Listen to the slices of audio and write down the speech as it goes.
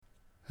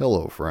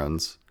Hello,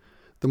 friends.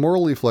 The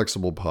Morally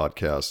Flexible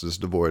podcast is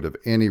devoid of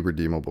any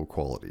redeemable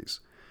qualities.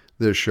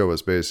 This show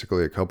is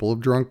basically a couple of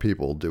drunk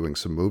people doing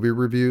some movie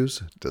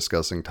reviews,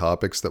 discussing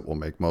topics that will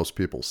make most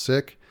people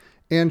sick,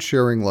 and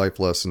sharing life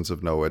lessons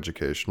of no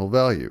educational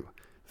value.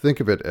 Think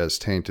of it as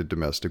tainted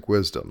domestic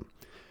wisdom.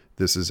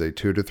 This is a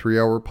 2 to 3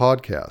 hour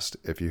podcast.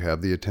 If you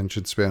have the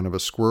attention span of a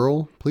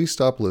squirrel, please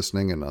stop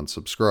listening and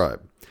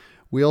unsubscribe.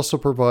 We also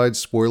provide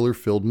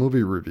spoiler-filled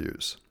movie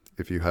reviews.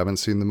 If you haven't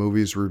seen the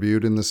movies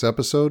reviewed in this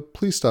episode,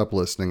 please stop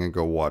listening and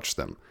go watch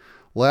them.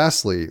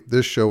 Lastly,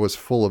 this show is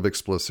full of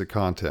explicit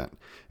content.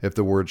 If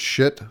the words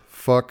shit,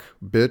 fuck,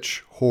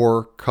 bitch,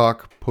 whore,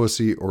 cock,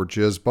 pussy, or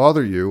jizz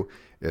bother you,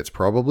 it's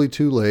probably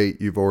too late.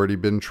 You've already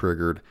been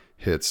triggered.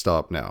 Hit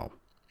stop now.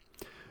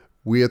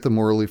 We at the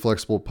Morally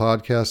Flexible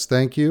Podcast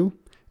thank you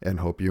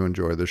and hope you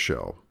enjoy the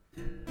show.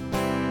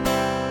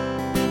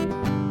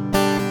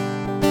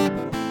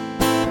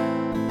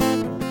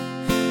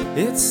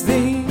 It's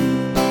the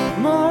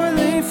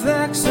Morally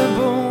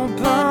Flexible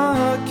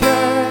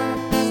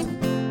Podcast.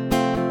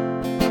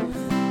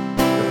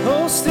 The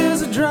host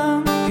is a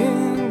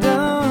drunken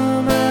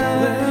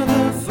dumbass. Where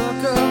the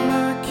fuck are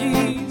my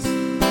keys?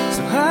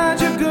 So hide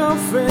your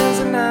girlfriends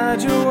and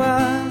hide your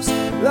wives.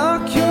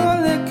 Lock your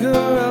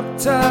liquor up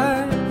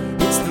tight.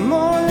 It's the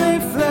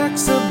Morally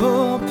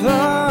Flexible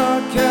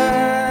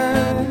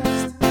Podcast.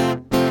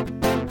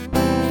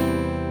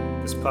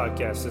 This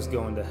podcast is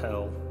going to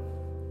hell.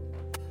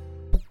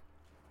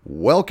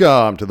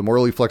 Welcome to the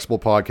Morally Flexible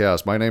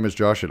Podcast. My name is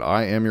Josh and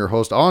I am your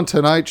host. On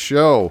tonight's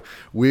show,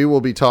 we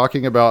will be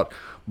talking about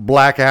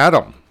Black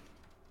Adam.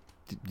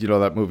 You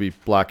know that movie,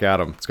 Black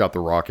Adam. It's got The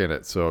Rock in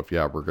it. So,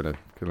 yeah, we're going to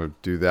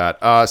do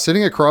that.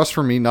 Sitting across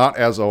from me, not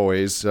as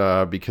always,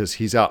 because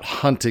he's out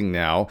hunting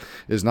now,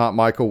 is not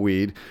Michael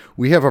Weed.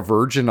 We have a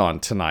virgin on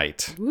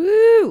tonight.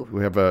 Woo!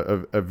 We have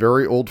a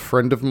very old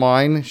friend of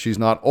mine. She's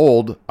not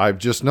old. I've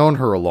just known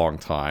her a long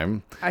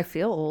time. I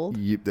feel old.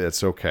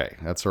 That's okay.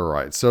 That's all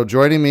right. So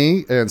joining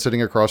me and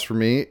sitting across from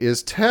me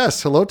is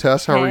Tess. Hello,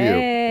 Tess. How are you?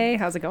 Hey,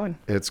 how's it going?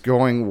 It's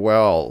going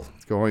well.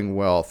 It's going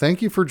well.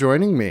 Thank you for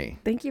joining me.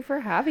 Thank you for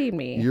having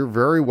me. You're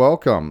very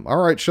welcome. All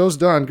right. Show's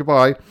done.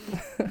 Goodbye.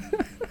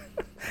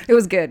 It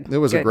was good. It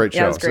was a great show.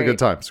 Yeah, it was great. It's a good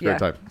time. It's a great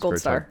time. It's a Gold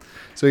great star. time.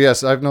 So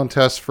yes, I've known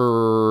Tess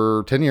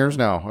for 10 years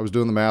now. I was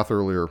doing the math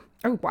earlier.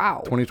 Oh,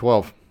 wow.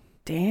 2012.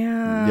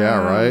 Damn.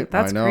 Yeah, right?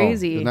 That's I know.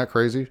 crazy. Isn't that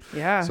crazy?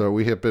 Yeah. So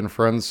we have been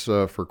friends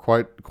for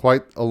quite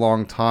a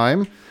long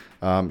time.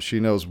 She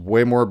knows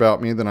way more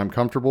about me than I'm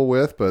comfortable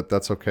with, but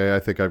that's okay. I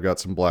think I've got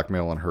some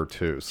blackmail in her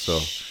too. So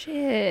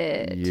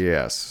Shit.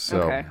 yes.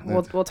 So Okay.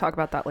 We'll talk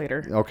about that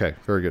later. okay.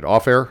 Very good.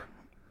 Off air.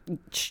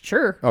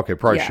 Sure. Okay.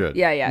 Probably Yeah, should.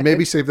 yeah.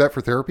 Maybe save that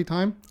for therapy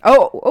time.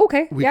 Oh,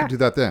 okay. We yeah. could do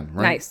that then,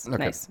 right? Nice, Okay.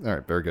 nice. All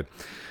right. Very good.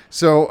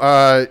 So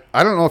I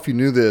don't know if you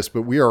knew this,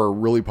 but we are a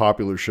really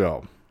popular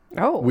show.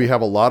 Oh. We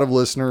have a lot of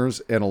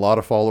listeners and a lot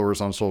of followers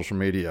on social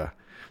media.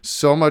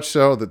 So much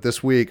so that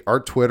this week our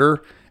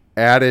Twitter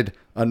added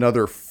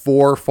another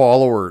 4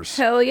 followers.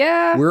 Hell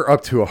yeah. We're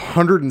up to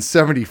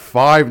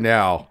 175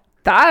 now.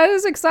 That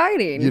is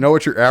exciting. You know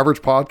what your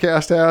average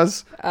podcast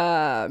has?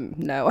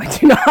 No, I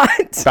do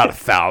not. About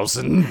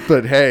 1,000.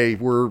 But hey,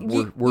 we're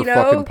You know,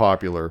 fucking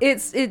popular.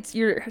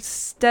 You're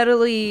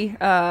steadily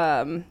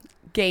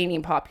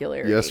gaining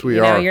popularity. Yes, we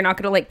you know, are. you're not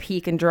going to like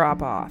peak and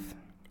drop off.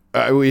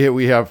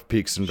 We have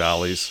peaks and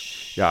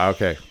valleys. Yeah,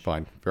 okay,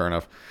 fine. Fair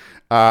enough.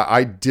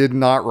 I did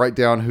not write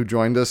down who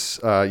joined us.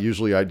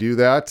 Usually I do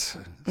that.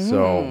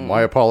 So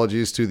my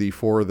apologies to the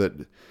 4 that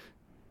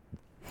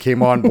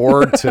came on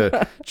board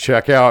to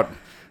check out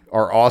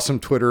our awesome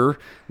Twitter.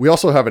 We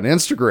also have an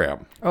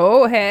Instagram.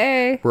 Oh,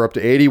 hey. We're up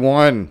to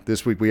 81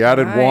 this week. We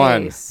added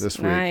 1 this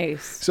week.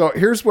 Nice. So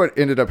here's what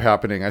ended up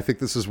happening. I think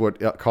this is what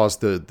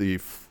caused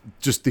the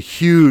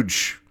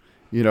huge,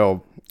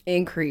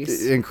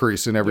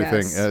 Increase in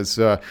everything. Yes.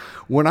 As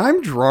when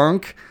I'm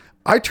drunk,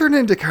 I turn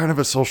into kind of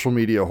a social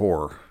media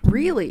whore.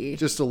 Really?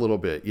 Just a little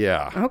bit,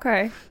 yeah.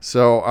 Okay.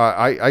 So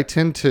I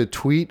tend to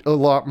tweet a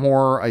lot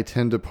more. I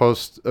tend to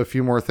post a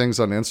few more things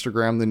on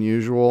Instagram than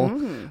usual.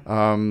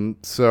 And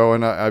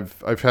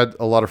I've had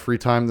a lot of free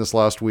time this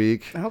last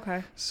week.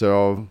 Okay.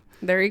 So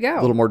There you go.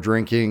 a little more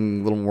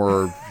drinking, a little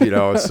more,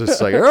 it's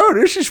just like, oh,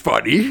 this is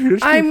funny.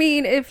 I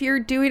mean, if you're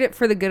doing it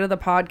for the good of the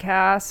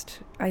podcast,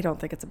 I don't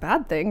think it's a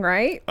bad thing,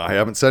 right? I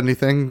haven't said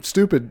anything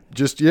stupid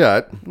just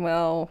yet.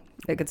 Well,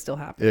 it could still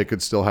happen. It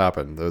could still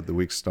happen. The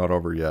week's not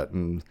over yet,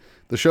 and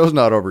the show's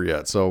not over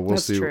yet. So we'll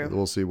That's see. true.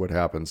 We'll see what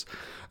happens.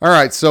 All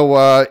right.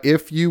 So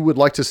if you would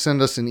like to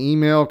send us an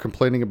email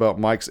complaining about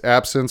Mike's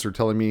absence or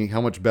telling me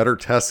how much better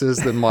Tess is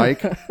than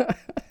Mike,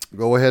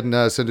 go ahead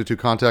and send it to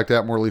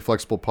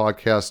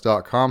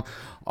contact@morallyflexiblepodcast.com.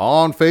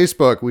 On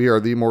Facebook, we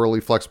are the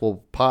Morally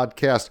Flexible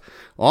Podcast.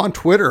 On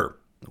Twitter,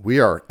 we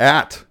are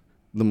at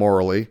the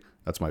Morally.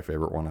 That's my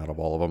favorite one out of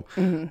all of them.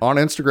 On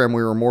Instagram,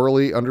 we are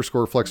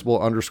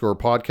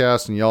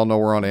morally_flexible_podcast. And y'all know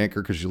we're on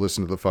Anchor because you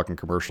listen to the fucking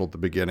commercial at the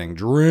beginning.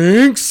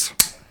 Drinks.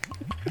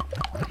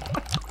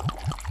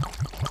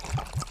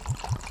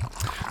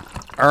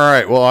 All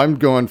right. Well, I'm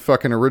going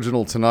fucking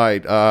original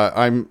tonight.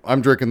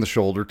 I'm drinking the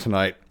shoulder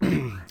tonight.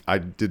 I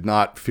did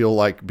not feel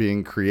like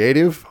being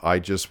creative. I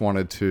just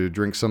wanted to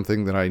drink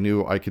something that I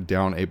knew I could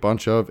down a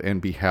bunch of and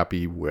be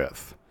happy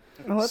with.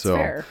 Well, that's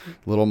fair.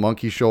 Little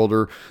monkey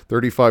shoulder,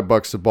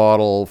 $35 a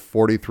bottle,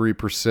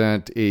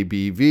 43%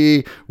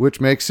 ABV, which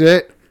makes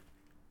it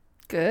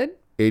Good.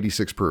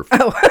 86 proof.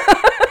 Oh.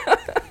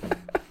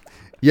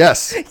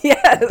 Yes.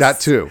 Yes. That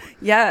too.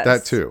 Yes.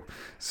 That too.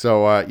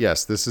 So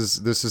yes, this is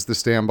the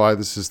standby.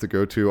 This is the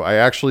go-to. I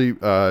actually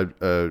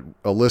a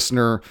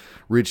listener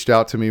reached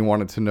out to me,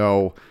 wanted to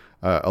know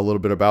a little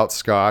bit about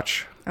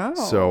Scotch. Oh.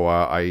 So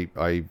I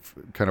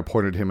kind of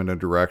pointed him in a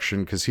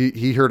direction because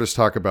he heard us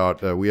talk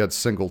about we had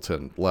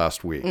Singleton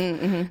last week,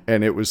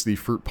 and it was the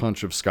fruit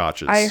punch of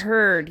Scotches. I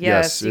heard.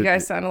 Yes. You it-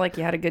 guys sounded like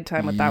you had a good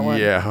time with that one.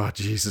 Yeah. Oh,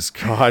 Jesus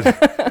God.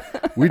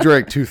 We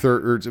drank probably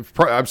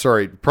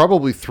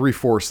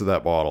 3/4 of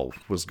that bottle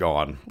was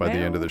gone by the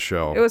end of the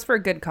show. It was for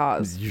a good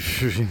cause.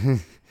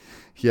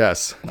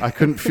 Yes, I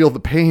couldn't feel the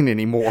pain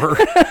anymore.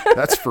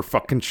 That's for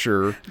fucking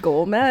sure.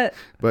 Goal met.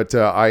 But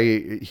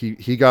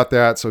he got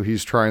that, so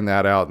he's trying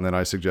that out. And then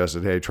I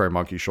suggested, hey, try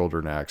monkey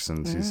shoulder next.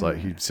 And he's like,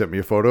 he sent me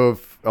a photo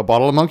of a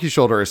bottle of monkey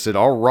shoulder. I said,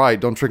 all right,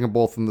 don't drink them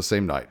both in the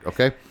same night,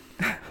 okay?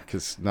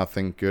 Because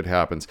nothing good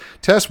happens.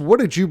 Tess, what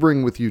did you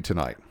bring with you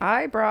tonight?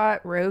 I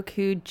brought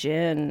Roku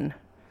gin.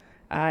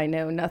 I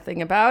know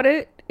nothing about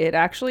it. It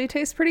actually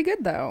tastes pretty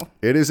good, though.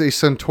 It is a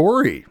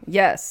Suntory.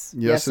 Yes.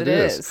 Yes, it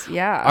is.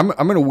 Yeah. I'm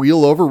going to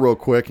wheel over real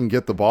quick and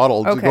get the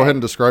bottle. Just Okay. go ahead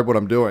and describe what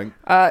I'm doing.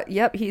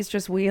 Yep. He's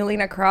just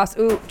wheeling across.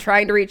 Ooh,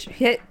 trying to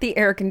hit the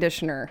air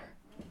conditioner.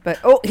 But,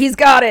 he's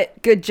got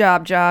it. Good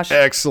job, Josh.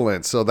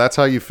 Excellent. So that's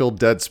how you fill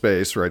dead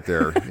space right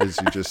there, is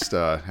you just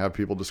have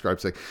people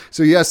describe things.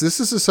 So yes, this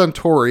is a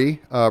Suntory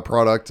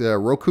product,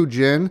 Roku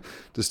Gin,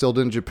 distilled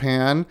in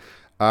Japan.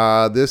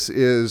 This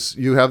is,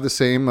 you have the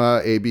same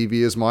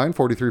ABV as mine,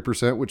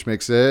 43%, which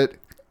makes it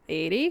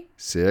 80?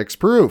 6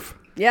 proof.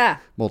 Yeah.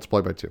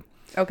 Multiplied by 2.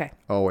 Okay.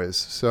 Always.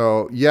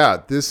 So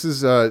yeah, this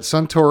is,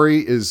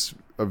 Suntory is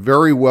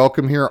very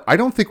welcome here. I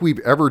don't think we've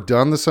ever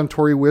done the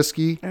Suntory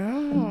whiskey,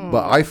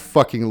 but I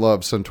fucking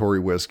love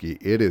Suntory whiskey.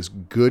 It is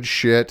good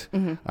shit.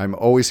 I'm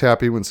always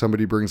happy when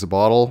somebody brings a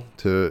bottle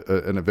to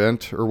an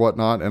event or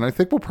whatnot. And I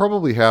think we'll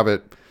probably have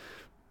it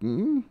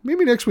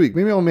maybe next week.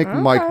 Maybe I'll make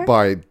Mike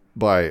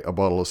buy a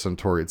bottle of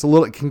Suntory.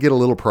 It can get a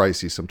little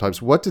pricey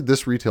sometimes. What did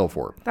this retail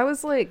for? That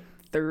was like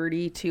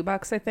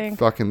 $32, I think.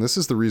 Fucking, this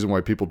is the reason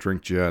why people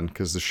drink gin,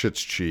 because the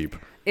shit's cheap.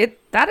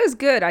 That is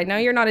good. I know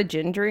you're not a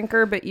gin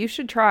drinker, but you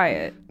should try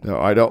it. No,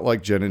 I don't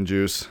like gin and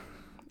juice.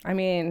 I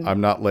mean, I'm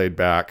not laid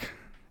back.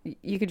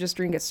 you could just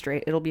drink it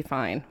straight. It'll be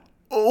fine.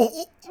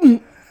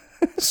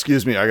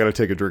 Excuse me, I gotta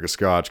take a drink of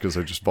scotch because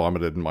I just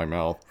vomited in my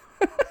mouth.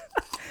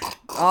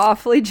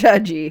 Awfully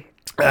judgy.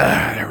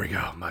 There we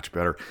go. Much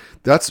better.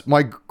 That's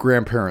my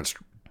grandparents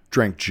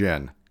drank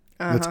gin.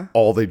 That's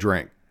all they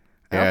drank.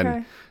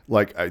 And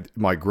Okay.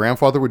 my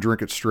grandfather would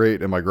drink it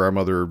straight, and my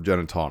grandmother gin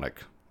and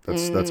tonic.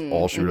 That's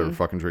all she would ever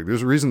fucking drink.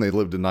 There's a reason they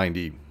lived to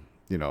 90.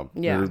 You know,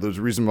 Yeah. there's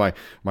a reason why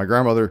my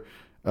grandmother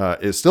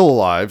is still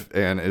alive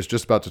and is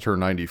just about to turn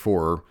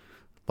 94.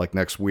 Like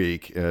next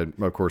week. And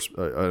of course,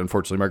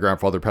 unfortunately, my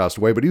grandfather passed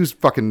away, but he was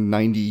fucking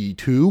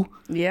 92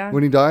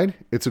 when he died.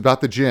 It's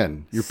about the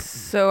gin.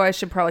 So I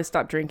should probably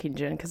stop drinking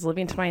gin because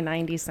living to my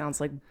 90s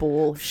sounds like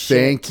bullshit.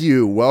 Thank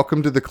you.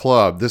 Welcome to the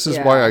club. This is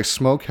Yeah. why I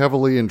smoke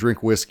heavily and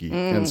drink whiskey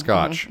and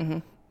scotch.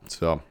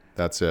 So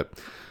that's it.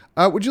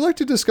 Would you like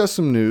to discuss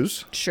some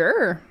news?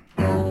 Sure.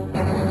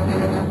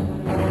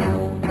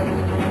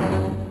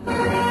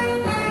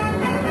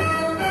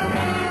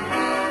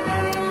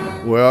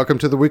 Welcome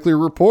to the weekly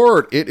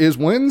report. It is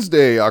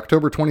Wednesday,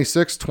 October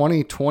 26,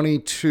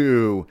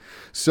 2022.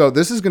 So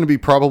this is going to be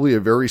probably a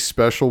very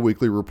special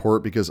weekly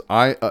report because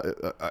I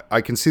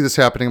can see this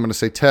happening. I'm going to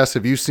say, Tess,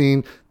 have you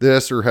seen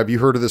this or have you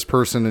heard of this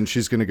person? And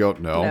she's going to go,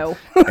 no.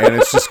 And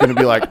it's just going to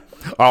be like,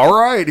 all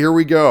right, here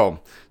we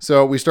go.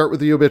 So we start with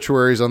the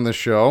obituaries on this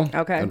show.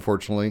 Okay.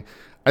 Unfortunately.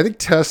 I think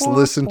Tess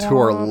listened to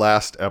our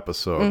last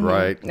episode,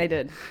 right? I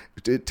did.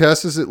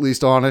 Tess is at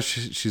least honest.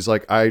 She's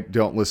like, I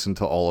don't listen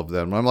to all of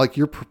them. I'm like,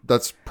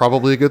 that's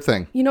probably a good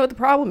thing. You know what the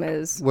problem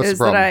is? What's the is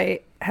problem? that I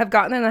have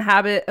gotten in the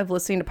habit of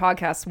listening to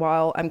podcasts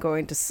while I'm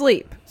going to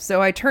sleep.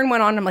 So I turn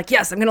one on and I'm like,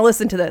 yes, I'm going to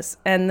listen to this.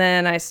 And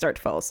then I start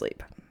to fall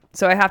asleep.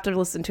 So I have to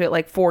listen to it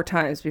like 4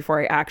 times before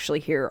I actually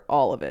hear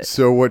all of it.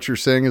 So what you're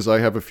saying is I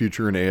have a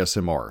future in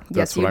ASMR. That's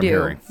Yes, you what I'm do.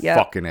 hearing. Yep.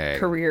 Fucking A.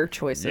 Career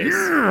choices.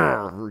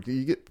 Yeah. Do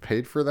you get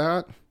paid for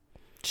that?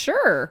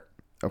 Sure.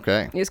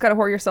 Okay. You just got to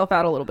whore yourself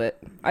out a little bit.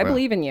 I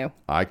believe in you.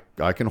 I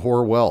can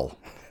whore well.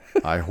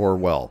 I whore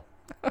well.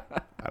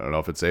 I don't know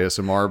if it's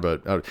ASMR,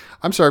 but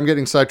I'm sorry, I'm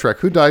getting sidetracked.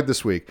 Who died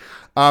this week?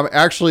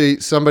 Actually,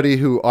 somebody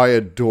who I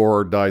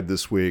adore died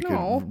this week.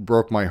 Aw. It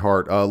broke my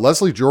heart.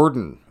 Leslie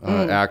Jordan,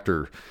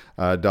 actor,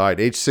 died,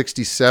 age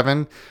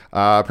 67.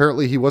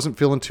 Apparently, he wasn't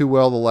feeling too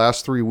well the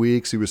last 3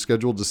 weeks. He was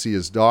scheduled to see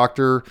his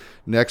doctor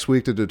next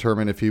week to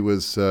determine if he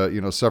was,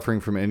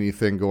 suffering from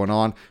anything going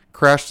on.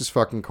 Crashed his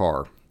fucking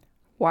car.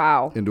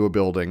 Wow. into a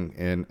building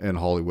in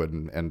Hollywood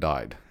and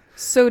died.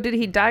 So did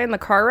he die in the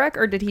car wreck,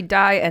 or did he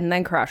die and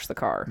then crash the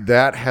car?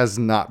 That has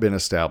not been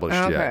established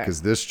yet, Okay.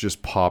 because this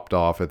just popped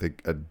off, I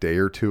think, a day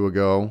or two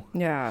ago.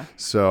 Yeah.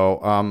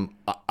 So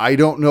I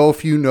don't know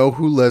if you know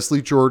who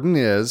Leslie Jordan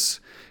is.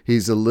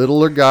 He's a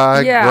littler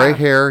guy, Yeah. gray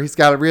hair. He's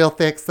got a real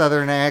thick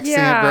Southern accent,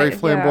 Yeah, very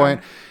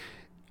flamboyant. yeah.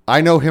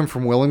 I know him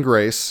from Will and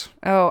Grace.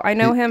 Oh, I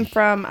know him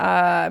from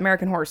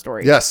American Horror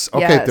Story. Yes.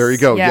 Okay. Yes, There you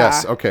go. yeah.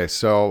 Yes. Okay.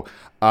 So,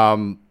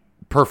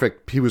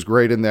 perfect. He was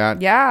great in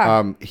that.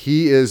 Yeah.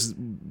 He is,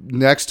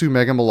 next to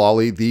Megan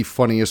Mullally, the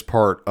funniest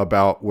part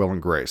about Will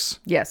and Grace.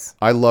 Yes.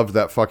 I loved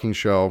that fucking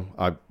show.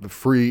 I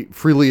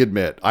freely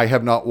admit I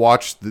have not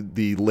watched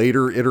the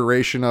later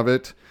iteration of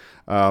it,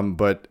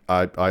 but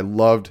I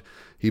loved.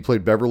 He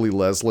played Beverly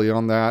Leslie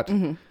on that.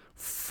 Mm-hmm.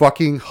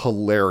 Fucking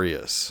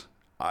hilarious.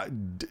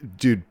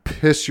 Dude,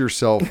 piss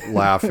yourself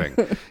laughing.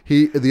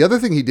 The other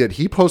thing he did,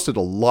 he posted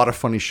a lot of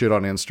funny shit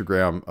on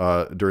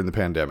Instagram during the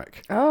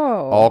pandemic.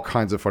 Oh. All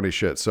kinds of funny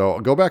shit. So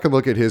go back and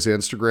look at his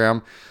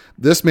Instagram.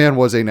 This man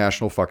was a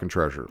national fucking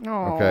treasure.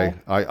 Aw. Okay.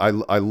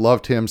 I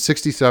loved him.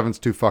 67's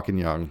too fucking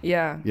young.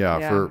 Yeah.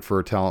 Yeah. For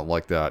a talent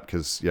like that.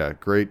 Cause yeah,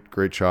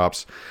 great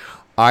chops.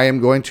 I am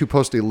going to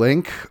post a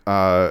link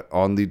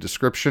on the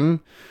description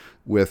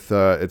with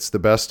it's the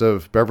best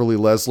of Beverly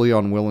Leslie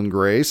on Will and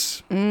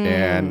Grace,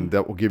 and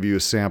that will give you a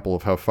sample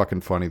of how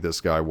fucking funny this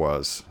guy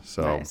was.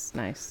 So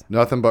Nice.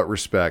 nothing but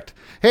respect.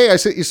 Hey, I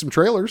sent you some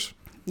trailers.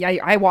 Yeah,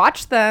 I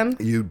watched them.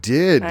 You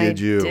did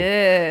you?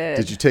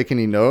 Did you take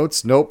any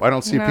notes? Nope, I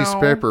don't see a piece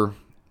of No. paper.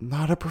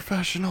 Not a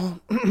professional.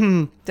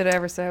 Did I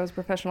ever say I was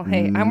professional?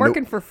 Hey, I'm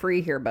working for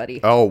free here,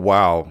 buddy. Oh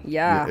wow.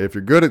 Yeah. If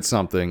you're good at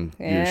something,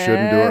 you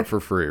shouldn't do Yeah. it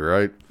for free,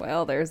 right?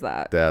 Well, there's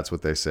that. That's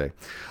what they say.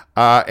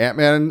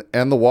 Ant-Man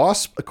and the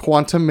Wasp,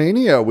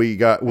 Quantumania.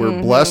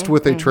 We're blessed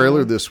with a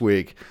trailer this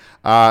week.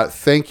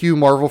 Thank you,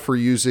 Marvel, for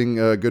using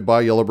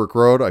Goodbye Yellow Brick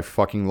Road. I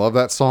fucking love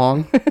that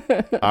song.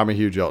 I'm a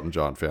huge Elton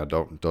John fan.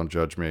 Don't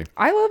judge me.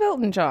 I love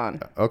Elton John.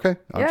 Okay.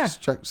 I'll Yeah.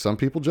 just check. Some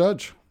people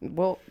judge.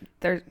 Well,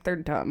 they're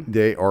dumb.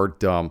 They are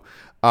dumb.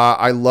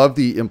 I love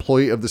the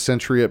Employee of the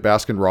Century at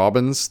Baskin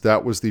Robbins.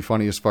 That was the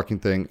funniest fucking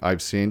thing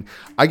I've seen.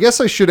 I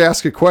guess I should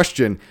ask a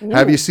question.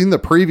 Have you seen the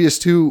previous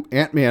two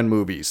Ant-Man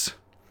movies?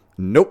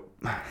 Nope.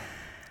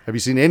 Have you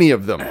seen any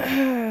of them?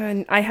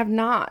 And I have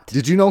not.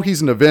 Did you know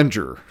he's an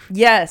Avenger?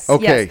 Yes.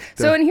 Okay. Yes.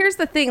 So, and here's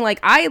the thing: like,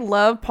 I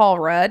love Paul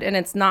Rudd, and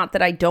it's not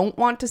that I don't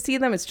want to see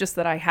them; it's just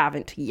that I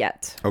haven't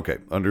yet. Okay,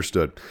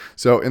 understood.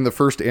 So in the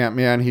first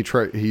Ant-Man,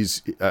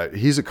 he's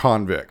a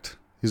convict.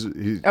 He's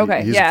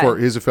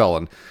a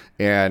felon,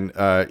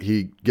 and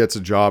he gets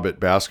a job at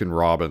Baskin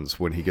Robbins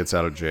when he gets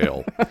out of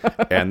jail,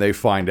 and they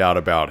find out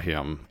about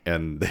him,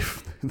 and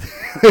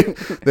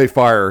they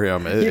fire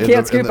him. You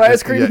can't scoop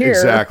ice cream here.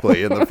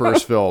 Exactly, in the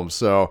first film.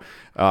 So,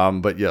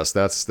 but yes,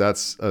 that's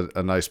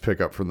a nice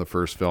pickup from the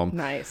first film.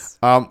 Nice.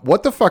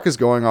 What the fuck is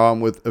going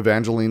on with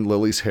Evangeline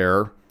Lilly's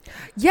hair?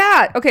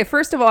 Yeah. Okay.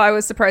 First of all, I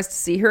was surprised to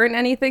see her in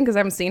anything because I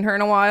haven't seen her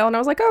in a while, and I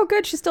was like, "Oh,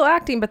 good, she's still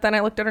acting." But then I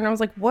looked at her and I was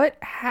like, "What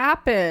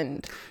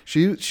happened?"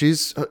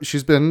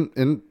 She's been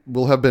in,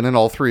 will have been in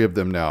all three of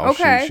them now.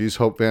 Okay. She's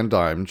Hope Van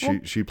Dyne.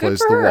 She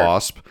plays for the her.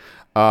 Wasp.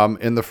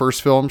 In the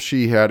first film,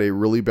 she had a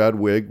really bad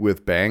wig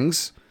with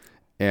bangs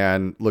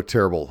and looked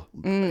terrible.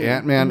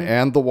 Ant-Man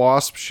and the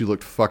Wasp, she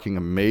looked fucking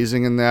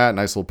amazing in that.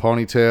 Nice little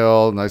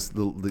ponytail, nice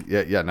little,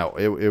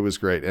 it was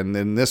great. And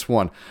then this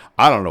one,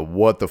 I don't know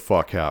what the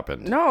fuck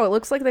happened. No, it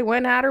looks like they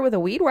went at her with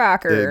a weed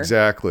whacker.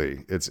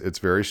 Exactly. It's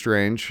very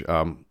strange.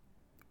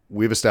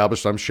 We've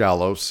established I'm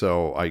shallow,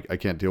 so I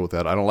can't deal with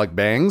that. I don't like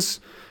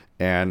bangs,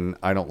 and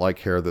I don't like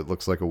hair that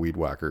looks like a weed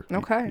whacker.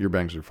 Okay. Your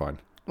bangs are fine.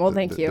 Well,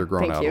 thank you. They're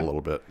grown Thank out you. a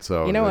little bit,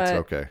 so You know it's what?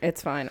 okay.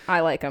 It's fine. I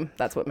like them.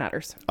 That's what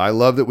matters. I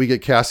love that we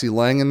get Cassie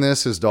Lang in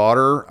this, his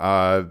daughter.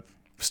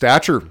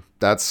 Stature.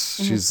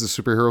 She's the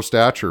superhero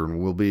Stature,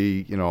 and will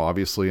be,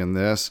 obviously in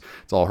this.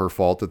 It's all her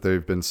fault that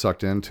they've been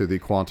sucked into the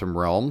quantum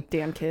realm.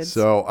 Damn kids.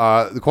 So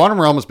the quantum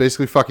realm is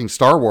basically fucking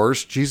Star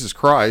Wars. Jesus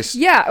Christ.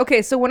 Yeah.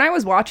 Okay. So when I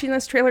was watching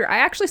this trailer, I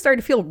actually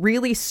started to feel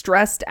really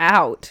stressed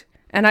out.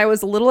 And I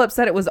was a little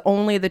upset it was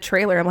only the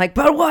trailer. I'm like,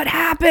 but what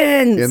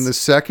happens? In the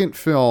second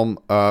film,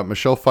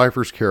 Michelle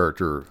Pfeiffer's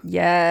character,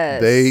 yes.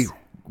 they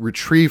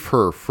retrieve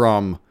her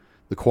from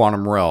the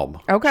quantum realm.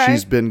 Okay.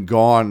 She's been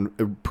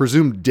gone,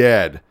 presumed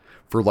dead,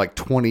 for like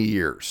 20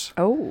 years.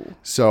 Oh.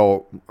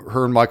 So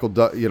her and Michael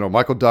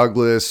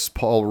Douglas,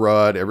 Paul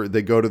Rudd,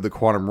 they go to the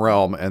quantum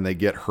realm and they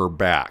get her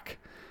back.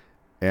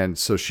 And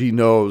so she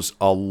knows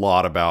a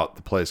lot about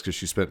the place because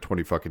she spent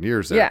 20 fucking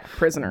years there. Yeah,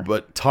 prisoner.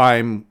 But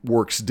time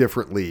works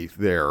differently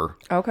there.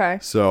 Okay.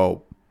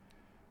 So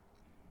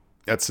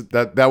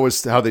that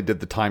was how they did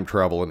the time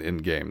travel in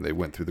Endgame. They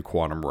went through the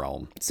quantum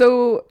realm.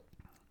 So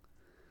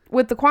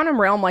with the quantum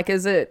realm, like,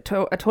 is it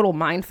a total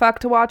mindfuck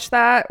to watch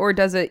that, or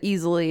does it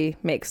easily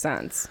make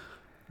sense?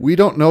 We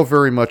don't know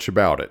very much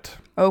about it.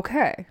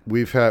 Okay.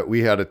 We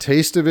had a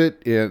taste of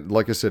it in,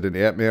 like I said, in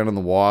Ant-Man and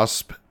the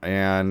Wasp,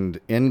 and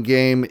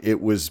Endgame,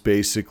 it was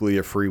basically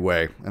a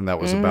freeway, and that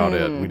was about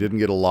it. We didn't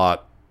get a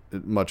lot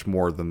much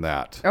more than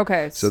that.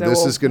 Okay, So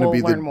this is going to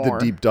be learn the more.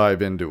 deep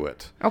dive into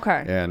it.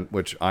 Okay. And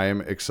which I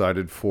am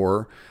excited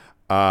for.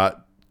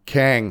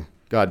 Kang,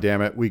 God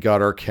damn it, we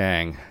got our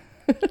Kang.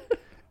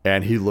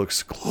 And he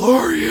looks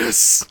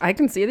glorious. I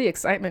can see the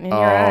excitement in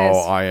your eyes.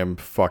 Oh, I am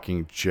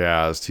fucking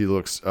jazzed. He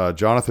looks,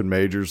 Jonathan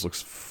Majors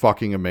looks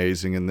fucking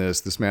amazing in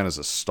this. This man is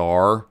a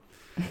star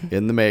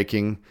in the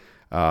making.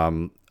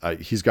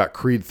 He's got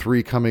Creed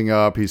 3 coming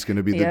up. He's going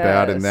to be the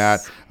bad in that.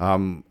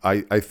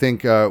 I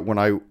think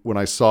when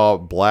I saw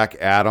Black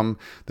Adam,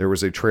 there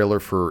was a trailer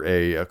for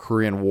a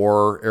Korean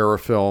War era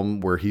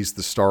film where he's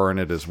the star in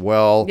it as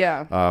well.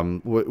 Yeah.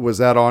 Was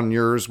that on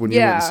yours when you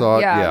went and saw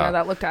it? Yeah. No,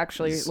 that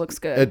looks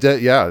good.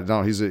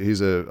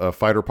 He's a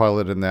fighter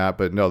pilot in that.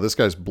 But no, this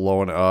guy's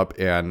blowing up,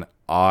 and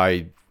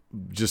I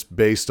just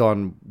based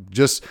on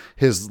just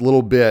his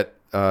little bit.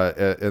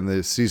 In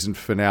the season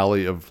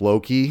finale of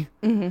Loki,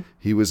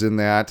 he was in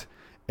that,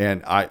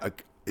 and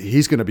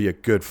he's going to be a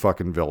good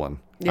fucking villain.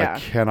 Yeah. I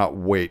cannot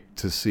wait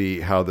to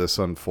see how this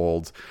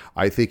unfolds.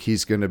 I think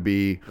he's going to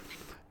be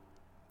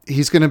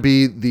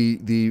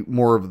the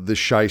more of the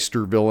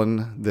shyster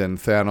villain than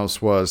Thanos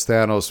was.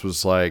 Thanos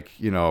was like,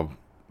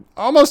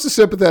 almost a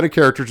sympathetic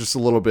character, just a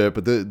little bit,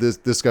 but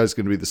this guy's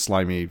going to be the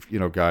slimy,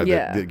 guy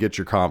that gets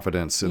your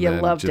confidence and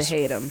then just to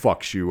hate him.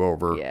 Fucks you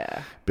over,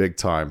 big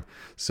time.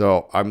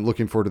 So I'm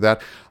looking forward to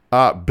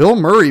that. Bill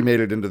Murray made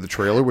it into the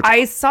trailer, which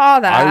I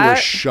saw that. I was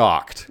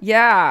shocked.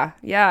 Yeah,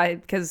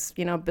 because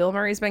Bill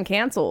Murray's been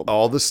canceled.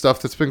 All the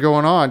stuff that's been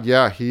going on,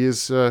 he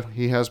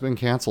has been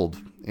canceled,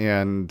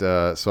 and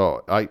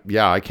so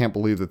I can't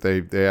believe that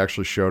they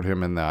actually showed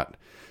him in that.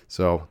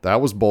 So that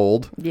was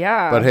bold.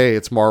 Yeah. But hey,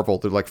 it's Marvel.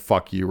 They're like,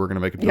 fuck you. We're going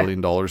to make $1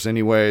 billion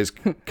anyways.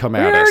 Come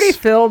at us. We already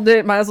filmed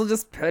it. Might as well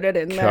just put it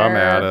in there. Come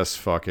at us.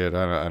 Fuck it.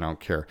 I don't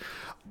care.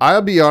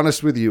 I'll be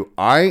honest with you.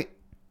 I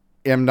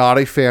am not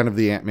a fan of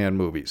the Ant-Man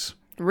movies.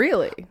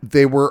 Really?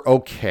 They were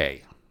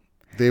okay.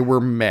 They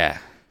were meh.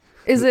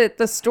 Is it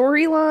the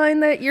storyline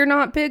that you're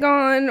not big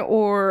on,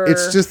 or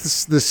it's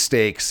just the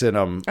stakes in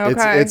them?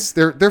 Okay.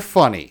 They're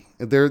funny.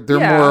 They're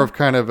more of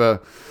kind of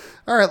a,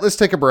 all right, let's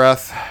take a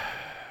breath.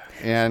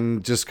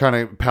 And just kind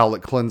of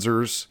palate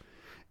cleansers.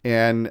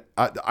 And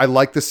I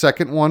like the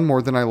second one more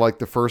than I like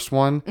the first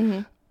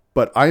one.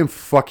 But I am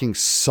fucking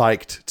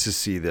psyched to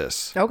see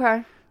this.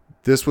 Okay.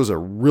 This was a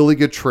really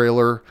good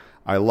trailer.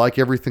 I like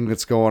everything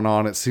that's going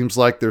on. It seems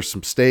like there's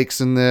some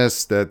stakes in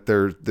this, that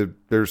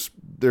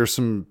there's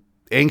some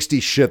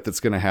angsty shit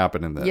that's going to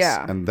happen in this.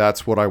 Yeah. And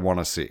that's what I want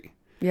to see.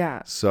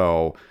 Yeah.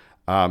 So,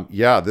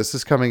 this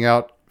is coming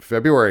out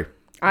February.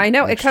 I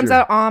know. It comes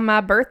out on my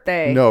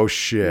birthday. No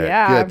shit.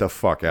 Yeah. Get the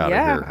fuck out of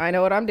here. Yeah, I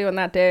know what I'm doing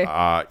that day.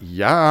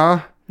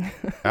 Yeah,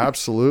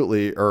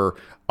 absolutely. Or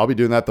I'll be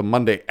doing that the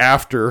Monday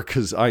after,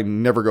 because I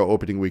never go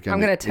opening weekend. I'm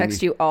going to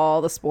text you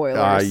all the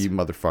spoilers. You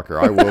motherfucker.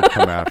 I will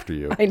come after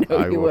you. I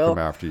know you will. Come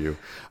after you.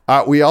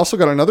 We also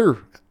got another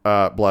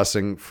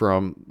blessing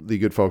from the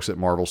good folks at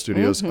Marvel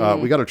Studios.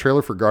 We got a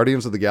trailer for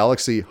Guardians of the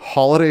Galaxy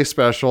Holiday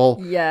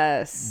Special.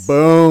 Yes.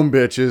 Boom,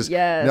 bitches.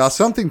 Yes. Now,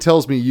 something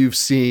tells me you've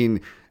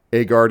seen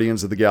a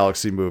Guardians of the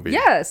Galaxy movie.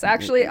 Yes,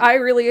 actually, I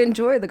really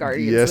enjoy the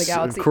Guardians of the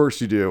Galaxy. Yes, of course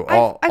you do.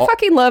 I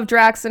fucking love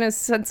Drax and his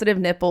sensitive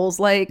nipples.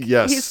 Like,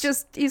 yes.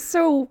 he's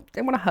so,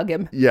 I want to hug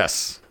him.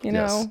 Yes. You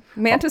know,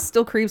 Mantis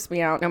still creeps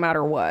me out no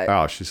matter what.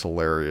 Oh, she's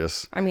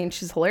hilarious. I mean,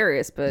 she's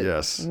hilarious, but.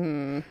 Yes.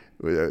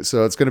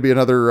 So it's going to be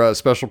another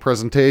special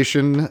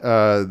presentation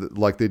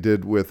like they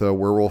did with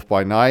Werewolf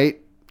by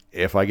Night.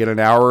 If I get an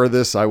hour of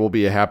this, I will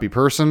be a happy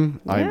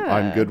person.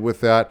 I'm good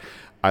with that.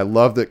 I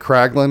love that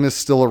Kraglin is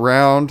still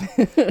around.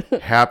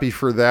 Happy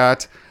for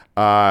that.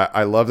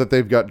 I love that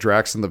they've got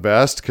Drax in the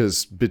vest,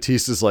 because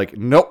Batista's like,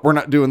 nope, we're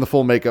not doing the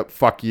full makeup.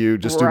 Fuck you.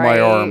 Just do my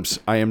arms.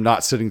 I am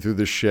not sitting through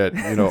this shit,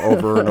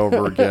 over and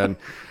over again.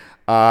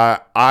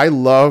 I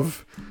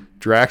love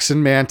Drax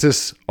and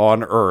Mantis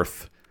on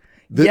Earth.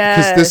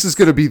 Because this is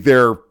going to be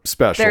their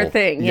special. Their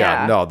thing,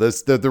 yeah. No,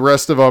 the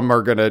rest of them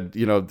are going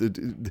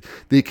to,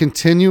 the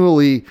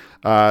continually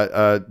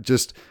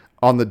just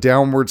on the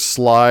downward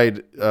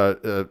slide,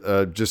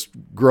 just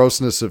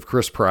grossness of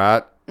Chris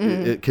Pratt.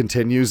 It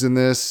continues in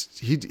this.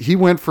 He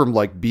went from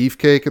like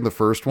beefcake in the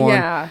first one.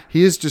 Yeah.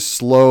 He is just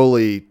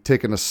slowly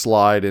taking a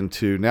slide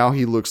into, now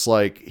he looks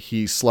like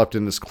he slept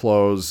in his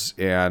clothes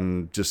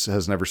and just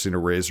has never seen a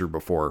razor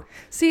before.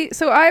 See,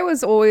 so I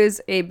was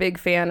always a big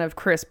fan of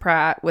Chris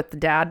Pratt with the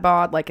dad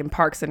bod, like in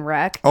Parks and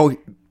Rec. Oh,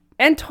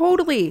 and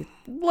totally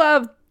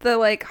loved the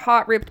like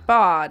hot ripped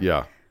bod.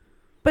 yeah.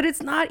 But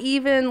it's not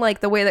even like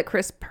the way that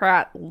Chris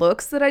Pratt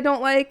looks that I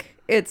don't like.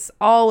 It's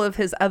all of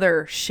his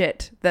other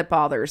shit that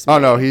bothers me. Oh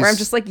no, where I'm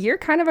just like, you're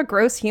kind of a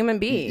gross human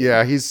being.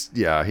 Yeah, he's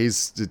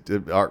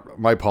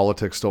my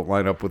politics don't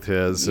line up with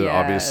his,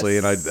 obviously,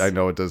 and I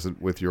know it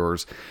doesn't with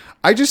yours.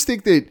 I just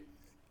think that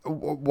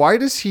why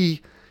does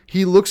he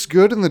looks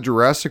good in the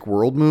Jurassic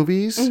World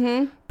movies,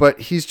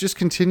 but he's just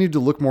continued to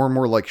look more and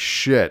more like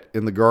shit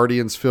in the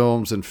Guardians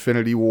films,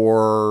 Infinity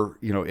War,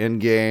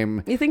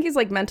 Endgame. You think he's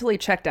like mentally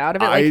checked out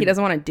of it, like he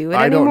doesn't want to do it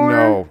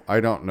anymore? I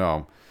don't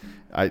know.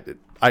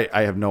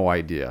 I have no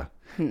idea.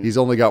 He's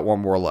only got one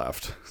more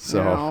left.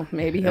 So Well,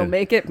 maybe he'll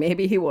make it.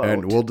 Maybe he won't.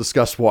 and we'll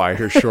discuss why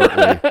here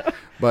shortly.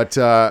 But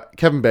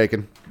Kevin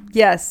Bacon.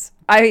 Yes.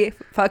 I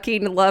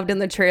fucking loved in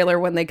the trailer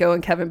when they go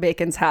in Kevin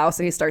Bacon's house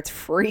and he starts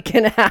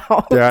freaking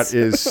out. That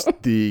is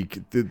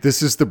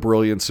this is the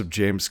brilliance of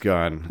James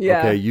Gunn. Yeah.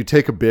 Okay, you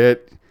take a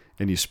bit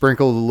and you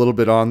sprinkle a little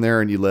bit on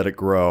there and you let it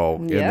grow.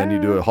 And then you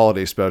do a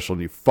holiday special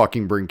and you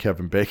fucking bring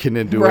Kevin Bacon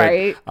into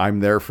it. I'm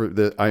there for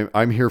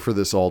I'm here for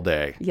this all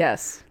day.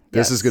 Yes.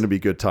 This is going to be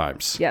good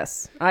times.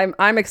 Yes.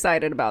 I'm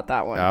excited about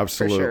that one.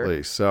 Absolutely.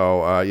 For sure.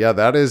 So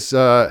that is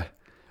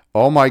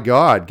oh my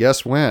God,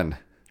 guess when?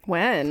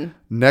 When?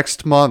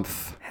 Next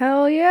month.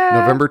 Hell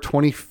yeah. November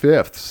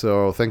 25th.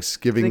 So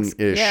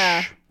Thanksgiving-ish.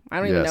 Yeah. I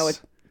don't even know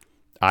what.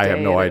 I have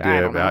no idea. I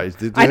don't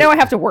know. I know I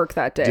have to work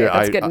that day.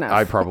 That's good enough.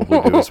 I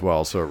probably do as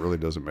well, so it really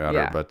doesn't matter.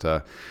 Yeah. But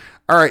all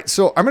right,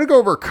 so I'm going to go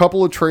over a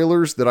couple of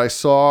trailers that I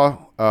saw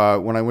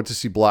when I went to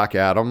see Black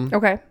Adam.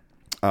 Okay.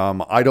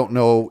 I don't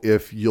know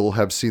if you'll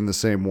have seen the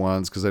same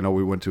ones because I know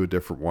we went to a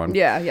different one.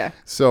 Yeah.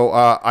 So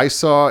I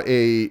saw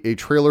a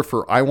trailer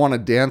for I Want to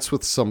Dance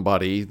with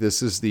Somebody.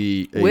 This is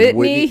the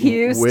Whitney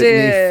Houston.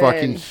 Whitney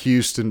fucking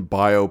Houston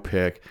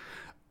biopic.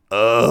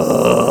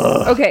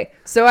 Ugh. Okay,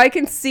 so I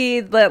can see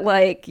that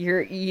like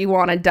you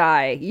want to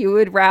die. You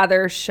would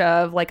rather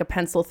shove like a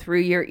pencil through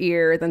your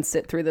ear than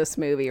sit through this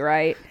movie,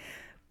 right?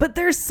 But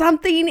there's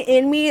something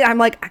in me. I'm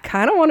like, I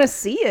kind of want to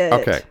see it.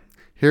 Okay,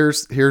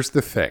 here's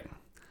the thing.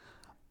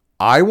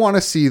 I want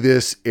to see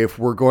this if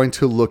we're going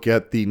to look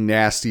at the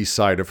nasty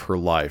side of her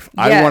life.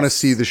 Yes. I want to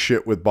see the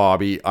shit with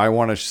Bobby. I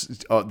want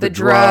to the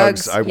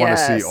drugs. I want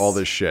to see all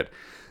this shit.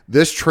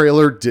 This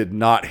trailer did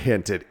not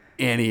hint at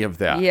any of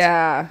that.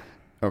 Yeah.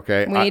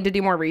 Okay. We need to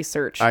do more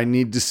research. I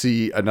need to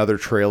see another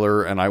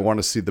trailer, and I want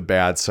to see the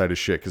bad side of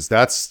shit because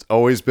that's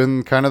always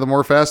been kind of the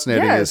more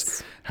fascinating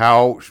is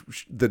how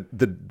the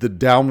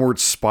downward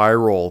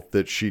spiral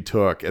that she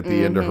took at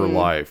the end of her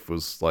life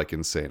was like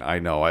insane. I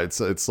know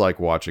it's like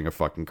watching a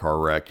fucking car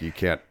wreck. You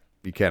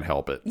can't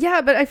help it.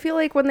 Yeah, but I feel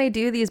like when they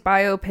do these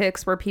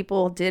biopics where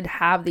people did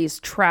have these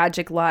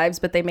tragic lives,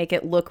 but they make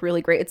it look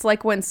really great. It's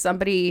like when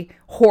somebody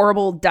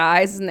horrible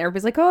dies and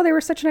everybody's like, oh, they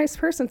were such a nice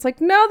person. It's like,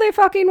 no, they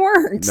fucking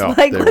weren't. No,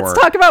 like, let's weren't.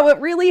 talk about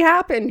what really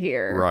happened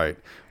here. Right.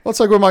 Well,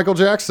 it's like with Michael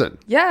Jackson.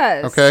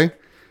 Yes. Okay.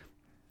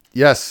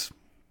 Yes.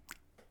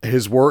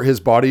 His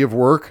body of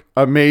work,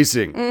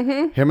 amazing.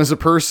 Him as a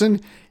person,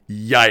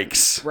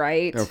 yikes.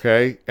 Right.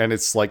 Okay. And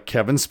it's like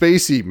Kevin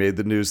Spacey made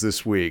the news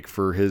this week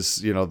for his,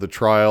 the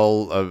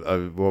trial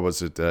of what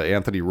was it?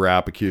 Anthony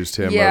Rapp accused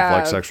him of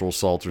like sexual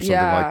assault or something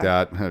like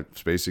that.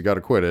 Spacey got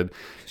acquitted.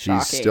 Shocking.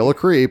 He's still a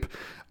creep.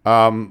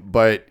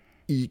 But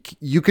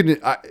you can,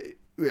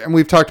 and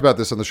we've talked about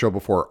this on the show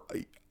before.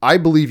 I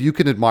believe you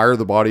can admire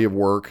the body of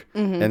work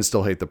and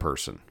still hate the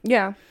person.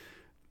 Yeah.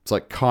 It's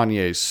like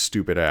Kanye's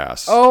stupid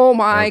ass. Oh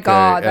my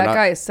God. That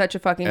guy is such a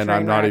fucking And train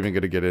I'm not wreck. even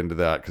going to get into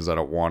that because I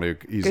don't want to.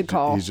 Good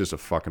call. He's just a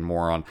fucking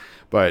moron.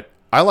 But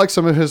I like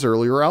some of his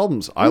earlier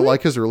albums. I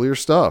like his earlier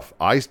stuff.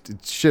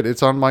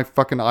 It's on my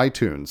fucking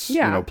iTunes,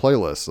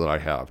 playlist that I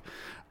have.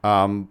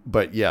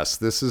 But yes,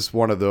 this is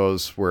one of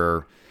those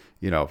where,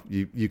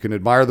 you can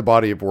admire the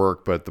body of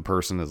work, but the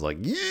person is like,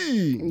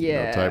 yee,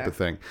 type of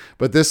thing.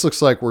 But this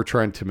looks like we're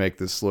trying to make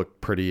this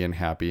look pretty and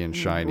happy and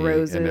shiny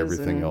Roses and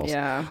everything else.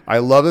 Yeah. I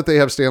love that they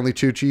have Stanley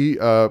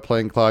Tucci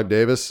playing Clive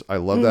Davis. I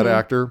love that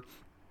actor.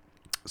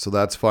 So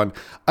that's fun.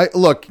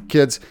 Look,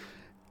 kids,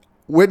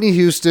 Whitney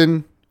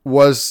Houston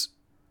was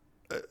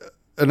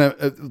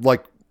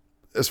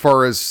as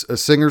far as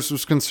singers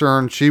was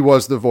concerned, she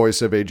was the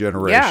voice of a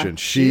generation. Yeah,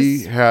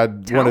 she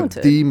had talented. one of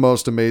the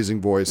most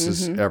amazing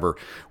voices ever.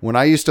 When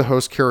I used to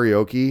host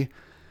karaoke,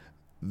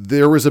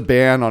 there was a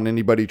ban on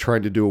anybody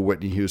trying to do a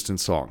Whitney Houston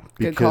song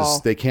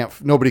because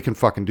nobody can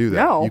fucking do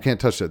that. No. You can't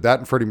touch that. That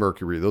and Freddie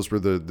Mercury, those were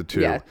the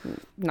two. Yeah,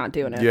 not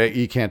doing it. Yeah,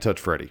 you can't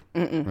touch Freddie.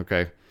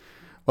 Okay.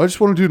 I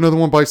just want to do another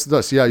one bites the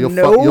dust. Yeah,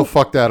 you'll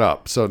fuck that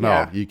up. So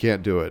no, you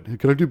can't do it.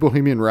 Can I do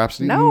Bohemian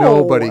Rhapsody? No.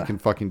 Nobody can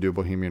fucking do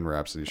Bohemian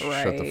Rhapsody.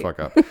 Shut the fuck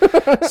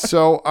up.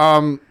 So,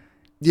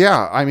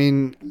 yeah, I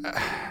mean,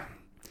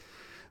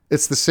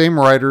 it's the same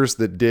writers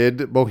that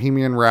did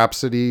Bohemian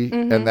Rhapsody,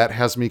 and that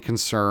has me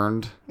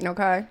concerned.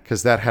 Okay.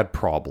 Because that had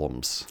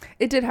problems.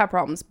 It did have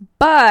problems,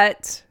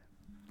 but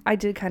I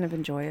did kind of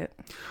enjoy it.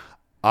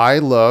 I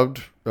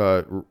loved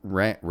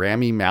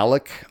Rami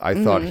Malek. I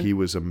thought he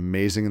was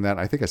amazing in that.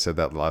 I think I said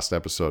that last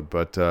episode,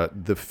 but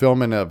the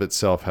film in of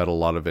itself had a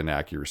lot of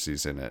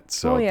inaccuracies in it.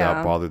 So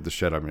that bothered the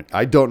shit out of me.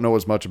 I don't know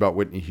as much about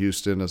Whitney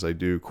Houston as I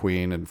do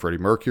Queen and Freddie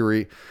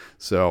Mercury.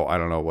 So I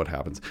don't know what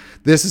happens.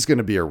 This is going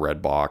to be a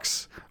red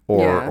box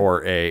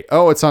or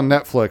it's on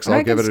Netflix.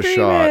 I'll give it a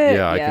shot.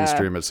 I can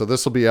stream it. So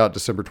this will be out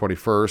December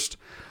 21st.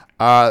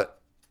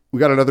 We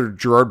got another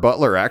Gerard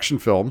Butler action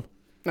film.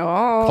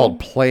 Called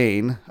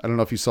Plane. I don't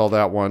know if you saw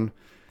that one.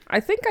 I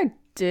think I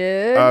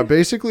did.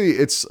 Basically,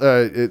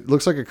 it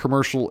looks like a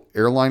commercial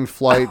airline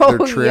flight. They're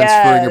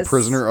transferring a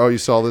prisoner. Oh, you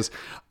saw this?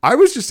 I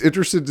was just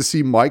interested to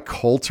see Mike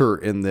Coulter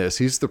in this.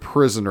 He's the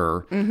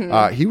prisoner.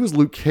 He was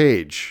Luke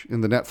Cage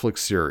in the Netflix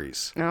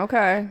series.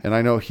 Okay. And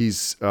I know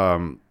he's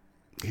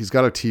he's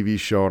got a TV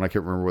show, and I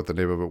can't remember what the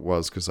name of it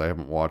was because I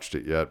haven't watched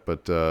it yet.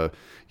 But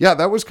yeah,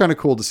 that was kind of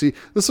cool to see.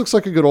 This looks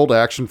like a good old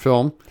action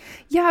film.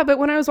 Yeah, but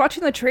when I was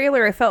watching the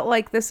trailer, I felt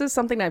like this is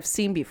something I've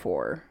seen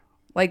before.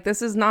 Like,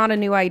 this is not a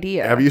new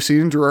idea. Have you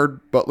seen a Gerard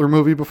Butler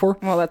movie before?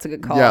 Well, that's a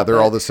good call. Yeah,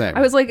 they're all the same. I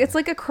was like, it's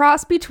like a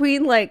cross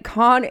between like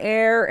Con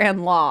Air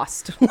and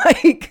Lost.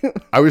 Like,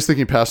 I was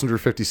thinking Passenger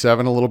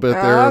 57 a little bit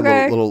there.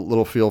 Okay.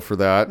 Little feel for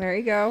that. there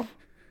you go.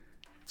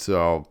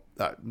 So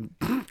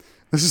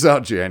this is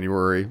out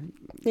January.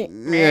 Yeah,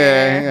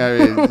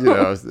 I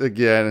mean,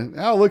 again,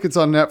 oh, look, it's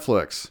on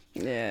Netflix.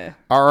 Yeah.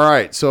 All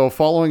right. So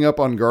following up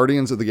on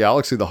Guardians of the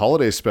Galaxy, the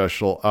holiday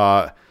special,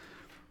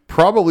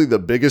 probably the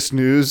biggest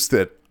news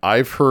that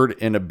I've heard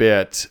in a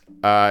bit.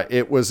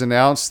 It was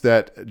announced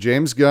that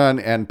James Gunn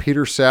and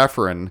Peter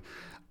Safran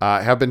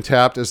have been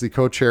tapped as the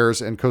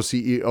co-chairs and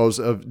co-CEOs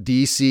of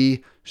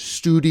DC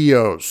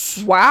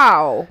Studios.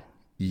 Wow.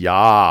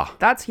 Yeah.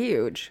 That's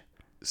huge.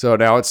 So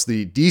now it's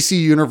the DC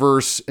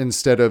Universe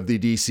instead of the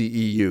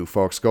DCEU,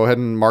 folks. Go ahead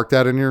and mark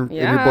that in your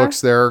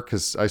books there,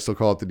 because I still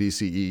call it the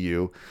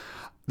DCEU.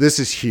 This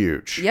is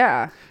huge.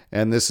 Yeah.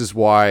 And this is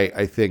why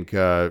I think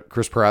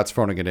Chris Pratt's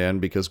phoning it in,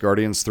 because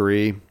Guardians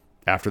 3,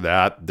 after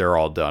that, they're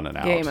all done and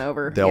out. Game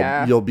over.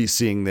 You'll be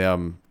seeing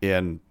them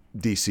in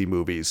DC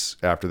movies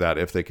after that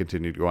if they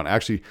continue to go on.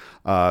 Actually,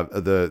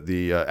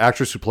 the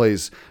actress who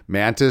plays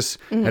Mantis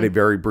had a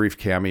very brief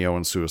cameo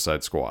in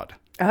Suicide Squad.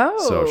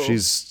 Oh. So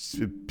she's,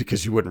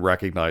 because you wouldn't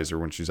recognize her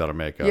when she's out of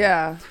makeup.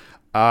 Yeah.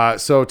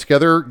 So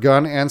together,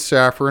 Gunn and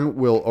Safran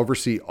will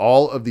oversee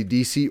all of the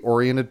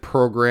DC-oriented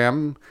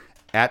program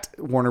at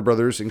Warner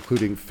Brothers,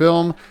 including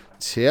film,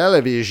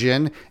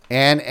 television,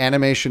 and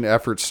animation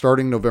efforts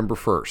starting November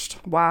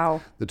 1st. Wow.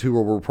 The two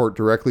will report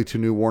directly to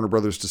new Warner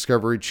Brothers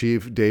Discovery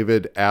chief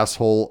David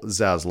Asshole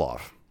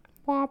Zaslav.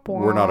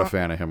 We're not a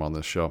fan of him on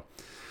this show.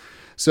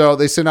 So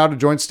they sent out a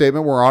joint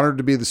statement. We're honored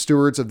to be the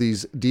stewards of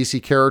these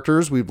DC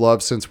characters we've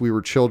loved since we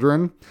were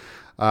children.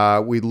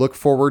 We look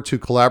forward to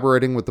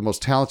collaborating with the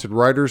most talented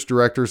writers,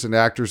 directors, and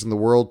actors in the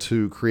world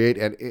to create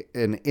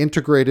an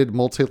integrated,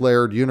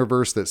 multi-layered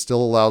universe that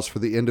still allows for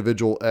the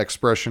individual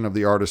expression of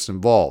the artists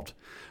involved.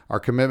 Our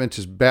commitment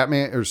to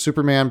Batman, or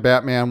Superman,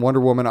 Batman, Wonder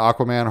Woman,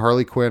 Aquaman,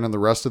 Harley Quinn, and the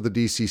rest of the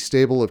DC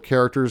stable of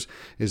characters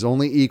is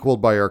only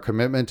equaled by our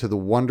commitment to the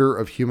wonder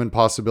of human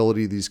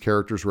possibility these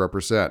characters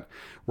represent.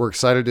 We're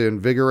excited to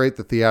invigorate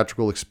the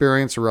theatrical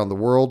experience around the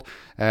world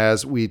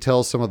as we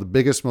tell some of the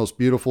biggest, most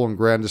beautiful, and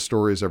grandest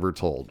stories ever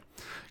told.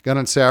 Gunn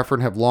and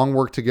Safran have long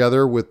worked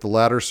together, with the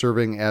latter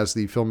serving as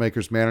the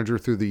filmmaker's manager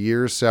through the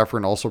years.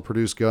 Safran also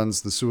produced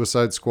Gunn's The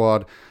Suicide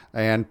Squad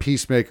and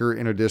Peacemaker,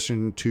 in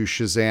addition to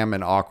Shazam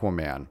and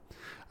Aquaman.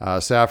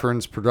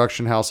 Safran's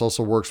production house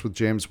also works with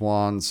James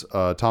Wan's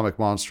Atomic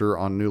Monster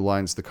on New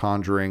Line's The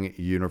Conjuring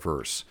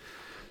universe.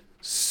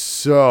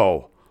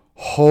 So,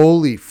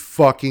 holy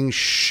fucking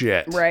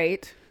shit.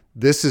 Right.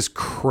 This is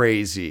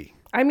crazy.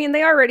 I mean,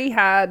 they already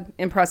had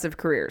impressive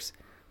careers,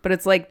 but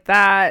it's like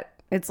that.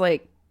 It's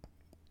like,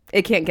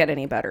 it can't get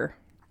any better.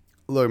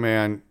 Look,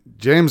 man,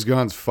 James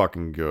Gunn's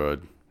fucking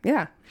good.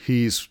 Yeah.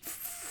 He's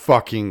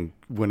fucking,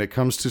 when it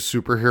comes to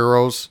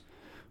superheroes,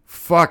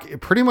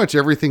 pretty much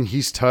everything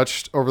he's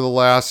touched over the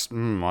last, I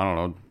don't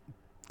know,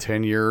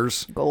 10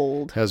 years.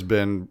 Gold. Has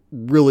been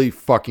really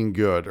fucking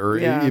good. Or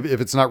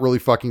if it's not really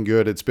fucking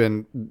good, it's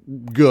been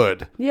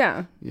good.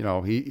 Yeah. You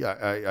know,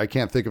 I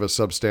can't think of a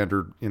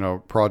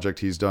substandard, project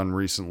he's done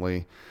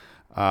recently.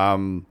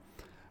 I'm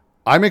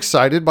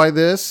excited by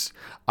this.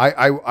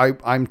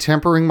 I'm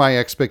tempering my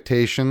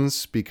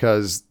expectations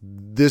because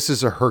this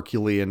is a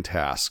Herculean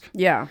task.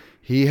 Yeah.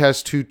 He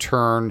has to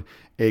turn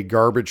a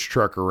garbage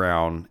truck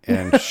around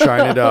and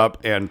shine it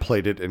up and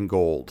plate it in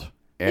gold.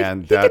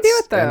 And he can do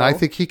it, though. And I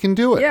think he can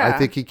do it. Yeah. I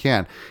think he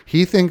can.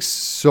 He thinks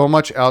so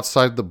much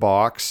outside the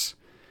box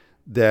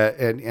that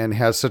and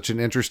has such an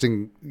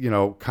interesting,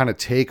 kind of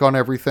take on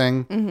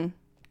everything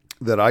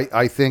that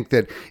I think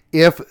that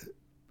if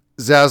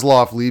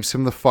Zaslav leaves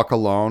him the fuck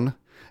alone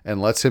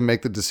and lets him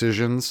make the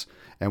decisions,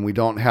 and we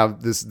don't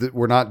have this,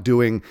 we're not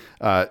doing,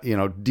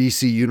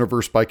 DC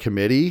Universe by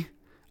committee,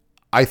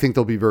 I think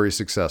they'll be very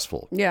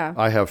successful. Yeah.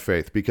 I have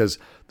faith, because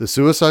the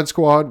Suicide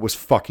Squad was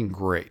fucking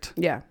great.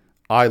 Yeah.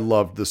 I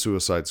loved the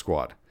Suicide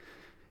Squad.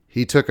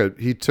 He took a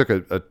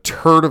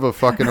turd of a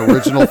fucking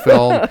original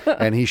film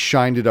and he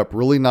shined it up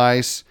really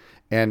nice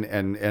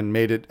and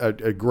made it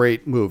a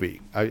great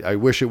movie. I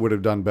wish it would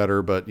have done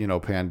better, but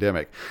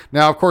pandemic.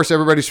 Now, of course,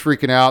 everybody's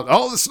freaking out.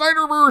 Oh, the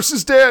Snyderverse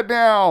is dead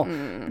now.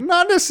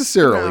 Not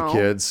necessarily,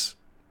 kids.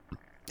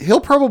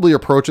 He'll probably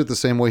approach it the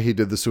same way he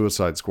did the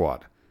Suicide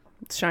Squad.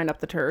 Shine up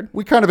the turd.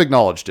 We kind of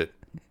acknowledged it.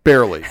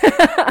 Barely.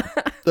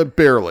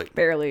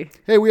 Barely.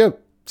 Hey, we have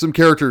some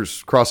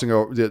characters crossing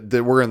over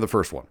that were in the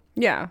first one.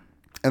 Yeah.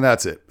 And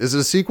that's it. Is it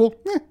a sequel?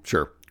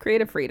 Sure.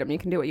 Creative freedom. You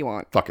can do what you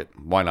want. Fuck it.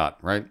 Why not?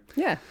 Right?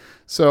 Yeah.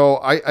 So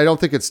I don't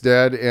think it's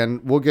dead.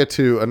 And we'll get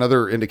to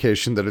another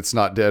indication that it's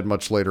not dead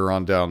much later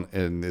on down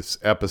in this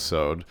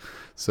episode.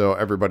 So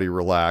everybody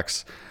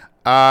relax.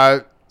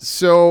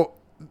 So,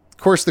 of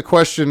course, the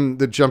question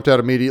that jumped out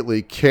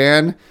immediately,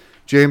 can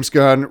James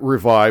Gunn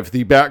revived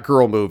the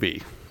Batgirl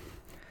movie.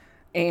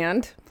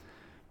 And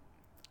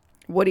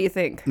what do you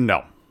think?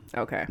 No.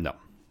 Okay. No.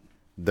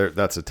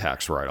 That's a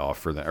tax write-off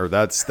for them. Or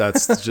that's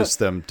just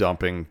them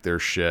dumping their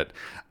shit.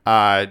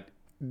 WBD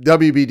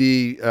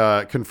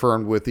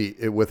confirmed with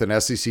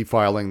an SEC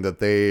filing that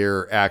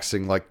they're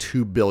axing like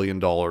 $2 billion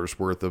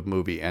worth of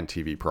movie and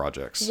TV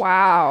projects.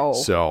 Wow.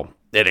 So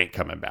it ain't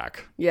coming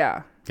back.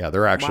 Yeah. Yeah,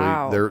 they're actually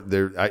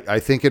I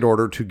think in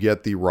order to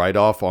get the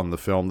write-off on the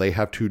film, they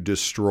have to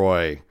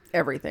destroy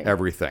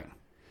everything.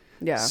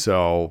 Yeah.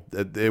 So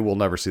it will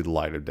never see the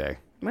light of day.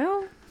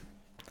 Well.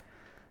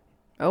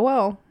 Oh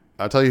well.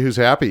 I'll tell you who's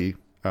happy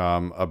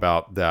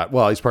about that.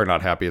 Well, he's probably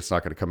not happy it's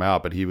not going to come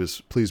out, but he was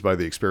pleased by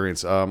the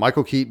experience.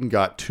 Michael Keaton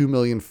got $2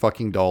 million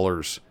fucking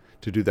dollars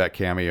to do that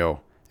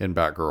cameo in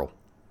Batgirl.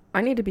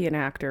 I need to be an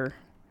actor.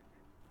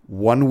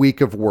 1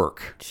 week of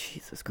work.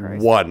 Jesus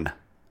Christ. One.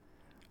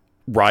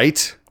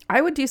 Right? I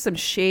would do some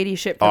shady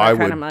shit for that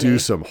kind of money. I would do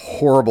some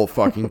horrible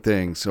fucking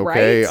things.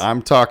 Okay. Right?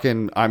 I'm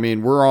talking, I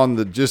mean, we're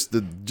on just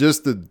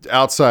the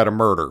outside of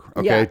murder.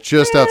 Okay. Yeah.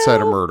 Just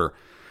outside of murder.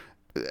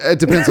 It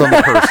depends on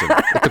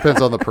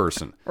the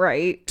person.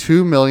 Right.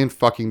 $2 million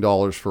fucking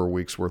dollars for a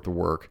week's worth of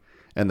work,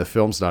 and the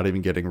film's not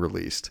even getting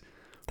released.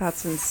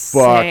 That's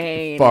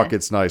insane. Fuck,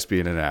 it's nice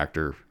being an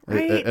actor.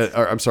 Right.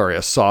 I'm sorry,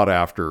 a sought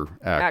after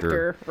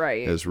actor.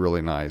 Right. Is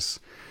really nice.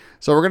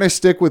 So we're gonna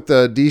stick with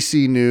the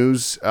DC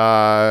news.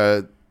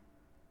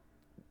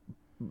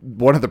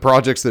 One of the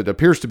projects that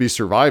appears to be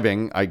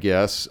surviving, I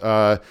guess.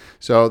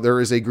 So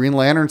there is a Green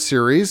Lantern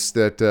series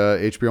that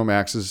HBO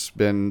Max has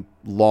been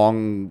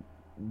long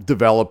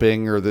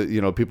developing, or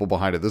the people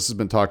behind it. This has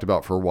been talked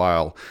about for a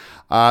while.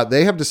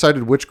 They have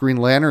decided which Green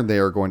Lantern they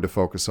are going to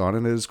focus on,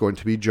 and it is going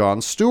to be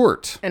Jon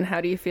Stewart. And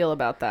how do you feel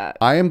about that?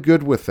 I am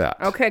good with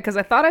that. Okay, because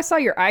I thought I saw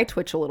your eye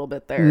twitch a little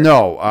bit there.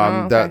 No,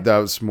 okay. that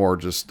was more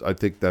just, I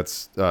think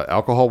that's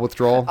alcohol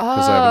withdrawal,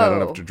 because I haven't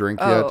had enough to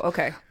drink yet. Oh,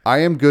 okay. I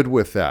am good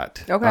with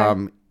that.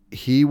 Okay.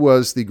 He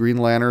was the Green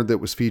Lantern that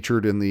was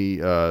featured in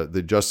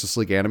the Justice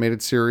League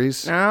animated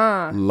series.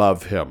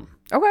 Love him.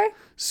 Okay.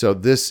 So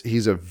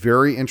he's a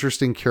very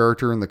interesting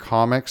character in the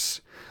comics.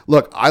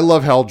 Look, I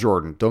love Hal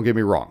Jordan. Don't get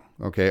me wrong.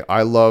 Okay.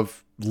 I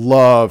love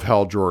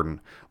Hal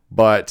Jordan,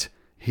 but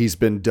he's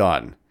been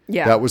done.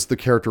 Yeah. That was the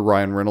character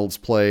Ryan Reynolds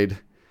played.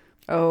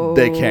 Oh,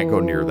 they can't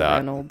go near that.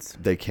 Reynolds.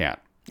 They can't.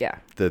 Yeah.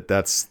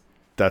 That's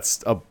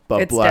a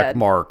It's black dead.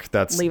 mark.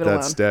 That's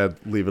alone. dead.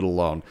 Leave it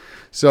alone.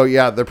 So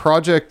yeah, the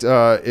project,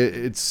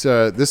 this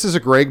is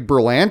a Greg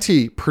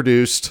Berlanti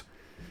produced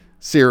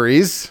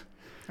series.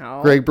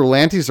 Oh. Greg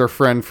Berlanti's our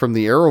friend from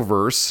the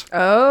Arrowverse,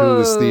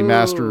 who is the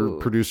master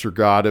producer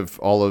god of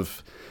all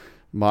of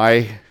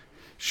my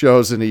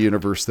shows in a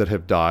universe that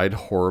have died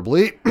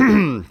horribly.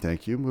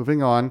 Thank you.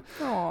 Moving on.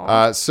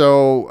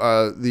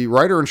 So the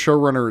writer and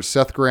showrunner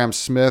Seth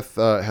Grahame-Smith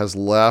has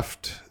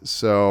left,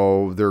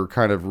 so they're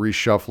kind of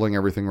reshuffling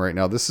everything right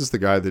now. This is the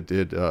guy that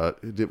did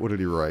what did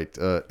he write?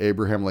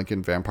 Abraham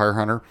Lincoln Vampire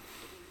Hunter.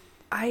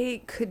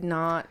 I could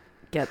not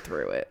get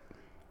through it.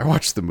 I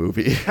watched the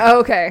movie. Oh,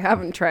 okay, I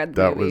haven't tried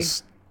the movie. That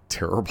was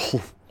terrible.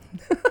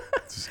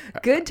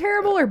 Good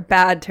terrible or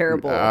bad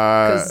terrible?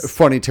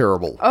 Funny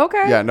terrible.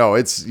 Okay. Yeah, no,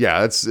 it's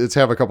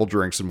have a couple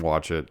drinks and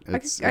watch it.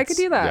 I could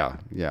do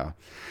that. Yeah.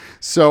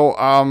 So,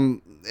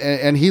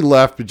 and he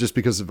left just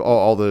because of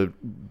all the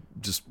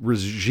just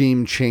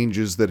regime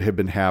changes that have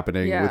been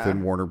happening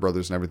within Warner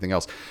Brothers and everything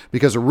else.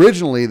 Because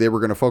originally they were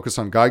going to focus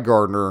on Guy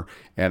Gardner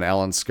and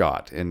Alan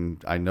Scott.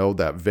 And I know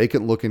that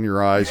vacant look in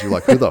your eyes. You're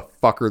like, who the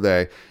fuck are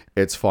they?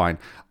 It's fine.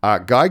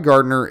 Guy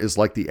Gardner is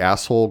like the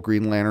asshole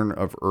Green Lantern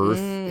of Earth.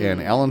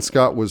 And Alan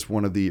Scott was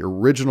one of the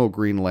original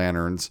Green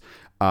Lanterns,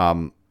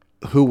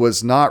 who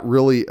was not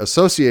really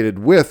associated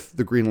with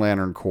the Green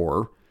Lantern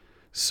Corps.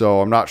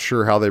 So I'm not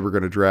sure how they were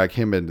going to drag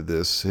him into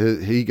this.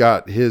 He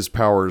got his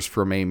powers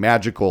from a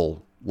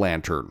magical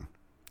lantern.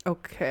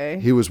 Okay.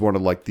 He was one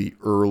of like the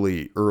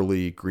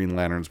early Green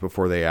Lanterns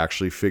before they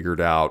actually figured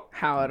out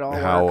how it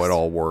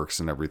all works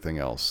and everything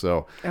else.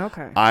 So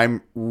okay.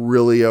 I'm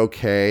really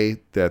okay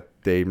that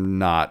they're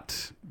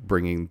not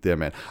bringing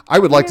them in. I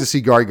would like to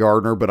see Guy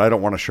Gardner, but I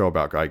don't want a show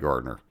about Guy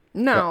Gardner.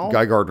 No.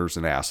 Guy Gardner's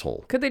an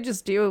asshole. Could they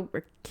just do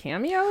a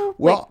cameo?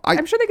 Well,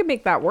 I'm sure they could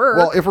make that work.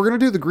 Well, if we're going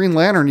to do the Green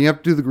Lantern, you have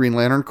to do the Green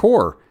Lantern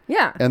Corps.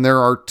 Yeah. And there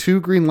are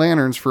 2 Green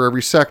Lanterns for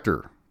every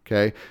sector.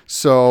 Okay.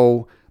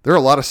 So there are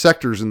a lot of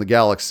sectors in the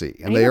galaxy.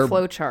 And they are a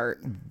flow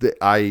chart.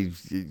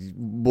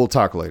 We'll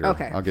talk later.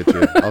 Okay. I'll get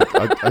you.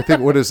 I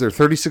think, what is there?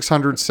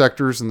 3,600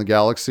 sectors in the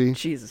galaxy?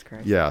 Jesus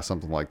Christ. Yeah,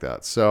 something like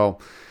that. So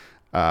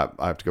I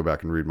have to go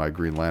back and read my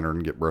Green Lantern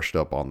and get brushed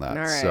up on that.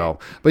 All right. So,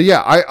 but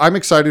yeah, I'm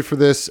excited for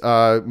this.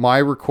 My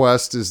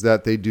request is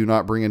that they do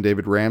not bring in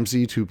David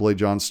Ramsey to play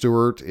Jon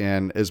Stewart.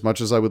 And as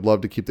much as I would love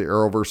to keep the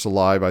Arrowverse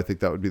alive, I think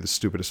that would be the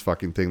stupidest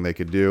fucking thing they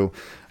could do.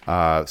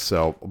 I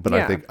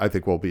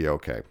think we'll be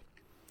okay.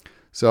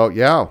 So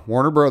yeah,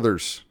 Warner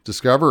Brothers,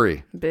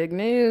 Discovery, big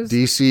news.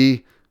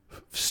 DC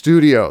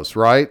Studios,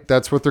 right?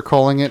 That's what they're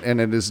calling it. And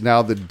it is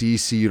now the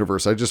DC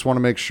universe. I just want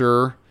to make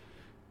sure.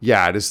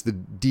 Yeah, it is the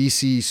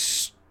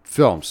DC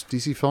Films.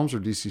 DC Films or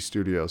DC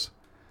Studios?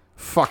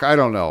 Fuck, I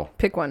don't know.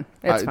 Pick one.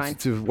 It's fine.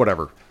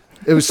 Whatever.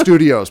 It was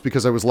Studios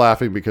because I was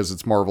laughing because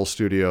it's Marvel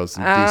Studios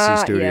and DC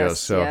Studios. Yes,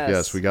 so yes.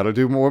 yes, we got to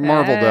do more what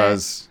Marvel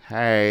does.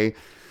 Hey.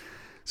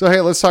 So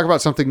hey, let's talk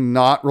about something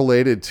not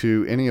related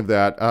to any of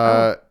that.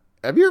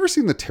 Have you ever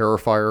seen The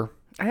Terrifier?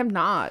 I have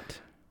not.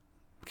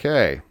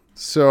 Okay.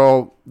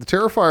 So The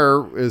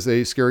Terrifier is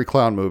a scary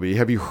clown movie.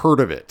 Have you heard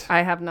of it?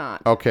 I have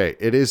not. Okay.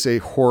 It is a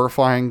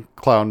horrifying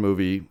clown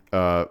movie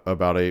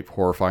about a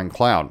horrifying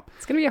clown.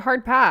 It's going to be a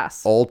hard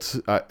pass.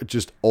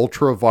 Just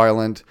ultra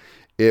violent.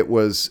 It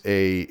was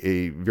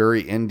a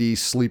very indie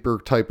sleeper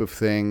type of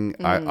thing.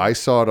 I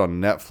saw it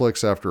on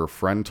Netflix after a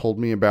friend told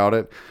me about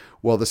it.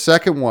 Well, the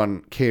second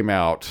one came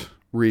out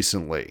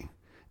recently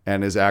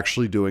and is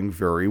actually doing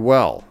very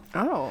well.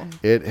 Oh.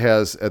 It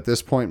has, at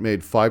this point,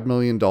 made $5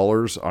 million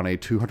on a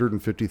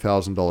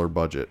 $250,000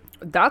 budget.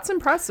 That's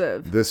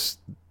impressive.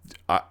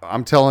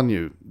 I'm telling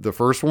you, the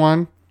first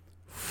one,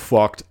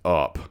 fucked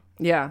up.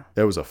 Yeah.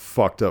 It was a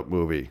fucked up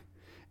movie.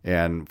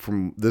 And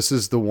this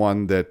is the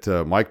one that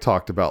Mike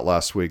talked about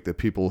last week that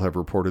people have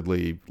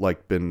reportedly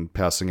been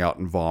passing out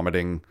and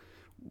vomiting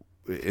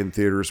in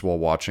theaters while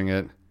watching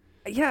it.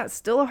 Yeah, it's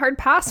still a hard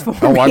pass for me.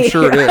 Oh, I'm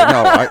sure it is.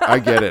 No, I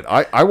get it.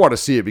 I want to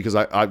see it because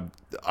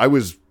I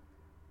was...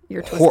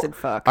 You're twisted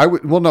fuck. I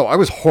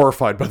was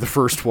horrified by the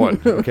first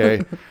one,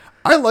 okay?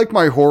 I like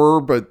my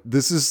horror, but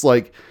this is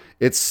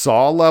it's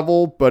Saw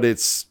level, but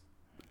it's...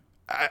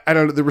 I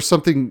don't know. There was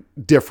something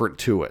different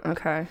to it.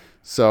 Okay.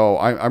 So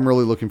I'm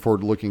really looking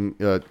forward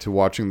to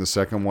watching the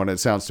second one. It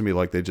sounds to me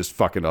like they just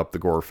fucking up the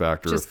gore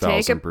factor 1,000%. Just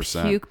take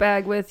a puke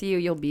bag with you.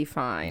 You'll be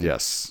fine.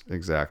 Yes,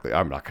 exactly.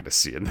 I'm not going to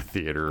see it in the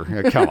theater.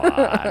 Come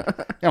on.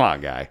 Come on,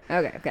 guy.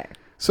 Okay.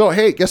 So,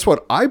 hey, guess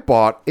what? I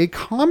bought a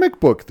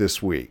comic book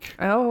this week.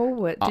 Oh,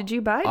 what did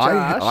you buy,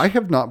 Josh? I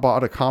have not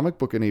bought a comic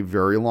book in a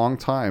very long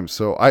time.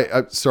 So,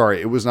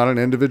 sorry, it was not an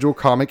individual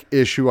comic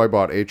issue. I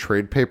bought a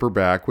trade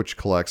paperback, which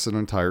collects an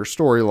entire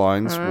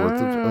storyline's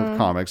worth of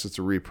comics. It's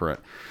a reprint.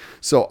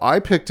 So I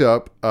picked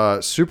up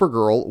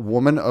Supergirl,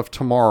 Woman of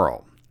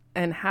Tomorrow.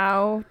 And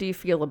how do you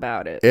feel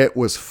about it? It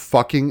was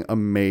fucking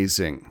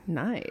amazing.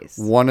 Nice.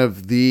 One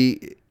of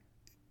the,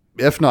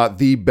 if not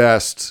the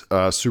best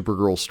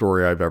Supergirl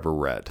story I've ever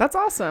read. That's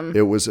awesome.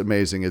 It was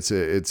amazing.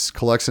 It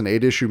collects an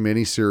 8-issue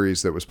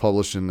miniseries that was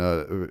published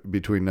in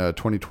between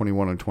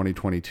 2021 and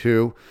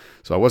 2022.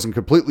 So I wasn't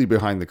completely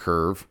behind the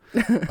curve.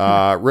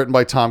 Written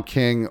by Tom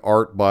King,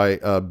 art by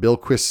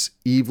Bilquis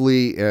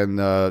Evely,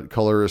 and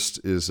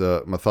colorist is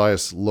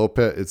Matthias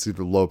Lopez. It's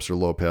either Lopes or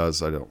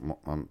Lopez.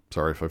 I'm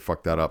sorry if I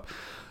fucked that up.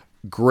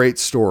 Great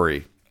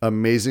story.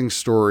 Amazing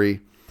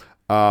story.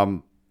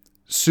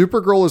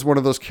 Supergirl is one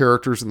of those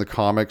characters in the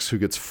comics who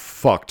gets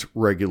fucked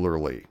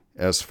regularly,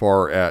 as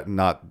far as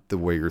not the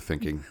way you're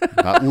thinking,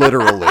 not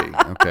literally.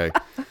 Okay.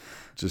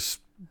 Just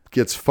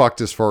gets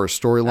fucked as far as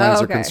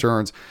storylines are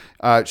concerned.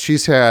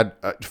 She's had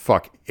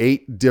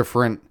 8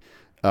 different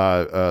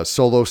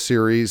solo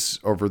series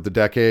over the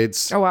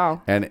decades. Oh,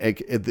 wow. And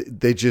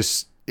they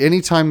just,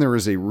 anytime there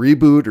is a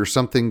reboot or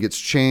something gets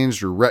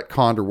changed or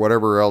retconned or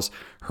whatever else,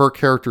 her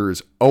character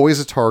is always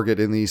a target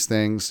in these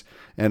things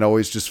and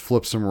always just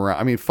flips them around.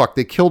 I mean,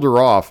 they killed her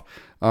off.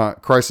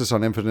 Crisis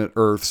on Infinite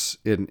Earths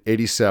in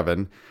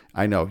 87.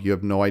 I know you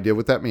have no idea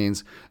what that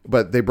means,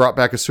 but they brought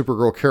back a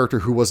Supergirl character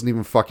who wasn't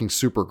even fucking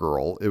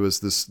Supergirl. It was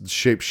this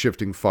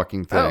shape-shifting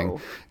fucking thing.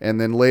 Oh. And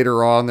then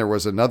later on, there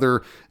was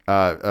another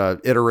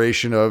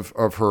iteration of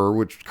her,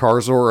 which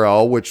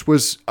Kar-Zor-El, which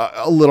was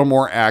a little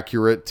more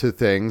accurate to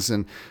things,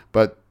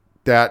 but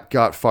that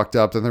got fucked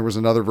up. Then there was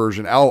another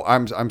version. Oh,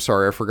 I'm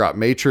sorry, I forgot.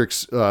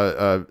 Matrix,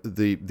 the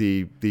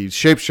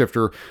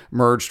shapeshifter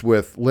merged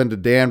with Linda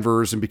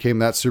Danvers and became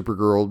that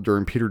Supergirl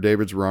during Peter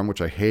David's run,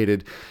 which I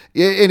hated.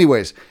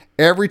 Anyways,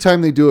 every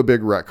time they do a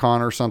big retcon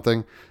or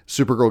something,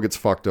 Supergirl gets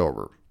fucked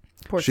over.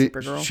 Poor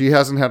Supergirl. She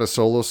hasn't had a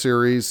solo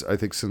series, I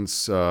think,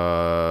 since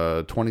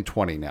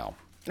 2020 now.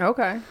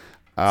 Okay.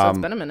 So it's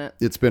been a minute.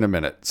 It's been a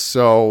minute.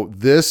 So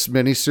this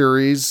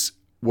miniseries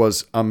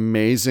was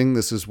amazing.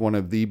 This is one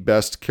of the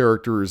best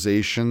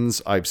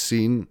characterizations I've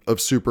seen of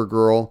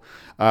Supergirl.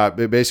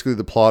 Basically,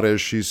 the plot is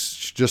she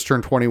just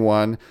turned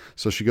 21,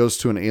 so she goes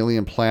to an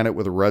alien planet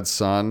with a red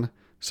sun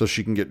so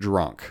she can get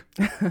drunk.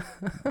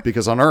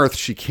 Because on Earth,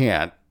 she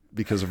can't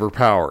because of her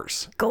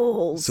powers.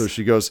 Goals. So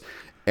she goes,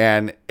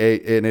 and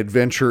an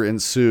adventure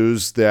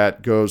ensues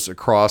that goes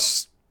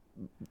across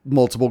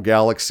multiple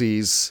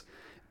galaxies,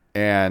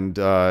 and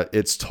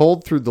it's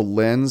told through the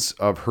lens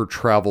of her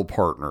travel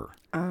partner.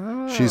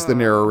 Oh. She's the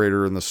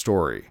narrator in the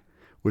story,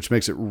 which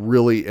makes it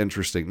really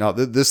interesting. Now,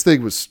 this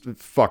thing was,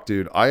 fuck,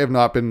 dude, I have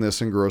not been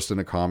this engrossed in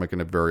a comic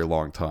in a very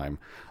long time.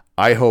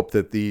 I hope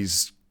that the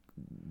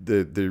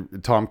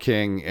Tom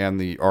King and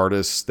the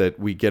artists,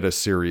 that we get a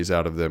series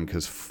out of them,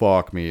 because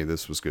fuck me,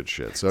 this was good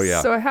shit. So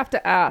yeah. So I have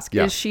to ask,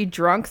 is she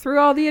drunk through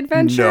all the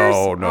adventures?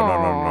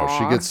 No.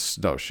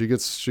 She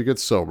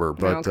gets sober,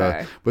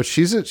 but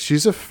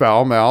she's a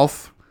foul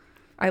mouth.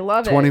 I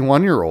love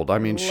 21-year-old. I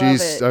mean, she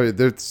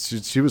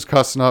was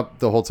cussing up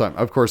the whole time.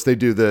 Of course, they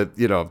do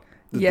the,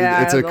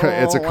 Yeah, it's a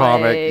the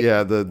comic. like,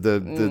 Yeah,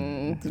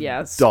 the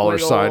yeah, dollar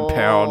sign squiggle,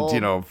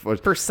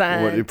 pound,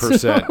 percent.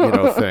 percent,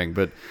 thing.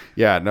 But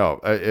yeah, no,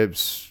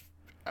 it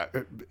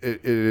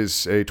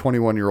is a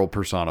 21-year-old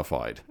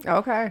personified.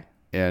 Okay.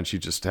 And she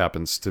just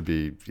happens to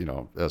be,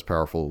 as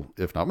powerful,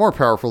 if not more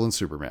powerful than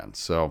Superman.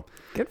 So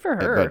good for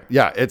her. But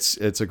yeah, it's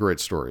a great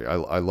story.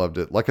 I loved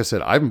it. Like I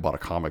said, I haven't bought a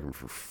comic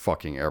for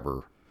fucking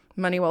ever.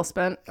 Money well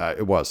spent.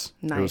 It was.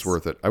 Nice. It was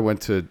worth it.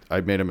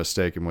 I made a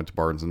mistake and went to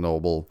Barnes and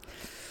Noble.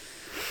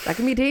 That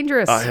can be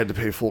dangerous. I had to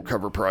pay full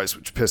cover price,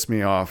 which pissed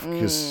me off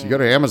because you go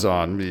to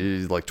Amazon,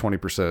 like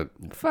 20%.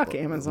 Fuck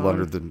Amazon.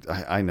 Under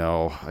the, I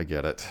know. I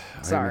get it.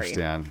 Sorry.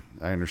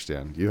 I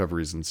understand. You have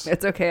reasons.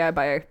 It's okay. I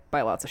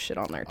buy lots of shit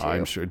on there too.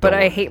 I'm sure. But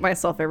I hate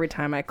myself every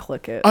time I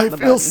click it. I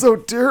feel so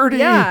dirty.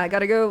 Yeah, I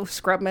gotta go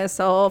scrub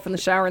myself in the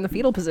shower in the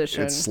fetal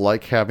position. It's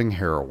like having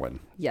heroin.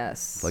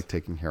 Yes. It's like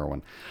taking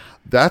heroin.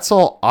 That's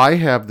all I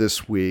have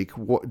this week.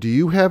 Do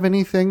you have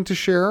anything to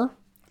share?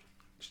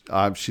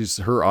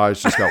 Her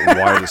eyes just got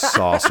wide as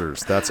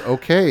saucers. That's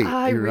okay.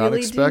 You're not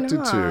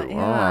expected to. Yeah,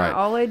 all right.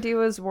 All I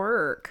do is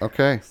work.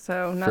 Okay.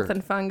 So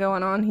nothing fun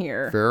going on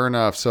here. Fair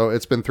enough. So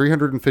it's been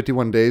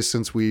 351 days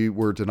since we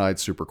were denied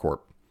Supercorp.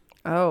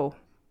 Oh,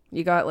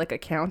 you got like a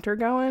counter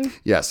going?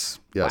 Yes.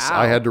 Wow.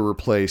 I had to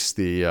replace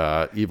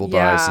the evil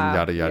dies and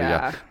yada, yada,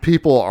 yada.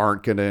 People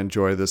aren't going to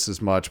enjoy this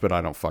as much, but I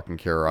don't fucking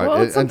care.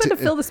 Well, it's something to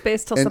fill the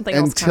space till something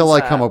else until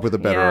comes I come up with a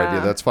better idea.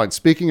 That's fine.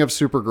 Speaking of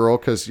Supergirl,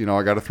 because,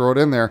 I got to throw it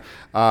in there.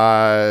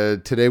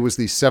 Today was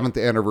the 7th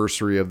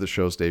anniversary of the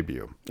show's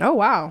debut. Oh,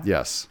 wow.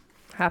 Yes.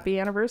 Happy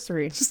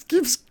anniversary. It just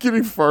keeps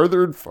getting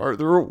farther and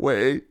farther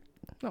away.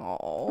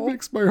 Oh. It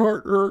makes my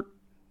heart hurt.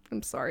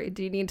 I'm sorry.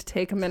 Do you need to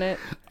take a minute?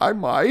 I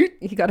might.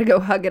 You got to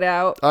go hug it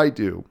out. I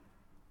do.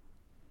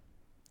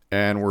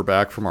 And we're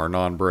back from our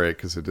non-break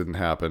because it didn't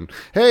happen.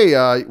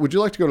 Hey, would you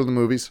like to go to the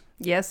movies?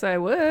 Yes, I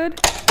would.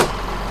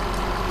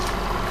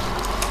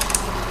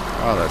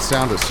 Oh, that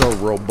sound is so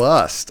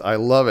robust. I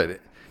love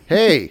it.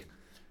 Hey,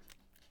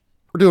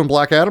 we're doing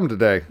Black Adam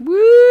today.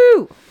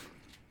 Woo!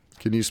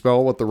 Can you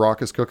smell what The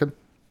Rock is cooking?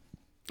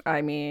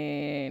 I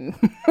mean,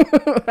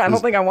 I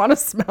don't think I want to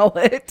smell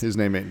it. His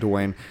name ain't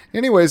Dwayne.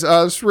 Anyways,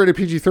 this is rated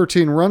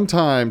PG-13,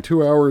 runtime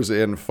 2 hours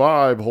and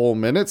 5 whole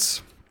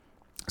minutes.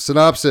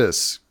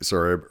 Synopsis.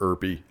 Sorry,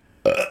 Erpy.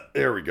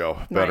 There we go.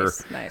 Better.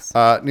 Nice.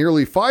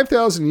 Nearly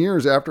 5,000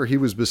 years after he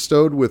was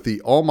bestowed with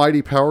the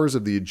almighty powers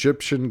of the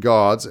Egyptian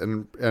gods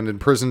and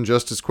imprisoned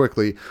just as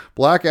quickly,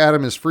 Black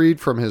Adam is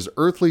freed from his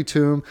earthly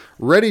tomb,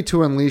 ready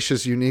to unleash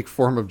his unique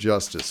form of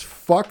justice.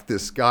 Fuck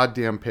this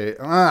goddamn page.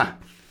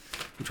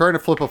 I'm trying to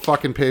flip a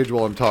fucking page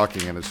while I'm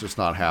talking, and it's just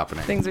not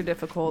happening. Things are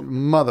difficult.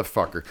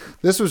 Motherfucker.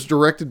 This was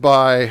directed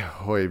by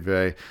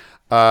H.A.M.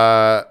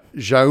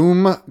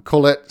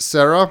 Colette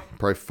Serra.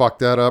 Probably fucked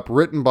that up.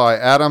 Written by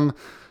Adam,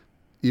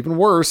 even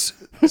worse,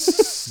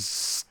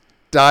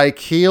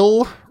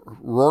 Stykeel,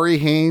 Rory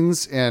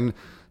Haynes, and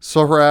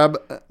Sohrab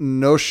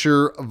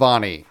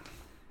Noshirvani.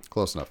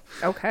 Close enough.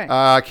 Okay.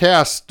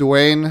 Cast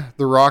Dwayne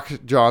The Rock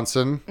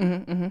Johnson.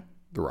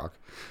 The Rock.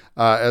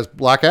 As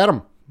Black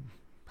Adam.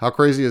 How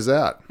crazy is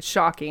that?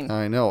 Shocking.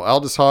 I know.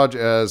 Aldous Hodge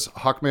as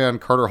Hawkman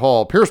Carter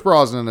Hall. Pierce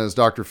Brosnan as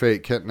Dr.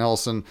 Fate, Kent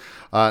Nelson.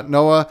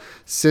 Noah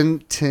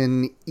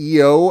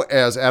Centineo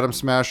as Adam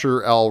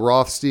Smasher, Al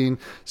Rothstein.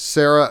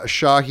 Sarah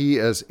Shahi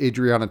as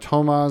Adriana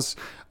Tomaz.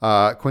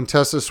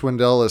 Quintessa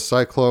Swindell as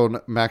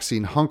Cyclone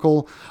Maxine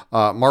Hunkel.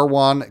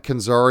 Marwan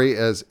Kenzari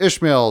as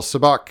Ishmael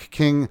Sabak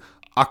King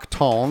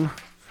Akhton.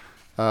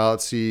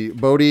 Let's see.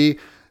 Bodhi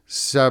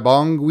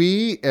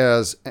Sabangui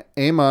as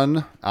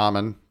Amon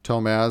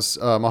Tomaz,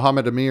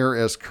 Mohammed Amir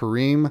as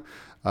Kareem,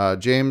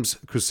 James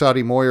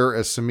Kusati Moyer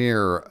as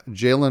Samir,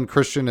 Jalen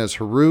Christian as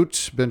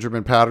Harut,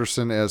 Benjamin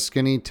Patterson as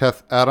Skinny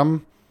Teth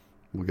Adam.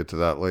 We'll get to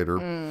that later.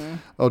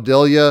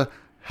 Odelia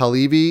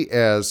Halevi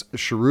as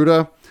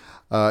Sharuda,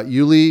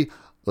 Yuli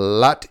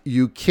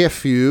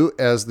Latyukefyu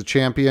as the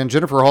champion,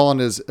 Jennifer Holland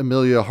as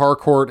Amelia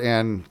Harcourt,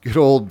 and good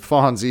old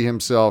Fonzie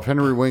himself,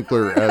 Henry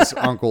Winkler as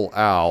Uncle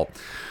Al.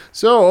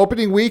 So,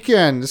 opening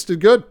weekend, this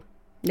did good.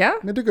 Yeah.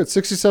 It did good.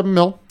 67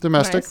 mil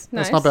domestic. Nice.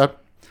 That's not bad.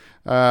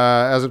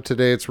 As of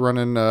today, it's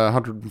running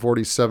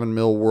 147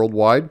 mil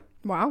worldwide.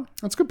 Wow.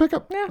 That's a good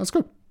pickup. Yeah. That's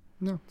good.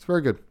 No, it's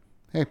very good.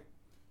 Hey,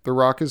 The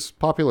Rock is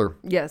popular.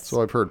 Yes.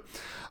 So I've heard.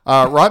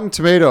 Rotten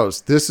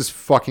Tomatoes. This is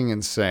fucking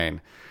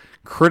insane.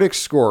 Critics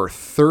score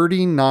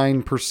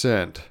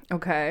 39%.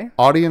 Okay.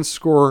 Audience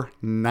score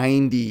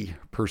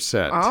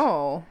 90%.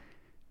 Oh.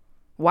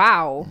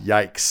 Wow.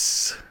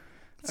 Yikes.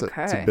 It's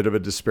a bit of a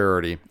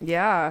disparity.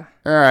 Yeah.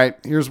 All right,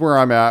 here's where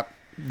I'm at.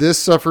 This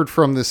suffered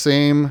from the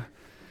same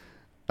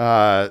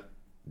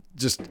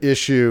just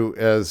issue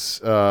as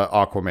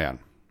Aquaman.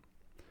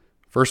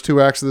 First 2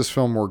 acts of this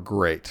film were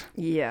great.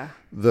 Yeah.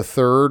 The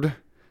third,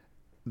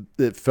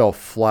 it fell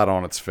flat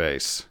on its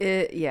face.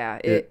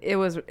 It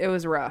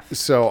was rough.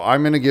 So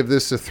I'm going to give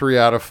this a 3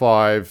 out of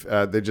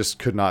 5. They just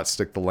could not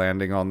stick the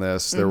landing on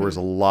this. There were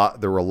a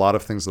lot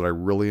of things that I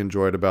really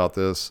enjoyed about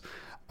this.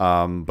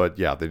 But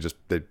yeah,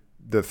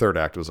 the third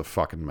act was a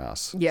fucking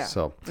mess. Yeah.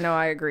 So no,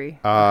 I agree.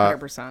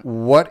 100%.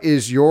 what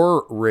is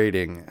your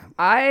rating?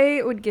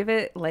 I would give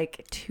it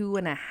like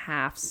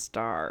 2.5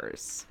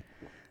 stars.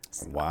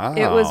 Wow.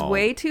 It was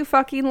way too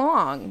fucking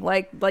long.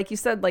 Like you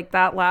said, like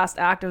that last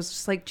act, I was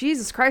just like,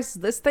 Jesus Christ,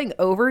 is this thing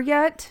over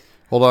yet?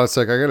 Hold on a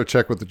sec. I got to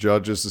check with the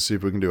judges to see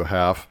if we can do a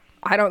half.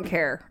 I don't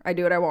care. I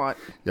do what I want.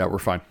 Yeah, we're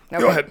fine.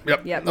 Okay. Go ahead.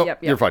 Yep. Yep, Nope,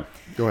 yep. You're fine.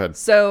 Go ahead.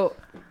 So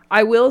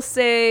I will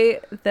say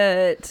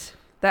that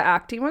the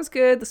acting was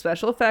good. The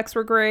special effects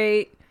were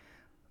great.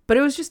 But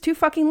it was just too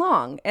fucking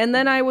long. And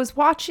then I was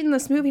watching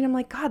this movie and I'm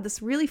like, God,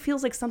 this really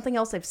feels like something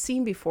else I've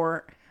seen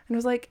before. And I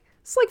was like,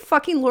 it's like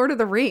fucking Lord of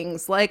the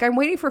Rings. Like, I'm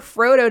waiting for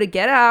Frodo to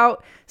get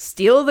out,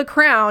 steal the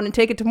crown, and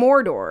take it to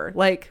Mordor.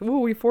 Like, ooh,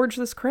 we forged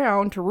this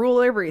crown to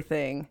rule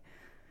everything.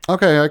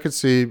 Okay, I could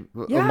see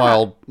Yeah.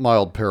 a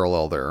mild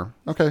parallel there.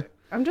 Okay.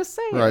 I'm just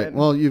saying. Right.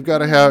 Well, you've got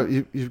to have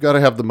you've got to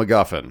have the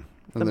MacGuffin.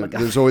 And MacGuffin.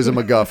 There's always a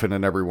MacGuffin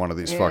in every one of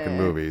these fucking Yeah.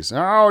 movies.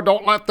 Oh,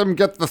 don't let them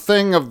get the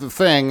thing of the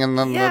thing, and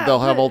then Yeah, they'll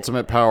have but-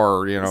 ultimate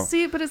power. You know.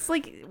 See, but it's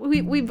like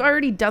we've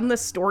already done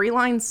this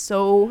storyline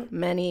so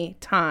many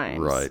times.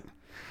 Right.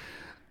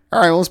 All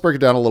right, well, let's break it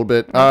down a little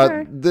bit.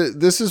 Okay.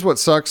 This is what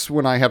sucks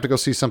when I have to go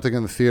see something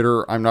in the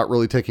theater. I'm not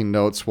really taking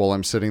notes while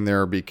I'm sitting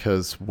there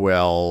because,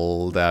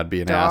 well, that'd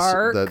be an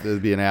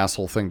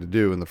asshole thing to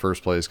do in the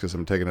first place because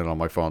I'm taking it on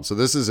my phone. So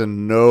this is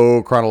in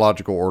no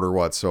chronological order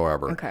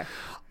whatsoever. Okay.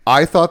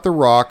 I thought The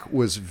Rock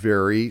was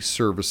very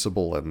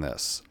serviceable in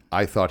this.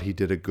 I thought he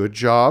did a good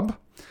job.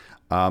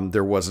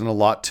 There wasn't a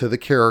lot to the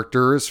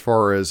character as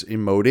far as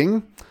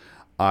emoting.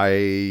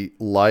 It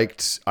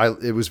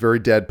was very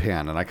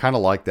deadpan, and I kind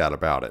of like that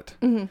about it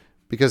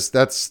because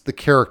that's the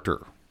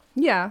character.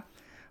 Yeah.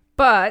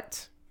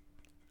 But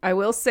I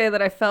will say that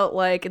I felt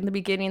like in the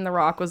beginning, The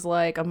Rock was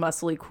like a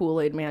muscly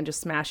Kool-Aid man just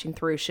smashing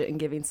through shit and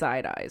giving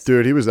side eyes.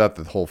 Dude, he was at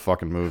the whole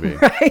fucking movie.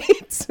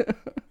 Right?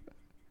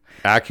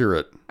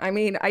 Accurate. I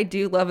mean, I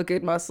do love a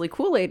good muscly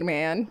Kool-Aid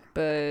man,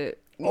 but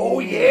Oh,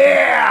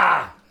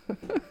 yeah!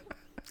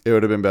 It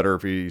would have been better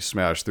if he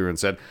smashed through and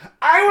said,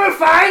 I will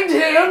find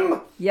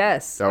him!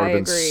 yes, That would I have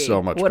been agree.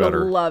 so much Would have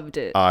better. loved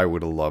it. I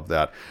would have loved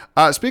that.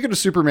 Speaking of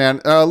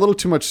Superman, a little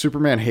too much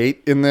Superman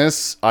hate in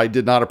this. I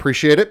did not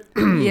appreciate it.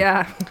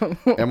 Yeah.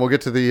 And we'll get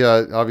to the,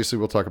 obviously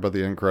we'll talk about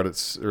the end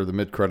credits or the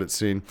mid credits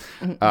scene.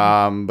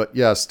 But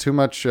yes, too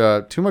much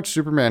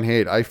Superman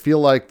hate. I feel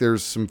like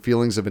there's some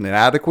feelings of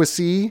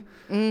inadequacy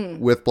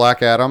with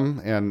Black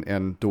Adam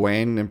and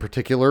Dwayne in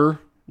particular.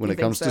 When You it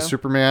comes think to so?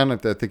 Superman, I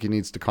think he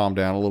needs to calm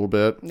down a little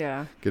bit.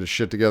 Yeah. Get his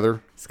shit together.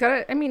 He's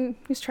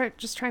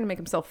just trying to make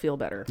himself feel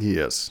better. He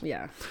is.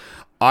 Yeah.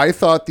 I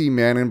thought the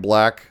Man in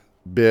Black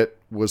bit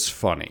was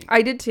funny.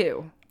 I did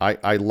too.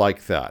 I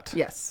like that.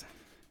 Yes.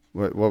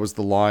 What was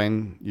the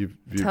line? You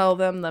Tell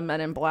them the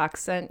Men in Black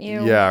sent you.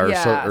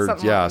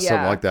 something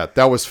like that.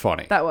 That was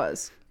funny. That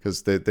was.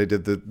 Because they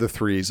did the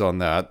threes on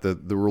that, the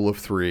rule of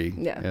three.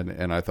 Yeah.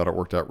 And I thought it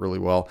worked out really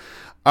well.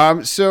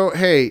 So,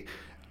 hey,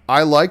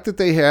 I like that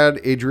they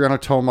had Adriana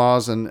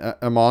Tomaz and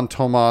Amon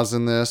Tomaz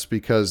in this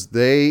because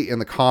they, in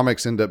the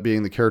comics, end up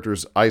being the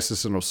characters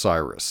Isis and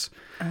Osiris.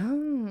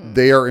 Oh.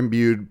 They are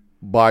imbued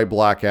by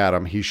Black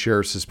Adam. He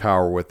shares his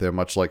power with them,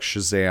 much like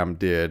Shazam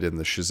did in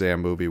the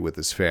Shazam movie with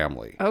his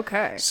family.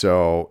 Okay.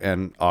 So,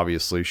 and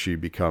obviously she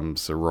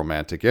becomes a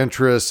romantic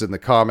interest in the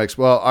comics.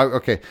 Well,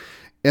 okay.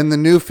 In the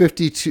new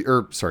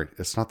 52,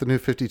 it's not the new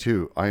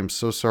 52. I am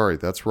so sorry.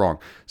 That's wrong.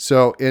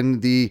 So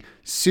in the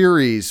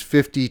series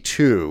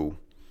 52,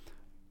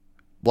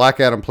 Black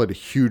Adam played a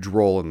huge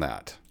role in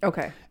that.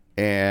 Okay.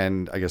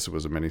 And I guess it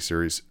was a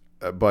miniseries.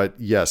 But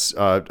yes,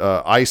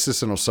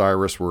 Isis and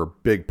Osiris were a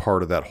big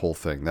part of that whole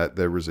thing. That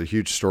there was a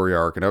huge story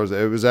arc, and it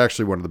was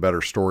actually one of the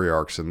better story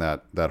arcs in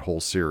that whole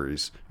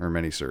series or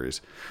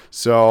miniseries.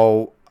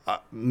 So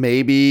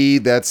maybe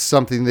that's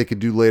something they could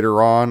do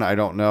later on. I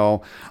don't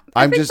know.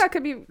 I think that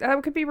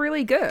could be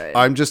really good.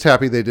 I'm just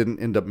happy they didn't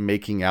end up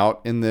making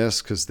out in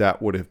this because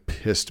that would have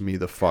pissed me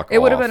the fuck off.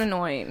 It would have been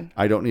annoying.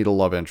 I don't need a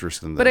love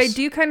interest in this. But I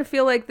do kind of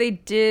feel like they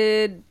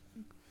did,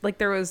 like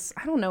there was,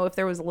 I don't know if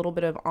there was a little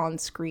bit of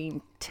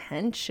on-screen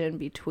tension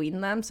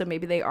between them, so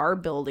maybe they are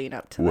building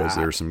up to that. Was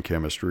there some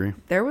chemistry?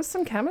 There was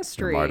some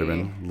chemistry. There might have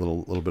been a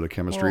little bit of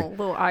chemistry.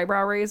 Little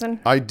eyebrow raising.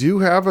 I do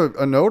have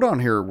a note on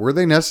here. Were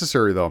they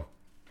necessary though?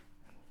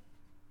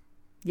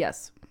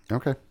 Yes.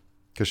 Okay.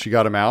 Because she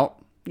got him out?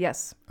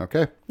 Yes.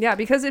 Okay. Yeah,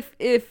 because if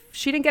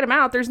she didn't get him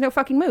out, there's no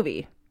fucking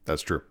movie.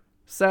 That's true.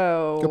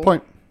 So. Good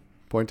point.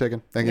 Point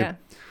taken. Thank you.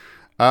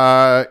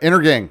 Yeah. Inner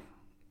Gang.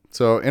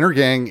 So Inner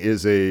Gang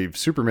is a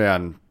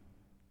Superman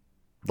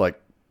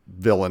like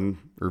villain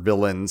or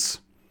villains,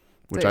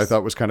 which I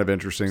thought was kind of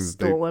interesting that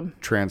they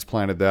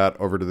transplanted that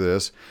over to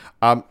this.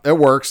 It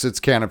works. It's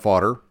cannon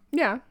fodder.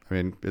 Yeah. I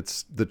mean,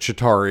 it's the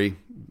Chitauri,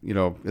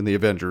 in the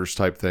Avengers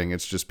type thing.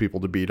 It's just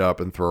people to beat up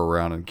and throw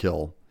around and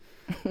kill.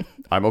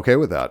 I'm okay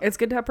with that. It's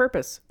good to have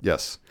purpose.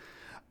 Yes.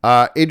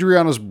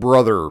 Adriana's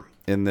brother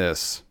in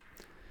this,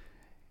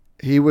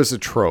 he was a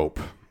trope.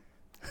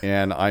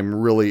 and I'm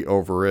really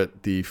over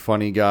it. The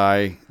funny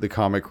guy, the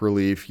comic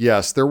relief.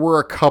 Yes, there were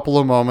a couple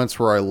of moments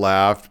where I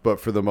laughed, but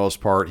for the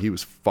most part, he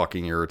was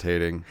fucking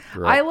irritating.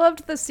 I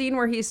loved the scene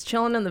where he's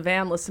chilling in the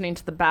van listening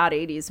to the bad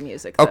 80s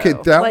music, though. Okay,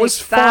 that was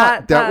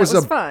fun. That was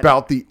fun.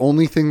 about the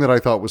only thing that I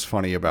thought was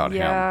funny about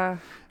him.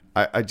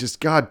 I just,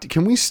 God,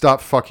 can we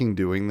stop fucking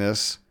doing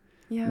this?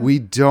 Yeah. We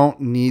don't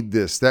need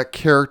this. That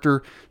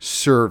character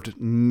served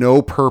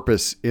no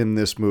purpose in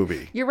this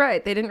movie. You're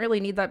right. They didn't really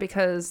need that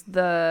because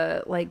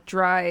the like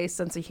dry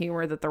sense of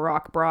humor that The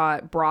Rock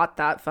brought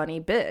that funny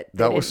bit.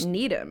 They didn't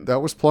need him. That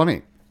was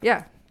plenty.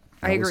 Yeah,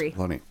 I agree.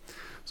 Plenty.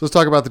 So let's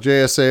talk about the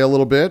JSA a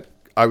little bit.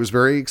 I was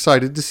very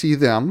excited to see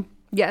them.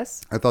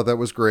 Yes. I thought that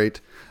was great.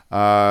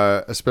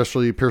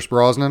 Especially Pierce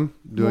Brosnan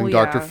doing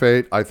Dr.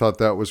 Fate. I thought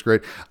that was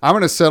great. I'm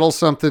going to settle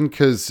something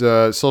because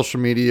social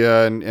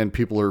media and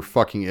people are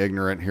fucking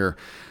ignorant here.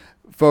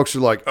 Folks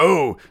are like,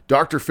 oh,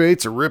 Dr.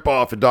 Fate's a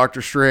ripoff of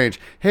Doctor Strange.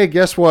 Hey,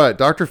 guess what?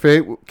 Dr.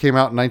 Fate came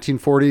out in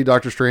 1940,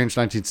 Doctor Strange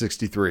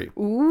 1963.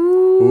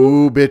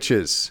 Ooh,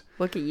 bitches.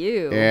 Look at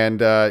you. And,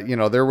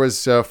 there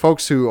was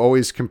folks who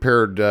always said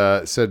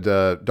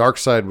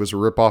Darkseid was a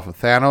ripoff of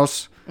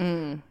Thanos.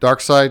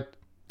 Darkseid,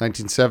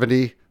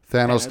 1970.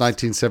 Thanos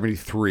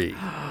 1973.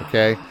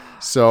 Okay?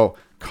 So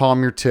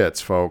calm your tits,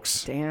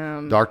 folks.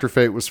 Damn. Dr.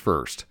 Fate was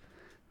first.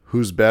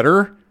 Who's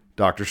better?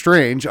 Doctor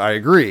Strange, I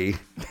agree.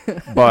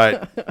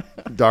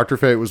 But Dr.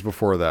 Fate was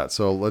before that.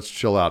 So let's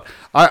chill out.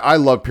 I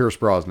love Pierce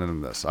Brosnan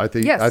in this. I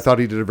thought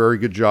he did a very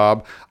good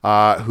job.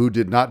 Who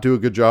did not do a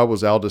good job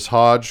was Aldous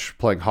Hodge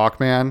playing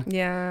Hawkman.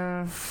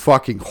 Yeah.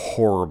 Fucking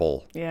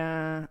horrible.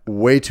 Yeah.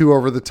 Way too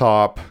over the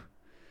top.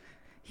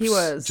 He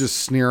was. Just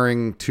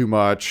sneering too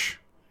much.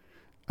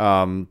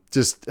 I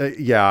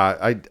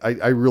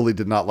really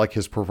did not like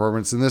his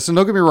performance in this. And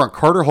don't get me wrong,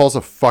 Carter Hall's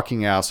a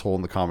fucking asshole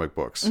in the comic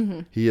books. Mm-hmm.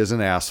 He is an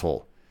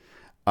asshole.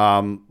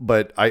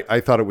 But I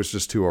thought it was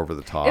just too over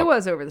the top. It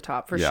was over the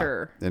top for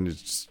sure. And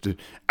it's just,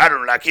 I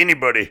don't like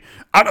anybody.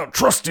 I don't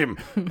trust him.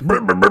 I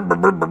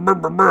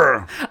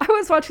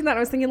was watching that and I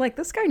was thinking like,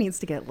 this guy needs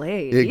to get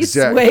laid. He's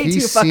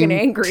too fucking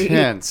angry.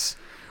 Tense.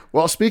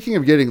 Well, speaking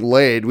of getting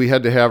laid, we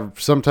had to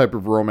have some type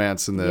of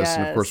romance in this. Yes.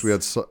 And of course we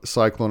had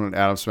Cyclone and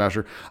Atom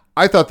Smasher.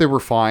 I thought they were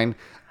fine.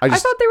 I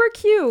thought they were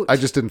cute. I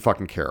just didn't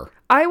fucking care.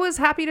 I was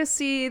happy to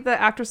see the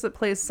actress that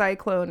plays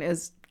Cyclone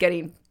is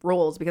getting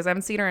roles because I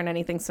haven't seen her in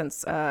anything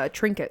since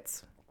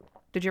Trinkets.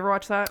 Did you ever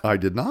watch that? I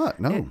did not.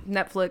 No.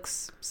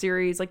 Netflix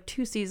series, like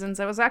 2 seasons.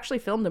 That was actually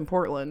filmed in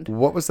Portland.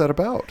 What was that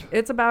about?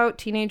 It's about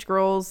teenage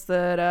girls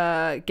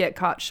that get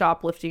caught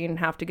shoplifting and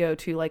have to go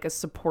to like a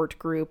support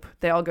group.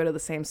 They all go to the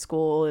same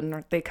school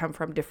and they come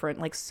from different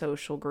like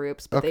social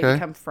groups, but they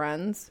become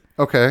friends.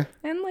 Okay.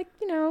 And like,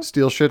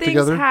 steal shit things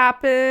together.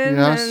 Happen.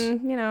 Yes.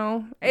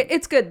 And,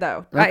 it's good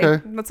though.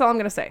 Okay. That's all I'm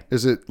going to say.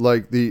 Is it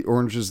like the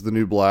Orange is the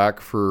New Black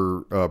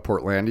for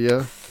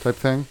Portlandia type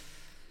thing?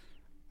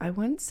 I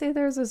wouldn't say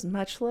there's as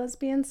much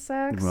lesbian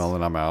sex. Well,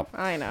 then I'm out.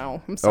 I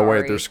know. I'm sorry. Oh,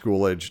 wait, they're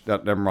school age.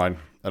 Never mind.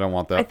 I don't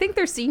want that. I think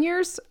they're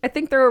seniors. I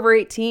think they're over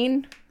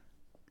 18.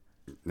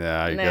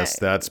 Yeah, I guess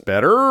that's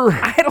better.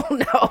 I don't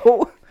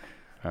know.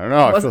 I don't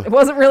know. It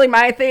wasn't really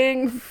my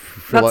thing.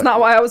 That's not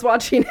why I was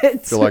watching it. I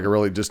feel like I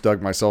really just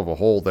dug myself a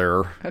hole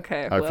there.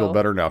 Okay. I feel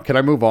better now. Can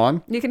I move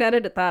on? You can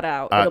edit that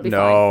out. It'll be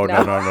fine.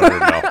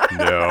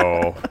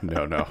 No.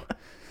 No.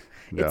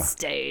 It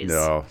stays.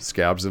 No,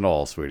 scabs and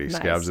all, sweetie. Nice,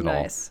 Scabs and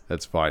nice. all.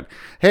 That's fine.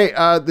 Hey,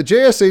 the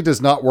JSA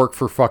does not work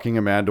for fucking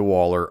Amanda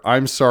Waller.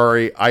 I'm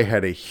sorry. I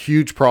had a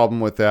huge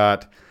problem with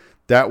that.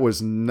 That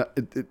was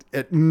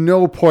at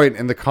no point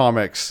in the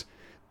comics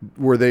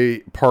were they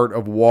part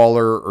of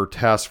Waller or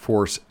Task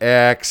Force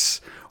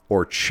X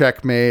or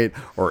Checkmate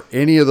or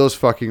any of those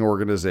fucking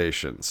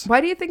organizations.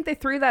 Why do you think they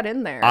threw that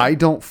in there? I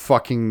don't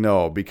fucking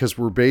know, because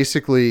we're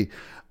basically...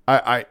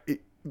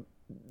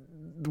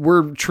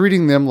 we're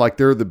treating them like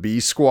they're the B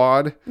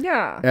squad.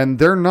 Yeah. And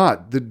they're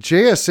not. The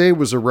JSA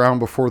was around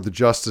before the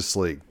Justice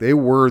League. They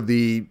were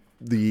the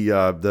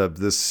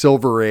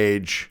Silver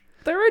Age.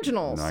 The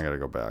originals. No, I gotta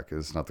go back.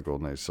 It's not the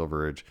Golden Age.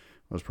 Silver Age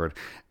was part.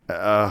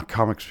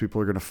 Comics people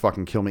are gonna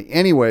fucking kill me.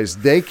 Anyways,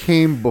 they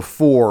came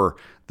before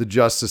the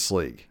Justice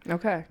League.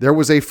 Okay. There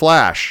was a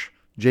Flash,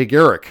 Jay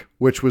Garrick,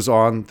 which was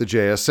on the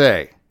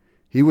JSA.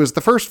 He was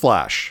the first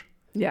Flash.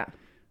 Yeah.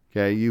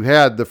 Okay, you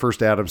had the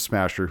first Atom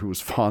Smasher, who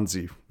was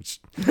Fonzie.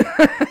 Which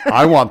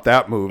I want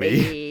that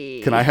movie.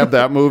 Hey. Can I have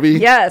that movie?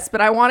 Yes,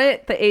 but I want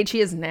it the age he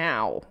is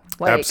now.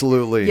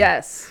 Absolutely.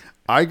 Yes.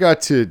 I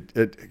got to,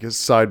 I guess,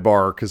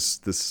 sidebar, because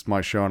this is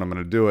my show and I'm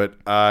going to do it.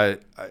 I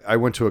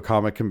went to a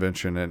comic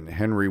convention and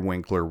Henry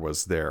Winkler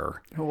was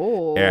there.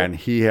 Oh. And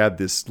he had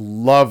this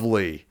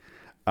lovely,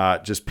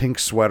 just pink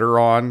sweater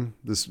on,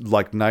 this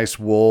like nice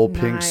wool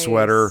pink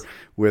sweater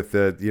with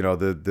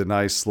the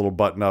nice little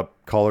button up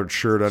collared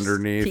shirt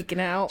underneath. Peeking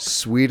out.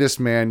 Sweetest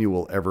man you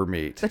will ever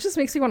meet. That just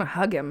makes me want to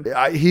hug him.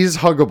 He's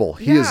huggable.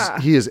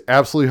 He is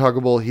absolutely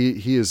huggable.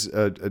 He is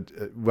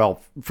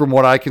well, from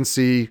what I can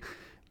see,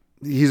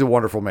 he's a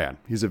wonderful man.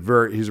 He's a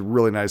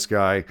really nice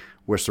guy.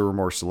 Wish there were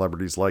more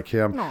celebrities like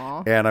him.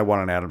 Aw. And I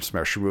want an Adam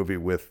Smasher movie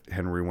with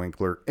Henry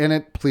Winkler in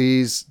it.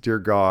 Please, dear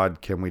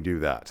God, can we do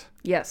that?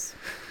 Yes.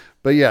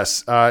 But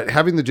yes,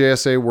 having the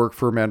JSA work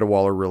for Amanda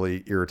Waller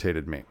really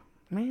irritated me.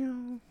 Well,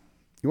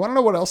 You want to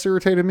know what else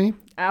irritated me?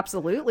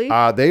 absolutely.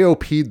 They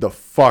OP'd the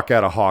fuck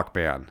out of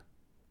Hawkman.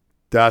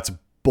 That's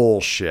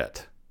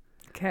bullshit.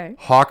 Okay.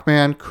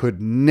 Hawkman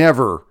could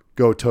never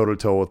go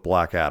toe-to-toe with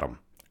Black Adam.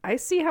 I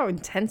see how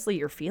intensely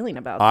you're feeling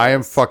about I this.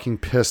 am fucking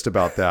pissed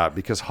about that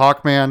because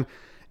Hawkman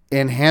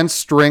enhanced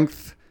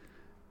strength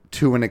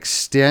to an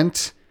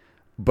extent,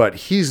 but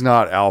he's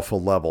not alpha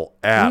level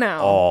at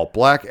all.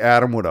 Black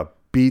Adam would have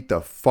beat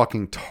the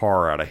fucking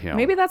tar out of him.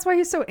 Maybe that's why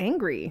he's so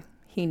angry.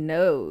 He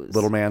knows.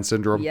 Little man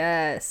syndrome.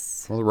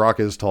 Yes. Well, the Rock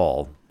is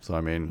tall. So,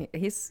 I mean,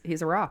 He's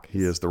a rock.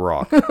 he is the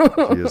Rock. He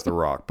is the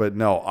Rock. But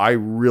no,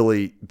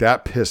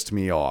 that pissed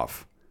me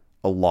off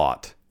a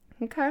lot.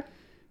 Okay.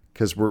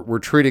 Because we're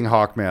treating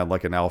Hawkman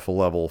like an alpha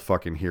level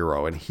fucking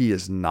hero, and he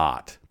is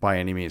not by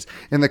any means.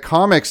 In the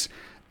comics,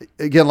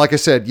 again, like I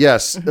said,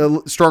 yes,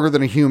 stronger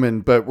than a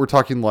human, but we're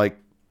talking like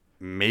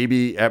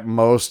maybe at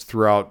most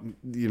throughout,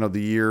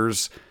 the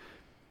years,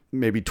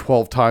 maybe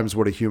 12 times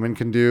what a human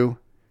can do.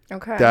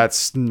 Okay.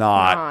 That's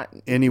not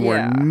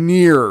anywhere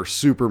near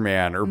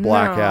Superman or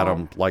Black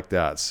Adam like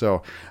that.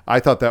 So I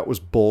thought that was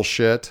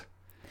bullshit.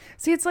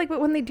 See, it's like, but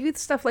when they do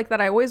stuff like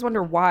that, I always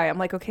wonder why. I'm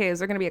like, okay, is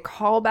there going to be a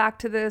callback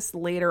to this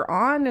later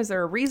on? Is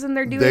there a reason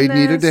they're doing this? They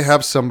needed to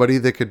have somebody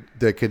that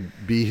could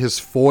be his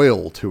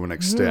foil to an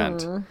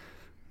extent.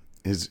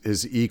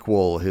 His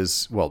equal,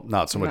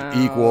 not so much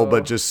equal,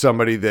 but just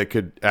somebody that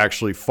could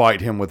actually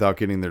fight him without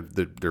getting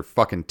their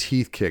fucking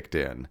teeth kicked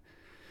in.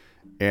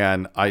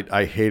 And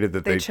I hated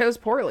that they chose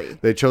poorly.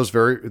 They chose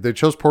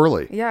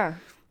poorly. Yeah.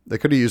 They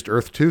could have used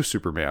Earth 2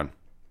 Superman.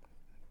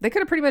 They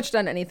could have pretty much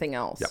done anything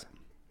else. Yeah.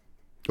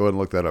 Go ahead and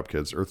look that up,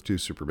 kids. Earth 2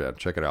 Superman.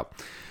 Check it out.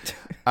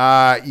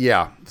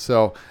 Yeah.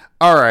 So,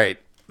 all right.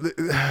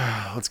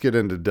 Let's get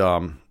into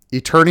dumb.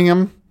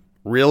 Eternium?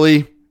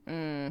 Really?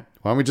 Why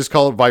don't we just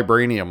call it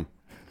Vibranium?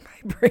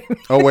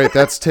 Oh, wait.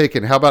 That's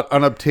taken. How about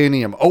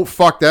Unobtainium? Oh,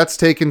 fuck. That's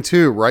taken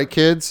too. Right,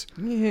 kids?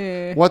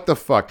 Yeah. What the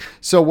fuck?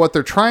 So what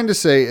they're trying to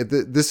say,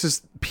 this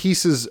is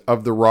pieces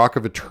of the Rock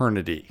of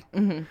Eternity,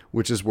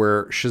 which is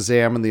where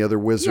Shazam and the other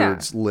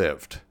wizards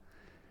lived.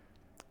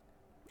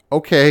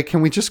 Okay,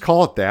 can we just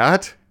call it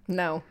that?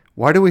 No.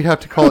 Why do we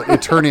have to call it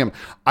Eternium?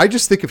 I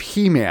just think of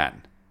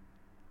He-Man.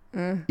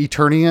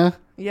 Eternia?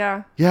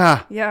 Yeah.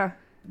 Yeah. Yeah.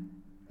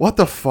 What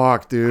the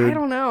fuck, dude? I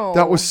don't know.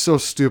 That was so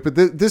stupid.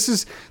 This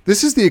is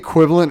the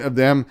equivalent of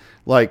them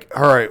like,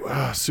 all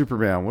right,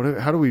 Superman.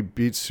 How do we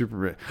beat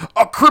Superman?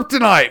 Oh,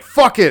 Kryptonite.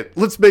 Fuck it.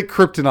 Let's make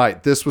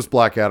Kryptonite. This was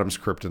Black Adam's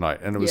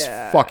Kryptonite, and it was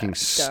fucking dumb.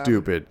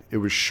 stupid. It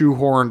was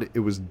shoehorned. It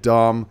was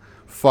dumb.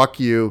 Fuck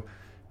you.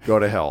 Go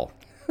to hell.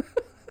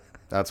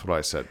 That's what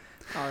I said.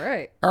 All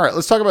right. All right,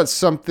 let's talk about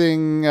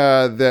something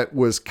that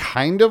was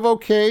kind of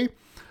okay.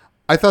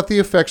 I thought the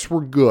effects were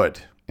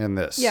good in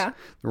this. Yeah.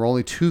 There were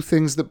only two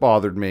things that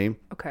bothered me.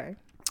 Okay.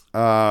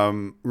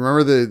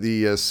 Remember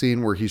the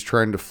scene where he's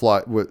trying to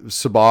fly?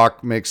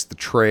 Sabak makes the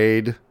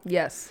trade.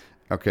 Yes.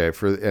 Okay,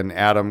 and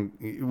Adam,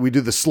 we do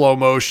the slow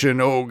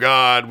motion. Oh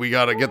God, we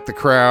got to get the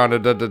crown.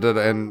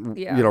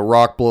 And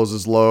Rock blows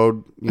his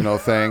load.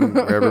 Thing.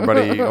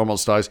 Everybody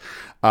almost dies.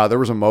 There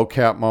was a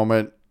mocap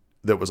moment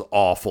that was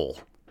awful.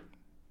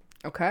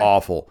 Okay.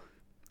 Awful.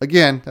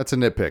 Again, that's a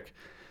nitpick.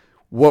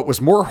 What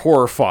was more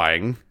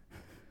horrifying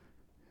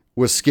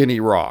was Skinny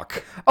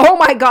Rock. Oh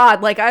my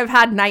God. Like, I've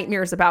had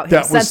nightmares about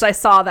him since I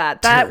saw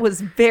that. That was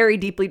very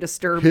deeply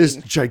disturbing. His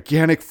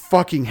gigantic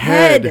fucking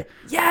head.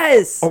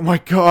 Yes. Oh my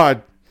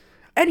God.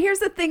 And here's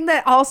the thing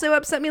that also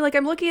upset me. Like,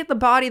 I'm looking at the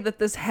body that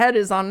this head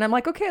is on, and I'm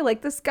like, okay,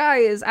 like, this guy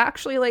is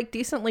actually, like,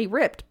 decently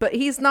ripped, but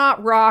he's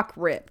not Rock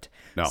ripped.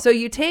 No. So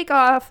you take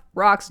off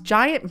Rock's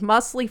giant,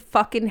 muscly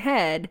fucking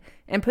head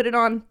and put it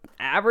on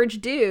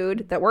average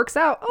dude that works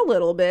out a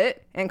little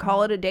bit and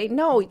call it a day.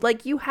 No,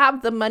 like, you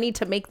have the money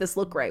to make this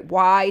look right.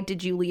 Why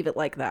did you leave it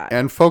like that?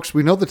 And folks,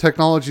 we know the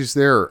technology's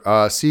there.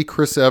 See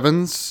Chris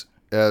Evans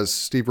as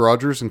Steve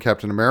Rogers in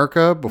Captain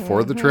America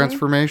before the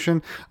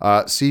transformation.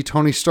 See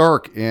Tony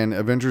Stark in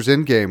Avengers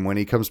Endgame when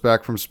he comes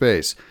back from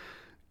space.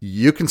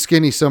 You can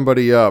skinny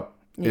somebody up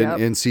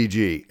in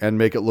CG and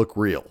make it look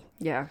real.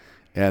 Yeah.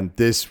 And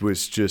this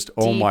was just,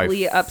 oh my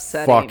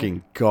upsetting.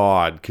 fucking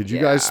God. Could you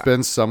guys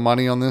spend some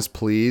money on this,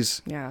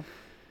 please? Yeah.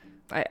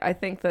 I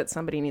think that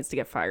somebody needs to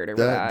get fired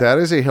over that. That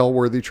is a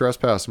hell-worthy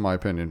trespass, in my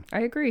opinion.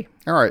 I agree.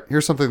 All right,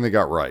 here's something they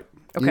got right.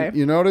 Okay.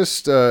 You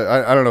noticed,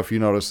 I don't know if you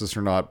noticed this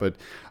or not, but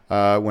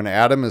when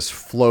Adam is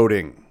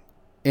floating,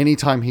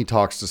 anytime he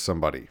talks to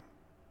somebody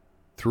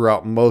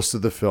throughout most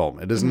of the film,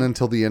 it isn't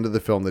until the end of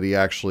the film that he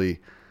actually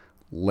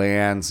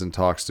lands and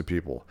talks to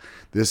people.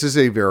 This is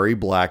a very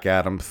Black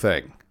Adam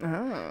thing.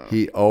 Oh.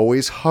 He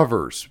always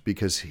hovers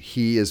because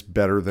he is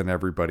better than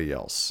everybody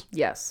else.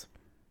 Yes.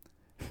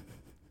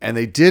 And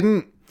they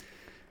didn't...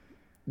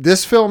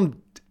 This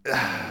film,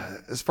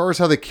 as far as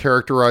how they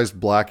characterized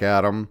Black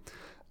Adam,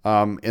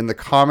 In the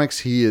comics,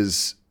 he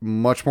is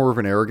much more of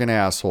an arrogant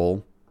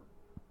asshole.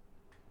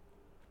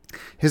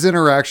 His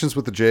interactions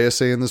with the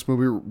JSA in this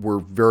movie were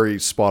very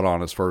spot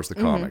on as far as the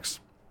comics.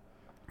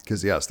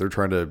 Because, yes, they're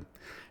trying to,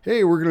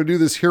 hey, we're going to do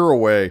this hero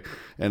way.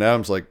 And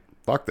Adam's like,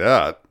 fuck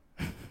that.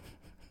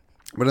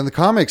 But in the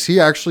comics, he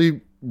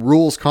actually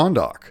rules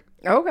Kahndaq.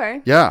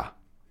 Okay. Yeah.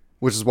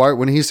 Which is why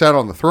when he sat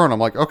on the throne, I'm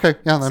like, okay,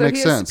 yeah, that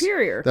makes sense.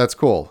 Superior. That's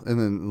cool. And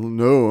then,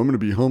 no, I'm going to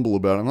be humble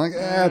about it. I'm like,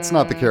 it's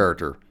not the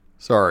character.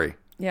 Sorry.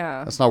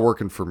 Yeah. That's not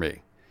working for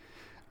me.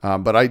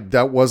 But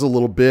that was a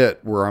little bit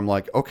where I'm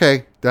like,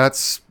 okay,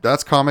 that's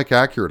comic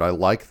accurate. I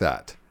like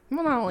that.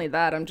 Well, not only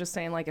that, I'm just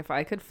saying, like, if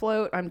I could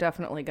float, I'm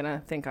definitely going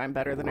to think I'm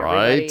better than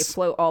Right. everybody.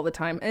 Float all the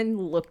time and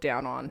look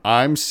down on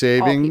I'm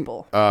saving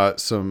people.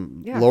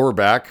 Some lower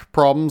back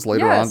problems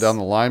later on down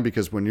the line,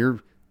 because when you're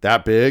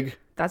that big,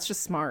 That's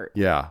just smart.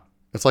 yeah,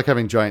 it's like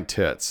having giant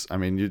tits. I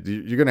mean, you're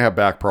going to have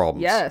back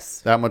problems.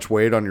 Yes. That much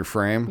weight on your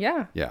frame.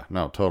 Yeah. Yeah,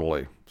 no,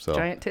 totally. So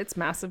Giant tits,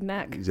 massive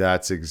neck.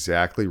 that's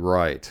exactly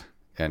right.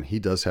 And he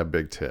does have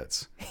big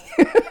tits.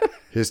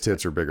 His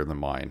tits are bigger than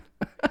mine.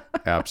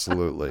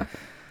 Absolutely.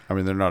 I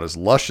mean, they're not as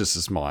luscious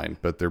as mine,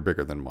 but they're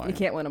bigger than mine. You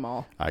can't win them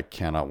all. I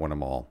cannot win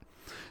them all.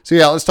 So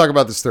yeah, let's talk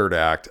about this third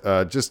act.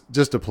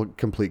 Just a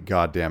complete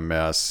goddamn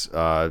mess.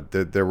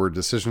 There were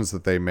decisions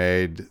that they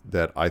made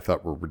that I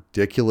thought were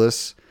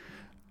ridiculous.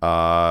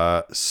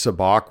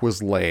 Sabak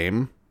was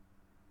lame.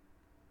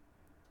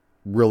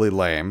 Really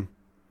lame.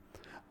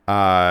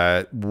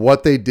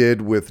 What they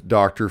did with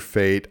Dr.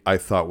 Fate, I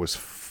thought was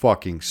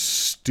fucking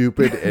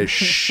stupid as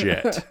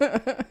shit.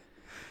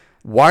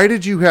 Why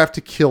did you have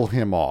to kill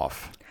him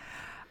off?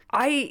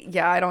 I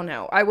don't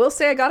know. I will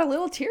say I got a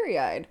little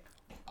teary-eyed.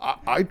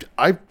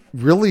 I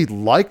really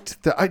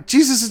liked that.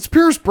 Jesus, it's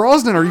Pierce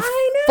Brosnan. Are you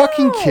I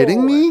fucking know.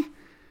 kidding me?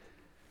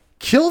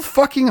 Kill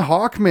fucking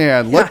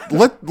Hawkman.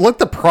 Let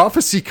the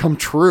prophecy come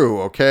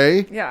true,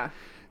 okay? Yeah.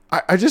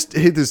 I just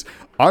hate this.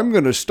 I'm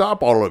going to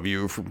stop all of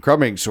you from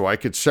coming so I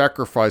could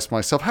sacrifice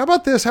myself. How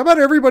about this? How about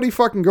everybody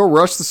fucking go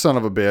rush the son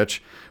of a bitch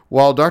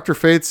while Dr.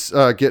 Fate's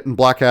getting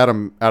Black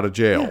Adam out of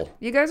jail?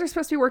 You guys are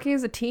supposed to be working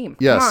as a team.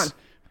 Yes. Come on.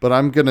 But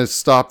I'm going to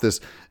stop this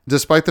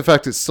despite the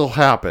fact it still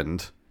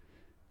happened.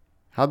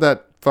 How'd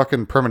that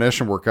fucking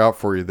premonition work out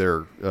for you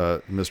there,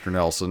 Mr.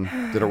 Nelson?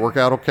 Did it work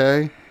out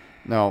okay?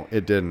 No,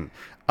 it didn't.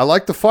 I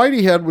like the fight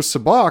he had with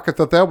Sabak. I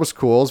thought that was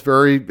cool. It's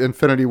very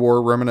Infinity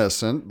War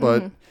reminiscent,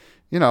 but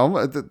you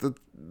know, the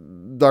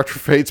Dr.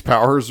 Fate's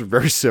powers are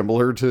very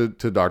similar to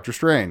Doctor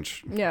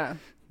Strange. Yeah.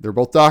 They're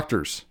both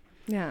doctors.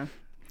 Yeah.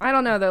 I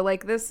don't know though.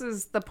 Like, this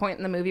is the point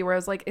in the movie where I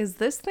was like, is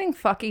this thing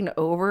fucking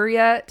over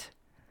yet?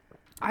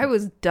 I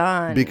was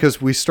done.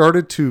 Because we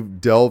started to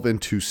delve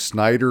into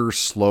Snyder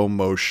slow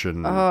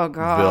motion. Oh,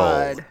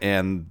 God.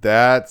 And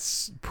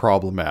that's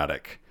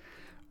problematic.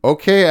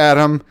 Okay,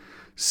 Adam,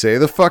 say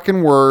the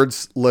fucking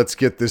words. Let's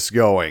get this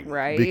going.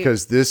 Right.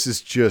 Because this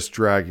is just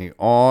dragging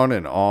on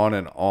and on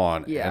and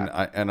on.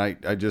 Yeah. And I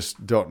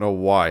just don't know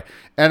why.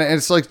 And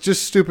it's like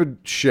just stupid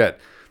shit.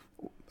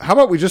 How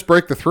about we just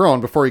break the throne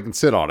before you can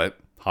sit on it?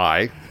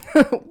 Hi.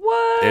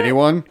 What?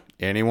 Anyone?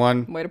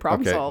 Way to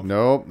problem solve.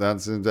 No,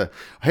 that's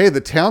hey,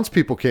 the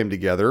townspeople came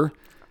together.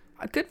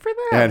 Good for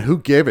them. And who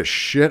gave a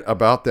shit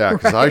about that?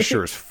 Because I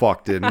sure as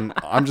fuck didn't.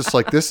 I'm just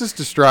like, this is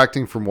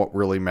distracting from what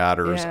really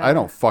matters. Yeah. I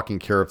don't fucking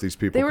care if these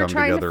people They were come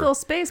trying together. to fill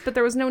space, but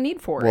there was no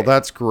need for it. Well,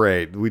 that's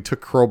great. We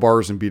took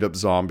crowbars and beat up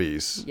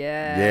zombies.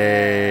 Yeah.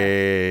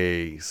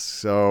 Yay.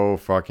 So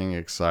fucking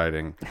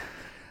exciting.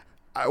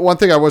 One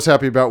thing I was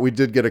happy about, we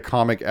did get a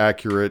comic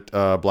accurate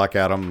Black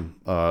Adam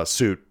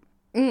suit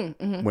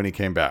when he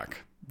came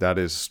back. That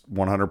is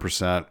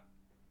 100%.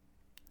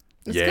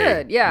 It's yay.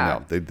 good, yeah.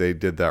 No, they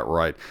did that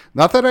right.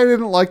 Not that I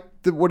didn't like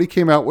what he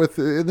came out with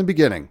in the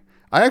beginning.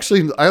 I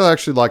actually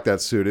like that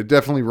suit. It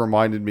definitely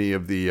reminded me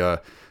of the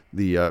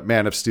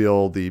Man of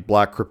Steel, the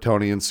Black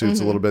Kryptonian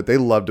suits a little bit. They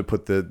love to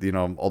put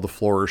the all the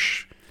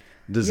flourish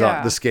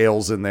design, the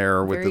scales in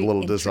there with Very the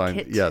little design.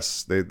 intricate.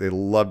 Yes, they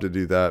love to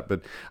do that.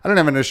 But I don't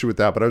have an issue with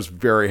that. But I was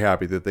very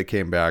happy that they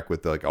came back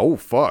with like, oh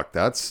fuck,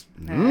 that's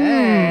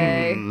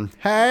hey.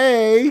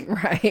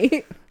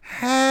 Right.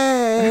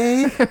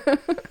 Hey.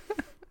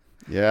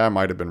 Yeah, I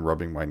might have been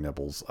rubbing my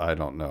nipples. I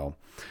don't know.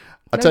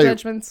 I'll No tell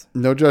judgments.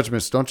 you, no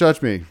judgments. Don't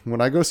judge me. When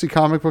I go see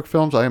comic book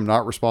films, I am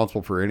not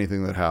responsible for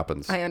anything that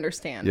happens. I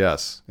understand.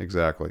 Yes,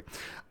 exactly.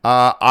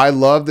 I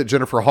love that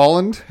Jennifer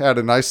Holland had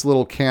a nice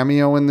little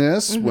cameo in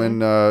this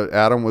when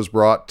Adam was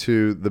brought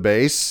to the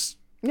base.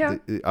 Yeah.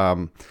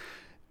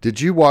 Did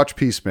you watch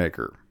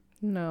Peacemaker?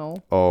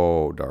 No.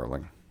 Oh,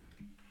 darling.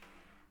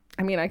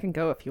 I mean, I can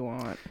go if you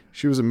want.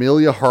 She was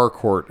Amelia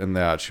Harcourt in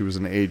that. She was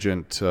an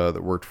agent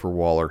that worked for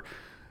Waller.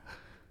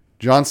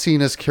 John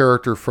Cena's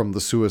character from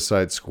the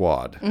Suicide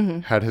Squad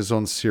had his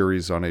own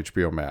series on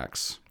HBO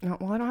Max. No,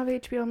 well, I don't have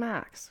HBO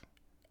Max.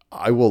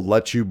 I will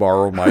let you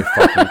borrow my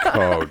fucking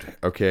code,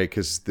 okay?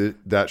 Because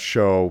that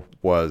show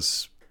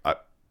was,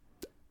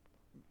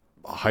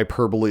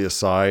 hyperbole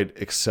aside,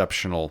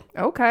 exceptional.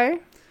 Okay.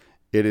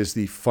 It is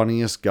the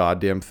funniest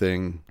goddamn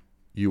thing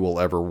you will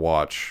ever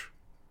watch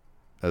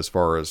as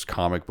far as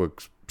comic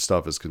book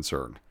stuff is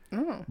concerned.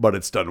 But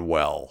it's done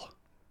well.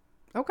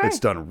 Okay. It's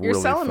done You're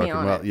really selling fucking me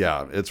on well. it.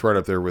 Yeah, it's right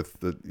up there with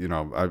the,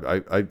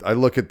 I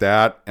look at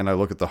that and I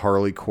look at the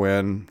Harley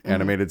Quinn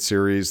animated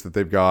series that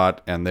they've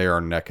got, and they are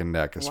neck and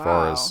neck as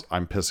far Wow. as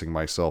I'm pissing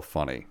myself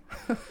funny.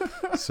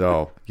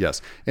 So,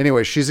 yes.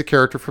 Anyway, she's a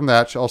character from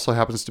that. She also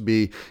happens to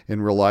be,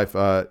 in real life,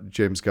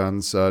 James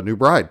Gunn's new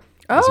bride,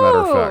 as a matter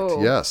of fact.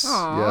 Oh. Yes.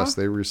 Aw. Yes,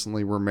 they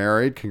recently were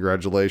married.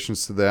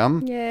 Congratulations to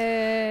them.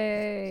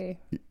 Yay.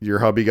 Your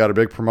hubby got a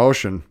big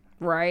promotion.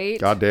 Right?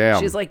 Goddamn.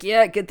 She's like,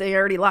 yeah, good thing I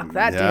already locked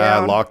that Yeah,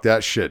 down. lock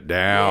that shit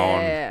down.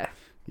 Yeah.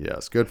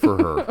 Yes, good for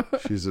her.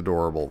 She's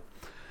adorable.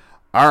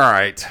 All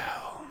right.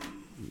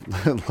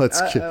 let's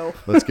get to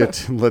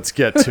it.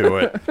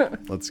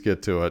 Let's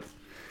get to it.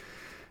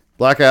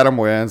 Black Adam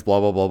wins, blah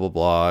blah blah blah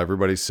blah.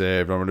 Everybody's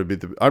saved.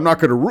 I'm not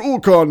going to rule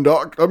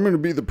conduct. I'm going to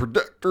be the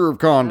protector of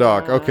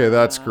conduct. Okay,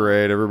 that's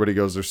great. Everybody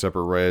goes their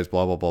separate ways,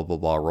 blah blah blah blah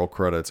blah. Roll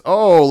credits.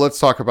 Oh, let's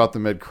talk about the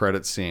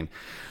mid-credit scene.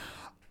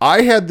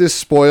 I had this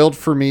spoiled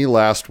for me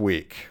last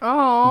week.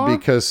 Oh.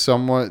 Because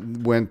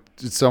someone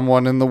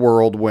in the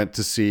world went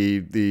to see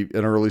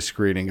an early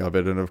screening of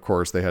it, and of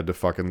course they had to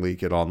fucking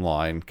leak it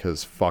online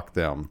because fuck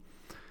them.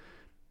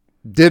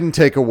 Didn't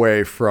take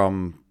away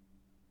from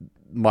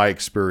my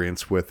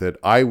experience with it.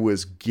 I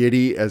was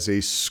giddy as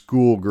a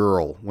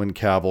schoolgirl when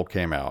Cavill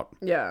came out.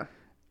 Yeah.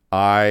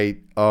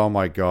 Oh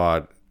my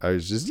God. I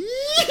was just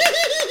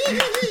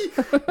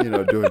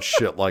doing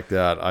shit like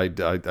that. I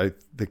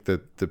think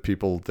that the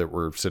people that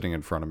were sitting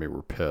in front of me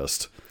were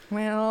pissed.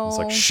 Well. It's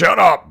like, shut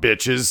up,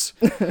 bitches.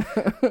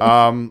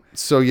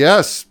 So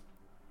yes,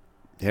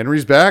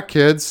 Henry's back,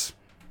 kids.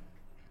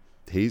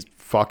 He's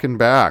fucking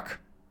back.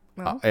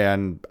 Well.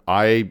 And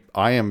I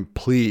am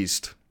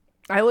pleased.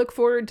 I look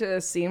forward to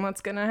seeing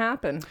what's going to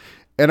happen.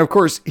 And of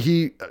course,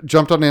 he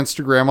jumped on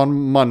Instagram on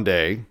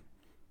Monday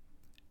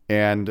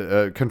and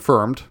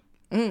confirmed.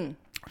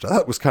 Which I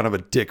thought was kind of a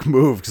dick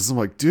move because I'm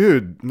like,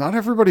 dude, not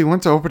everybody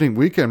went to opening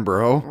weekend,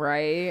 bro.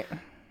 Right.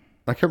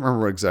 I can't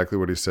remember exactly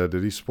what he said.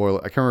 Did he spoil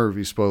it? I can't remember if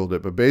he spoiled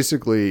it, but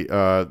basically,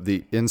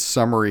 in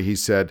summary, he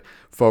said,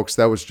 folks,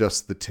 that was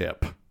just the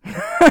tip.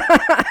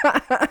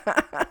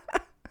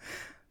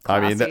 I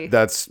mean,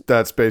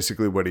 that's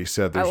basically what he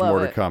said. There's more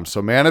to come.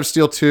 So Man of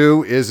Steel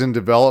 2 is in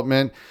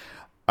development.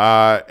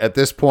 At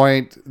this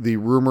point, the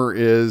rumor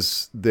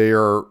is they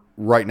are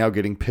right now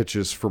getting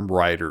pitches from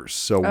writers.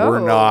 So we're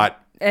not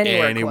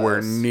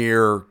anywhere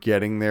near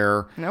getting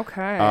there.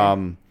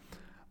 Okay.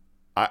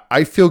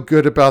 I feel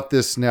good about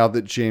this now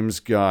that James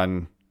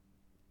Gunn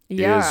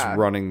is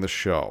running the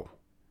show.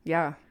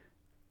 Yeah.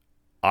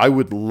 I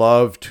would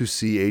love to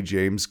see a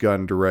James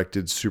Gunn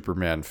directed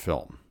Superman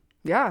film.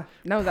 Yeah.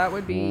 No, that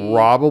would be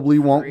probably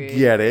won't great.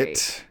 get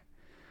it.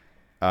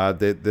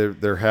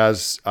 There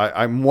has.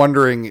 I'm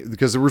wondering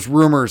because there was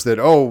rumors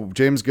that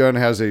James Gunn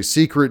has a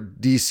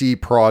secret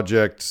DC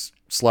project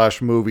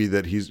 / movie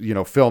that he's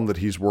film that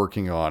he's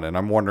working on, and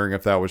I'm wondering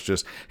if that was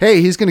just,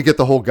 hey, he's going to get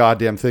the whole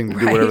goddamn thing to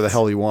do whatever the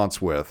hell he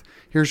wants with.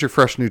 Here's your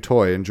fresh new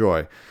toy,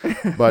 enjoy.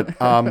 But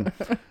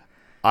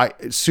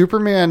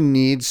Superman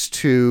needs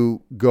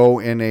to go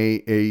in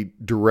a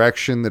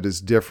direction that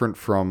is different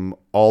from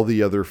all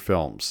the other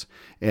films.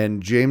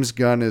 And James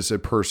Gunn is a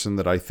person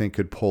that I think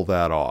could pull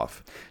that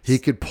off. He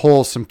could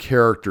pull some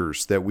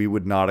characters that we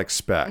would not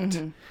expect.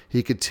 Mm-hmm.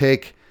 He could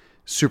take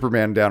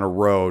Superman down a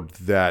road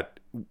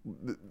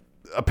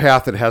a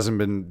path that hasn't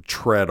been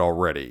tread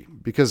already.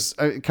 Because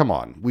come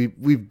on,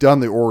 we've done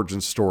the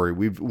origin story.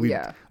 We've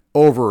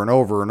over and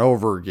over and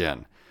over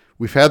again.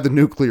 We've had the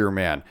Nuclear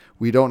Man.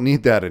 We don't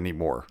need that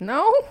anymore.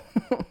 No.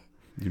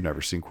 You've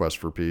never seen Quest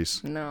for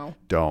Peace? No.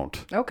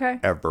 Don't. Okay.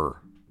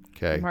 Ever.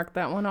 Okay. Mark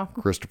that one off.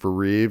 Christopher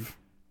Reeve.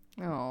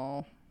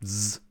 Oh.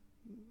 Is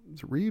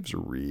it Reeves or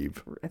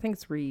Reeve? I think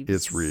it's Reeves.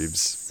 It's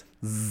Reeves.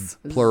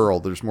 Plural.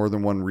 There's more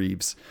than one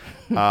Reeves.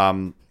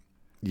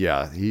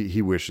 Yeah,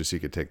 he wishes he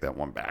could take that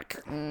one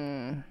back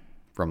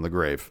from the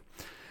grave.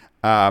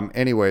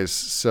 Anyways,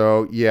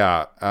 so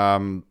yeah,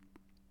 I'm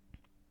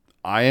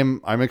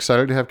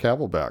excited to have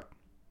Cavill back.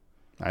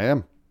 I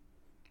am.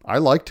 I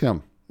liked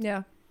him.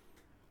 Yeah.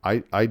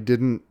 I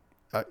didn't.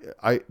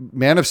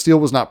 Man of Steel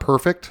was not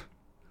perfect.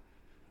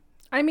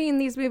 I mean,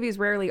 these movies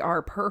rarely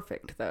are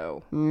perfect,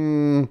 though.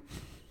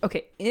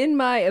 Okay, in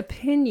my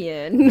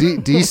opinion,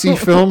 DC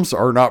films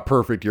are not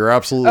perfect. You're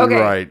absolutely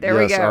right. There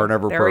we go. Are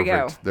never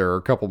perfect. There are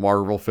a couple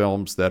Marvel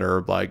films that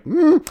are like,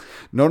 no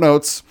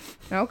notes.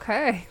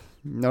 Okay.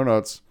 No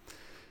notes.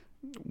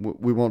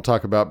 We won't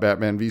talk about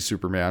Batman v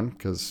Superman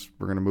because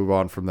we're going to move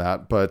on from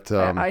that. But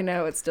I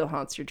know it still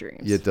haunts your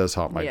dreams. It does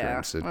haunt my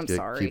dreams. I'm It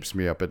sorry. keeps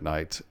me up at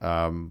night.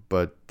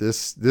 But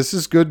this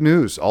is good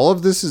news. All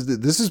of this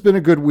has been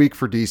a good week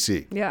for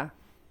DC. Yeah,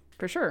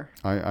 for sure.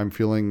 I'm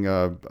feeling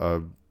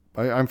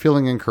I'm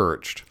feeling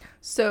encouraged.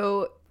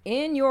 So,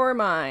 in your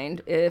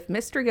mind, if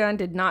Mr. Gunn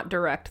did not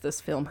direct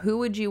this film, who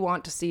would you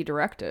want to see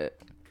direct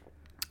it?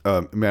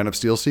 Man of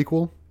Steel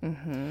sequel?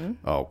 Mm-hmm.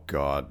 Oh,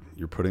 God.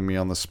 You're putting me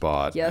on the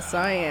spot. Yes,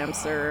 I am,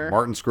 sir.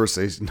 Martin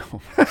Scorsese.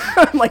 No.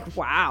 I'm like,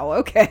 wow,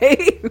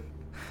 okay.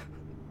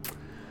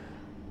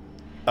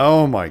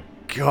 Oh, my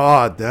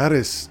God, that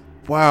is...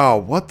 Wow,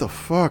 what the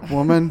fuck,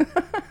 woman?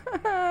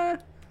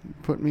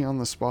 Put me on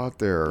the spot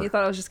there. You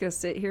thought I was just going to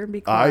sit here and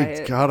be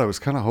quiet? I was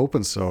kind of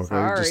hoping so.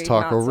 Sorry, I just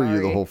talk over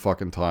you the whole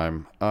fucking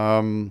time.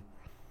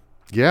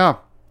 Yeah,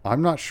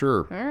 I'm not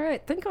sure. All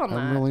right, think on that.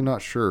 I'm really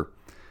not sure.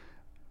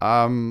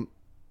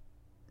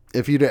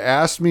 If you'd have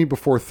asked me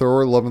before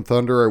Thor: Love and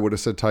Thunder, I would have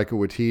said Taika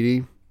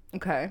Waititi.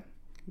 Okay.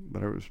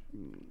 But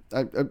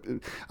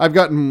I've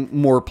gotten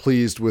more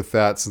pleased with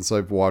that since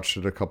I've watched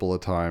it a couple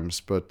of times.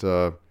 But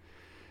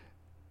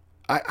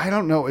I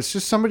don't know. It's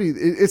just somebody.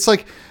 It's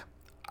like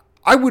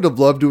I would have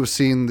loved to have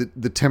seen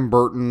the Tim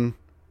Burton,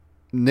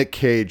 Nick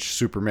Cage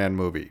Superman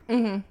movie.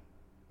 Mm-hmm.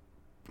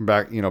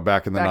 Back in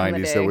the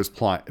 90s, that was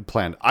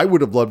planned. I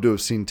would have loved to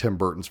have seen Tim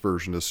Burton's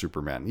version of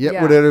Superman.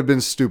 Yeah, would it have been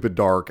stupid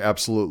dark?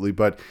 Absolutely.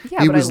 But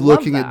he was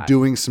looking at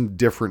doing some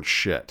different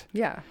shit.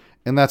 Yeah.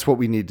 And that's what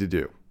we need to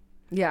do.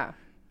 Yeah.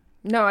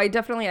 No, I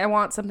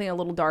want something a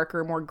little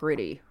darker, more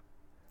gritty.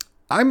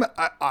 I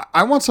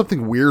want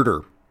something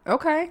weirder.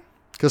 Okay.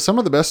 Because some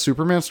of the best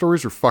Superman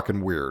stories are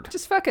fucking weird.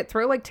 Just fuck it.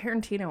 Throw like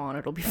Tarantino on it.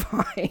 It'll be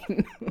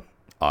fine.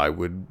 I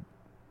would...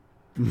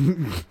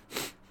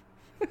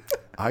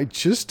 I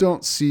just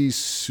don't see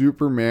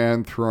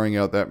Superman throwing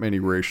out that many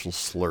racial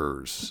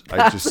slurs.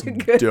 I just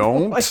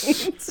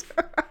don't.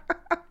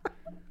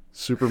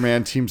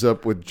 Superman teams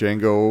up with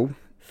Django.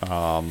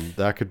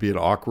 That could be an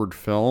awkward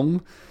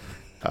film.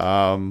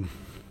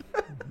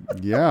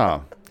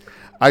 Yeah.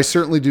 I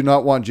certainly do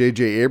not want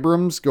J.J.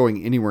 Abrams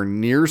going anywhere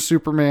near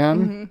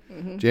Superman. Mm-hmm,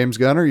 mm-hmm. James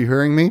Gunn, are you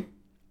hearing me?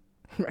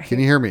 Right. Can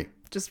you hear me?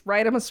 Just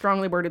write him a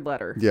strongly worded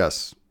letter.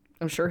 Yes.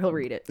 I'm sure he'll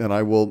read it. And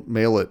I will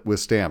mail it with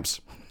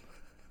stamps.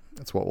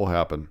 That's what will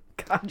happen.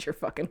 God, you're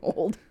fucking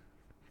old.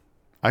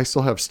 I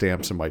still have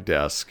stamps in my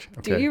desk.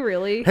 Okay? Do you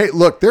really? Hey,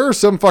 look, there are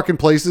some fucking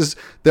places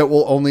that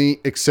will only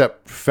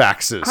accept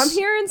faxes. I'm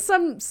hearing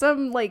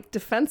some like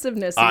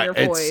defensiveness in your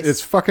voice.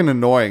 It's fucking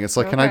annoying. It's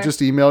like, can I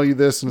just email you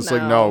this? And it's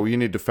like, no, you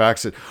need to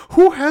fax it.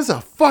 Who has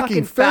a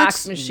fucking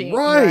fax machine?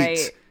 Right.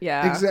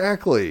 Yeah.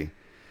 Exactly.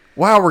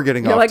 Wow, we're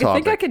getting off topic. I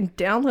think I can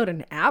download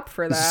an app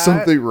for that.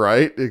 Something,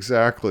 right?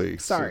 Exactly.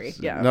 Sorry.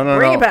 Yeah. No.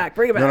 Bring it back.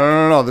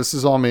 No. This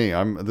is all me.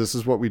 This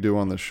is what we do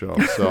on this show.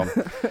 So,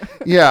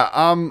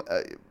 yeah.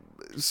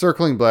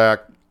 Circling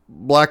back,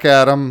 Black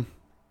Adam.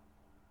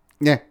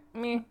 Yeah.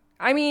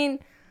 I mean,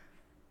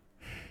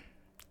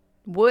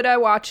 would I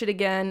watch it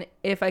again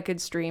if I could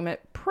stream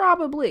it?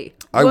 Probably.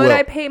 Would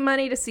I pay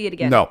money to see it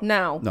again? No,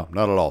 not at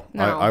all.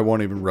 No. I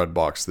won't even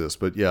Redbox this,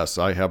 but yes,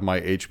 I have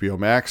my HBO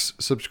Max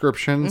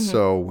subscription,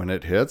 so when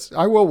it hits,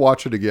 I will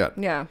watch it again.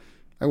 Yeah.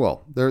 I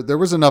will. There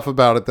was enough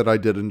about it that I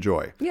did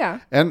enjoy.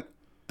 Yeah. And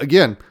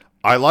again,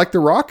 I like The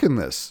Rock in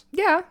this.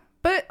 Yeah.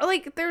 But,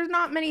 like, there's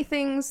not many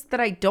things that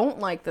I don't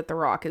like that The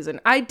Rock is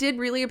in. I did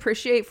really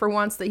appreciate for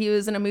once that he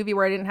was in a movie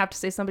where I didn't have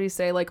to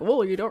say, like,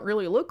 well, you don't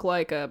really look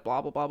like a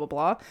blah, blah, blah, blah,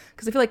 blah.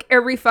 Because I feel like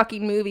every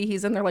fucking movie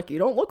he's in, they're like, you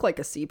don't look like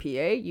a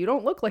CPA. You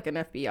don't look like an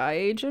FBI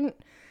agent.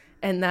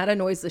 And that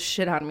annoys the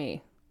shit out of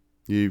me.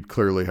 You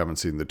clearly haven't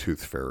seen The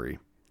Tooth Fairy.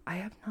 I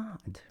have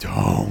not.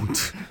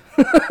 Don't.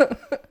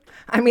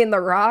 I mean, The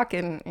Rock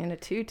in a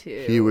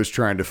tutu. He was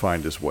trying to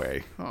find his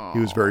way. Aww. He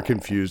was very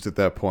confused at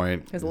that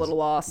point. He was a little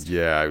lost.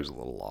 Yeah, he was a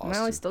little lost.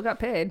 Well, he still got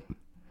paid.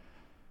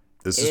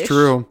 This is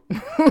true.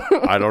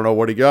 I don't know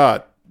what he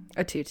got.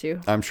 A tutu.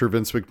 I'm sure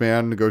Vince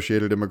McMahon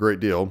negotiated him a great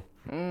deal.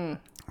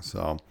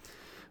 So,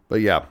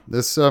 but yeah,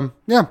 this, yeah.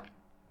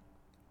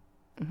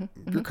 If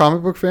you're a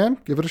comic book fan,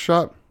 give it a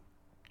shot.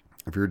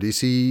 If you're a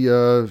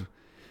DC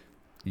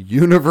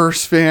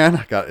Universe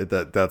fan, I'm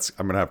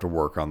gonna have to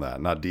work on that.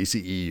 Not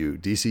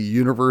DCEU, DC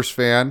Universe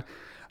fan.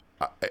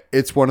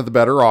 It's one of the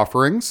better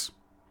offerings.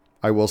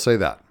 I will say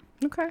that.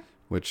 Okay.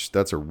 Which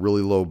that's a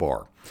really low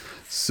bar.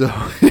 So,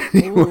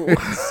 anyways,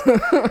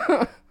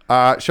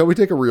 shall we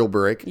take a real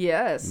break?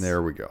 Yes.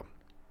 There we go.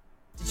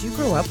 Did you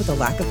grow up with a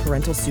lack of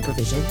parental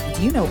supervision?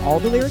 Do you know all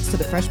the lyrics to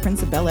The Fresh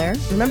Prince of Bel-Air?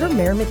 Remember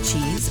Mayor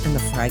McCheese and the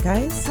Fry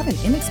Guys? Have an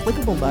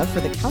inexplicable love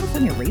for the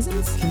California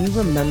Raisins? Can you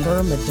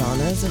remember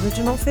Madonna's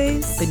original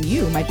phase? Then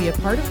you might be a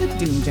part of the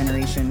Doom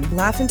generation.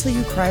 Laugh until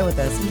you cry with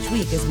us each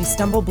week as we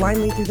stumble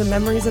blindly through the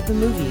memories of the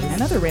movies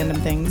and other random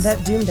things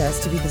that doomed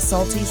us to be the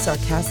salty,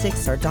 sarcastic,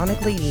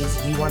 sardonic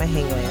ladies you want to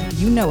hang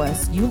with. You know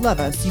us, you love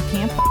us, you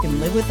can't fucking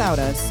live without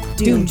us.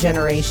 Doom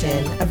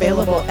Generation,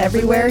 available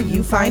everywhere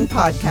you find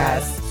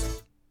podcasts.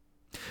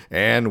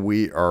 And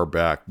we are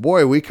back.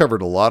 Boy, we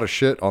covered a lot of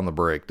shit on the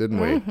break, didn't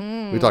we?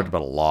 Mm-hmm. We talked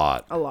about a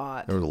lot. A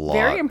lot. There was a lot.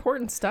 Very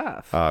important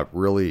stuff.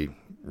 Really,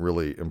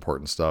 really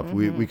important stuff.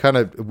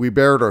 Mm-hmm. We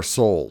bared our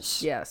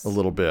souls. Yes. A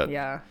little bit.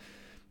 Yeah.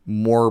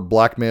 More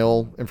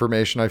blackmail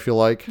information, I feel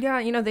like.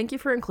 Yeah, thank you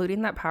for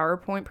including that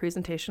PowerPoint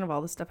presentation of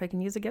all the stuff I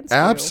can use against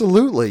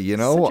Absolutely.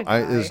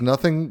 There's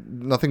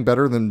nothing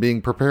better than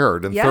being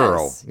prepared and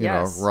thorough. You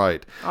know,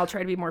 right. I'll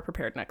try to be more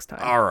prepared next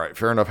time. All right,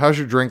 fair enough. How's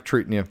your drink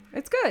treating you?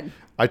 It's good.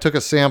 I took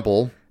a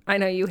sample. I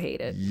know you hate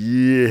it.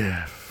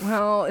 Yeah.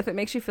 Well, if it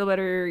makes you feel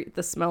better,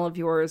 the smell of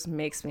yours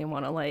makes me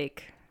want to,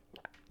 like,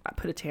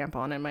 put a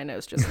tampon in my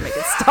nose just to make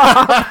it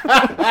stop.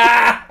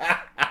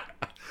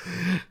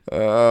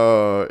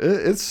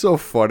 It's so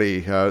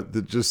funny how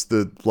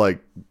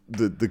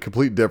the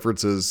complete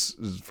differences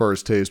as far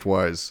as taste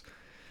wise.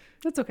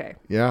 That's okay.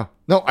 Yeah.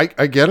 No,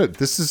 I get it.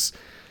 This is,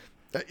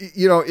 if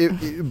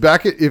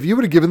you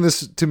would have given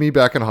this to me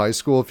back in high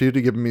school, if you'd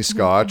have given me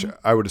scotch,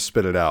 I would have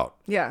spit it out.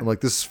 Yeah. I'm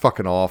like, this is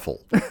fucking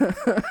awful.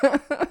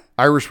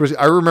 Irish whiskey.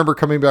 I remember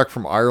coming back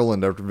from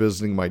Ireland after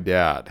visiting my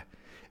dad,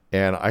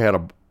 and I had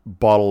a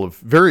bottle of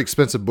very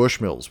expensive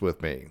Bushmills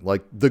with me,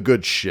 like the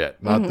good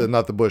shit, not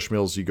the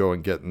Bushmills you go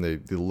and get in the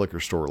liquor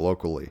store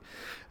locally.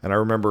 And I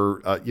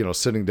remember,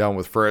 sitting down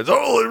with friends.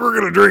 Oh, we're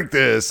gonna drink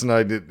this, and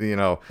I did, And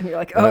you're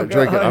like, and oh, I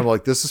drank it. God. I'm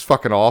like, this is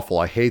fucking awful.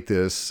 I hate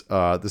this.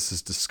 This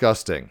is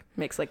disgusting.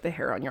 Makes like the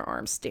hair on your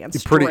arm stand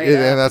Pretty, straight up.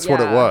 and that's what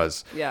it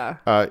was. Yeah.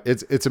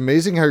 It's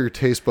amazing how your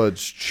taste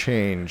buds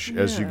change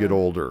as you get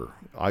older.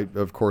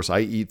 Of course, I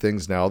eat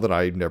things now that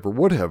I never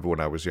would have when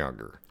I was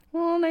younger.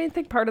 Well, and I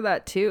think part of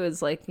that too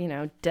is like,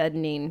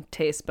 deadening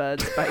taste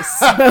buds by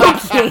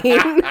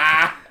smoking.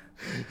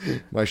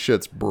 My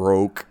shit's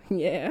broke.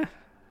 Yeah.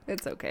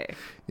 It's okay.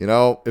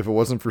 If it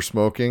wasn't for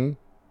smoking,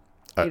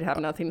 You'd have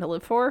nothing to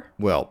live for.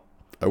 well,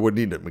 I wouldn't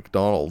eat at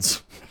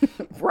McDonald's.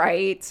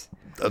 Right.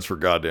 That's for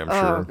goddamn Oh,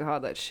 sure.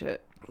 God, that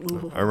shit. I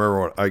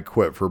remember when I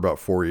quit for about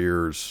 4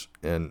 years,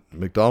 and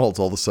McDonald's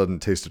all of a sudden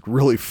tasted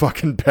really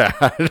fucking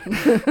bad.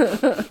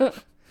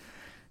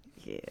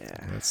 Yeah.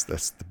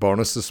 That's the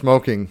bonus of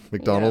smoking.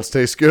 McDonald's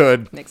tastes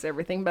good. Makes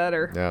everything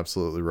better.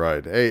 Absolutely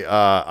right. Hey,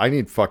 I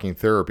need fucking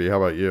therapy.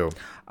 How about you?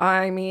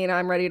 I mean,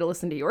 I'm ready to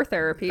listen to your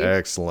therapy.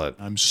 Excellent.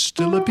 I'm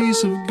still a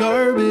piece of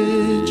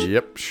garbage.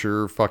 Yep,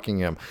 sure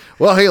fucking am.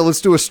 Well, hey,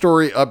 let's do a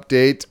story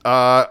update.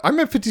 I'm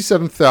at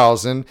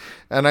 57,000,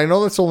 and I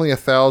know that's only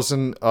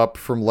 1,000 up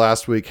from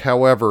last week.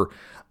 However,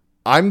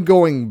 I'm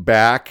going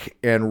back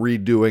and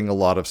redoing a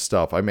lot of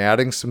stuff. I'm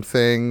adding some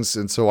things,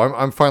 and so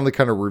I'm finally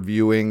kind of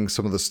reviewing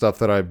some of the stuff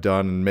that I've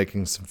done and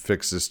making some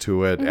fixes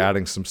to it,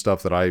 adding some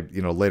stuff that I,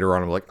 later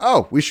on I'm like,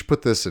 oh, we should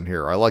put this in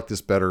here. I like this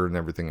better and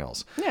everything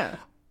else. Yeah.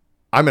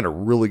 I'm in a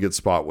really good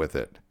spot with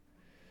it.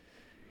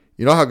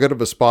 You know how good of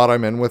a spot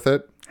I'm in with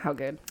it? How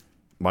good?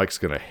 Mike's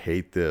going to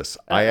hate this.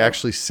 I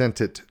actually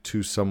sent it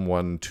to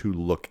someone to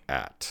look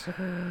at.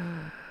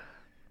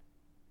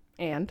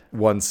 And?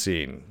 One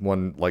scene,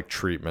 one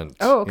treatment,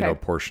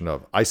 portion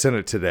of. I sent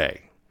it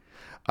today.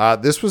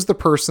 This was the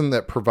person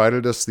that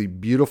provided us the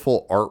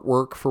beautiful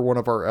artwork for one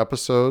of our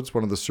episodes,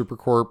 one of the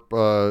Supercorp,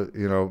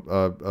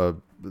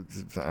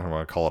 I don't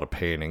want to call it a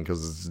painting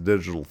because it's a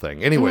digital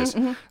thing. Anyways,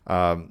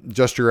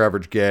 Just Your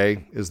Average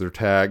Gay is their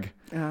tag.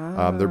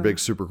 They're big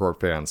Supercorp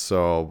fans.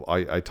 So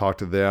I talked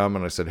to them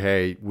and I said,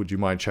 hey, would you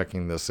mind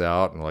checking this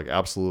out? And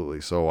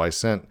absolutely. So I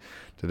sent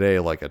today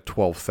a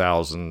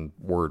 12,000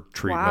 word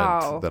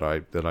treatment that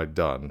I'd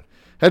done.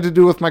 Had to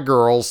do with my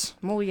girls.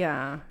 Well,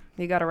 yeah.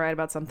 You got to write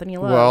about something you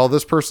love. Well,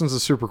 this person's a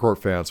Supercorp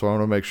fan, so I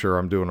want to make sure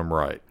I'm doing them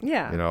right.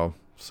 Yeah.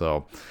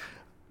 So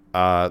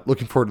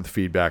looking forward to the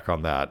feedback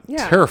on that.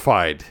 Yeah.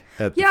 Terrified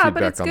at the feedback on that. Yeah,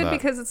 but it's good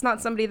because it's not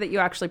somebody that you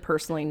actually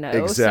personally know.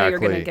 Exactly. So you're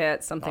going to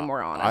get something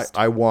more honest.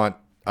 I want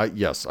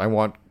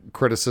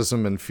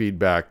criticism and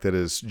feedback that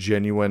is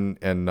genuine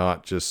and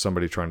not just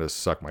somebody trying to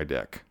suck my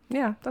dick.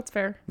 Yeah, that's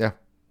fair. Yeah.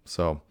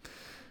 So,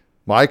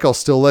 Mike, I'll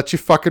still let you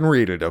fucking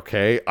read it,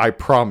 okay? I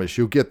promise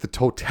you'll get the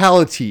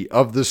totality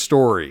of the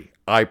story.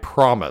 I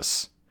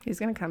promise. He's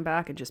going to come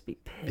back and just be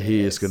pissed. He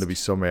is going to be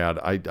so mad.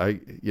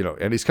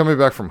 And he's coming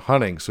back from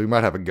hunting, so he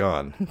might have a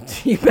gun.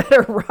 You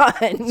better run.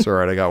 It's all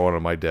right. I got one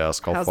on my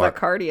desk. How's that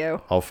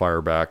cardio? I'll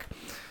fire back.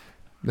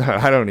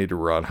 I don't need to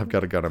run. I've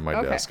got a gun on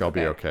my desk. I'll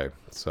be okay.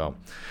 So,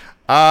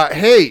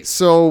 hey,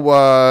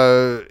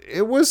 so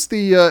it was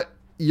the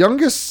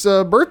youngest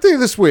birthday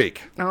this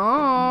week.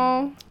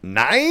 Oh.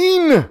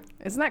 9?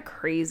 Isn't that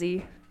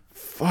crazy?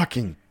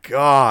 Fucking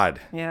God.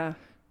 Yeah.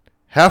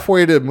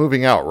 Halfway to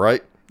moving out,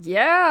 right?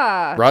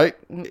 Yeah. Right?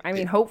 I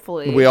mean,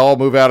 hopefully. We all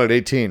move out at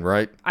 18,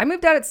 right? I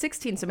moved out at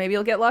 16, so maybe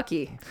you'll get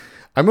lucky.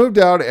 I moved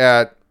out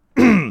at...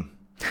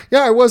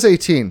 I was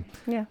 18.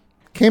 Yeah.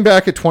 Came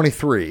back at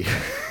 23.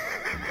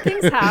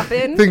 Things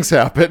happen.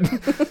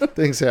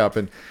 Things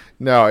happen.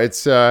 No,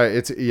 it's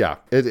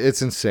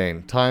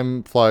insane.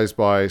 Time flies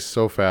by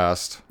so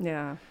fast.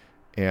 Yeah.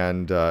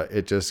 And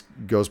it just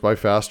goes by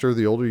faster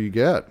the older you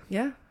get.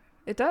 Yeah,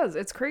 it does.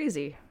 It's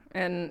crazy.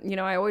 And,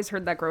 I always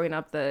heard that growing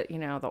up that,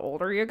 the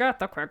older you get,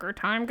 the quicker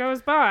time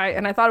goes by.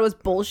 And I thought it was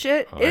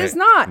bullshit. It is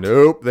not.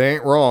 Nope, they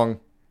ain't wrong.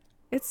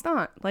 It's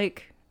not.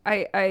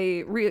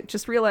 I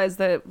just realized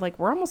that,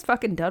 we're almost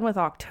fucking done with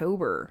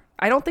October.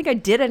 I don't think I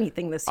did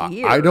anything this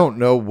year. I don't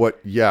know what.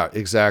 Yeah,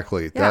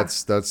 exactly. Yeah.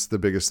 That's the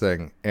biggest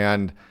thing.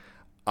 And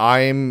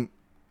I've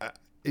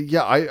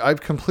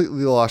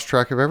completely lost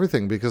track of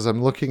everything because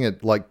I'm looking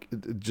at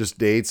just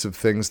dates of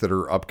things that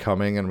are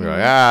upcoming and we're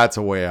like, it's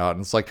a way out.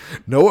 And it's like,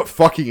 no, it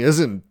fucking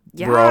isn't,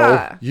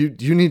 bro.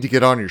 You need to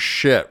get on your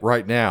shit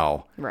right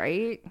now.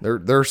 Right.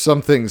 There are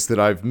some things that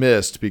I've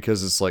missed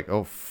because it's like,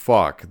 oh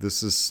fuck,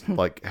 this is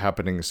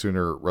happening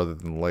sooner rather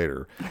than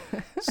later.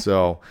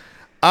 So,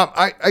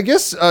 I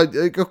guess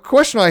a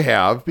question I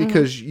have,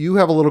 because you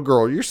have a little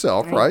girl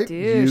yourself, right? I do.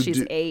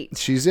 You 8.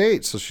 She's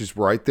 8, so she's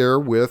right there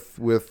with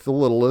the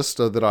littlest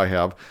that I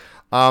have.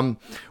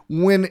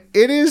 When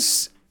it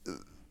is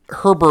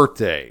her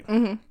birthday,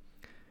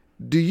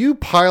 do you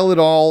pile it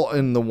all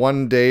in the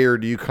one day, or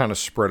do you kind of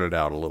spread it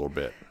out a little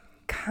bit?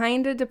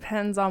 Kind of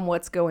depends on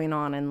what's going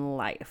on in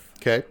life.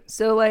 Okay.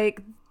 So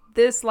like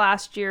this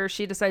last year,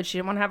 she decided she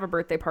didn't want to have a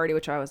birthday party,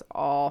 which I was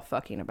all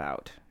fucking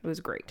about. It was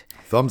great.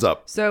 Thumbs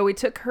up. So we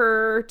took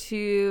her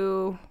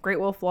to Great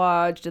Wolf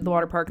Lodge, did the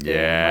water park thing.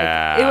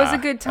 Yeah. Like, it was a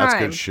good time. That's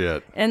good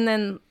shit. And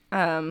then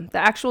the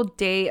actual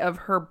day of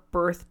her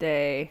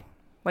birthday,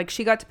 like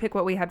she got to pick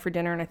what we had for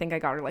dinner, and I think I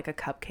got her like a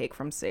cupcake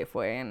from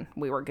Safeway, and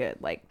we were good.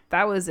 Like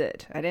that was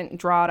it. I didn't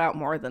draw it out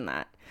more than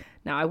that.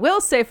 Now, I will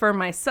say for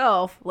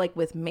myself, like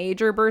with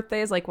major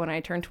birthdays, like when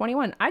I turned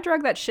 21, I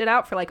dragged that shit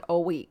out for like a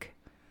week.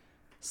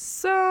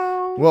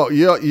 So... Well,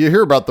 you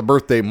hear about the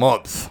birthday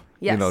month,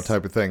 Yes.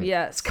 Type of thing.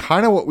 Yes. It's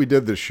kind of what we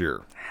did this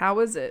year. How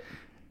is it?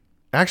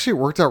 Actually, it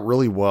worked out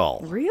really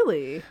well.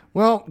 Really?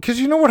 Well, because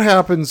you know what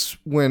happens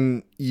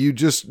when you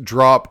just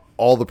drop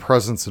all the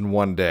presents in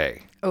one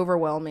day?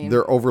 Overwhelming.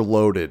 They're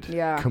overloaded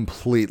Yeah.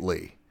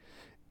 completely.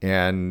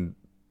 And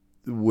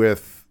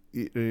with,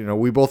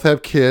 we both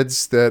have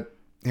kids that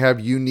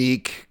have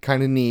unique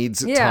kind of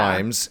needs at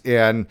times,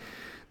 and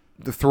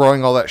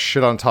throwing all that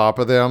shit on top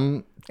of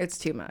them, it's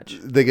too much.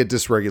 they get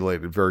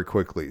dysregulated very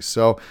quickly.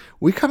 So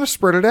we kind of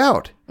spread it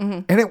out,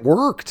 and it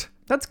worked.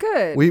 That's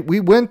good. We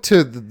went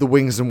to the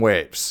Wings and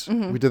Waves.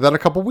 We did that a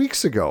couple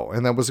weeks ago,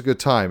 and that was a good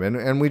time.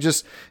 And we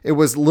just, it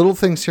was little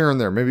things here and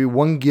there, maybe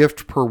one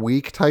gift per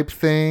week type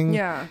thing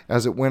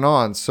as it went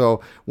on. So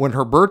when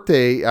her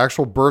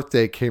actual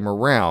birthday came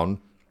around,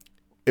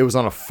 it was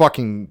on a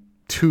fucking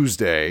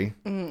Tuesday,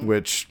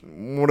 which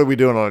what are we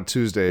doing on a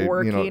Tuesday?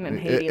 Working and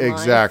hating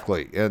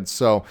exactly. Life. And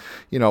so,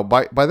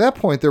 by that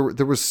point, there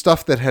was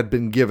stuff that had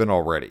been given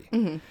already.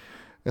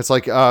 It's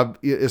like,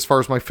 as far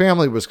as my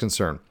family was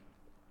concerned,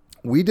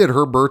 we did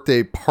her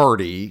birthday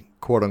party,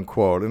 quote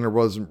unquote, and it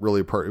wasn't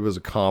really a party. It was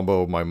a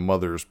combo of my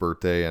mother's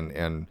birthday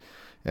and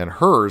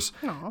hers.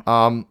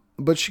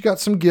 But she got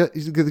some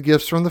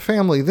gifts from the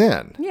family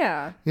then.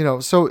 Yeah.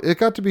 So it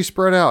got to be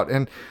spread out.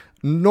 And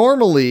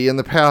normally in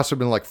the past I've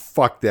been like,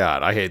 fuck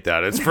that. I hate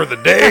that. It's for the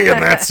day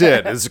and that's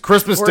it. It's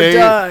Christmas Day.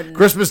 Done.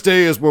 Christmas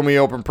Day is when we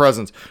open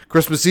presents.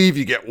 Christmas Eve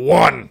you get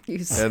one.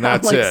 You sound and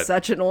that's like it.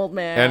 Such an old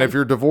man. And if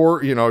you're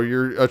divorced,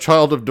 you're a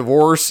child of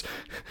divorce,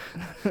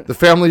 the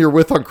family you're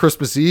with on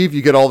Christmas Eve,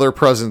 you get all their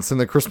presents, and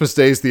then Christmas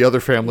Day is the other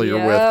family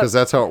you're with, because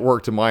that's how it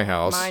worked in my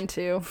house. Mine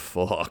too.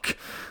 Fuck.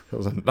 That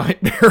was a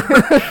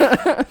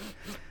nightmare.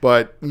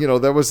 But,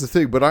 that was the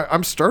thing. But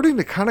I'm starting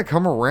to kind of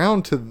come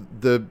around to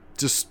the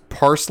just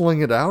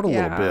parceling it out a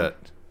little bit.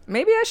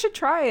 Maybe I should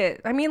try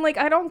it. I mean, like,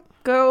 I don't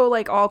go,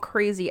 like, all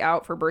crazy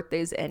out for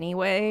birthdays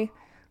anyway.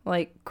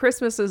 Like,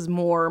 Christmas is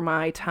more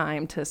my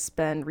time to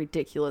spend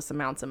ridiculous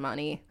amounts of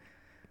money.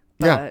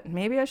 But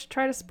maybe I should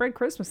try to spread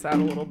Christmas out a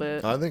little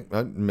bit. I think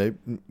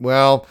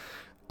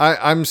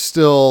I'm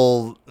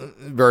still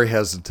very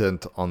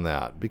hesitant on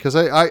that, because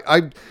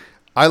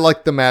I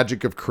like the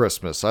magic of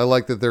Christmas. I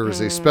like that there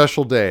is a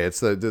special day. It's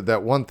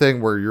that one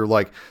thing where you're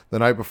like, the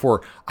night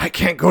before, I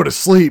can't go to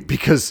sleep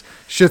because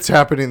shit's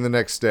happening the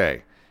next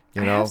day.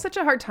 I have such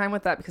a hard time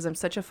with that because I'm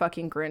such a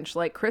fucking Grinch.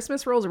 Like,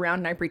 Christmas rolls around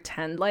and I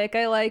pretend like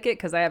I like it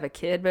because I have a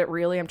kid, but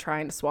really I'm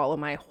trying to swallow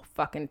my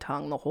fucking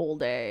tongue the whole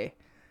day.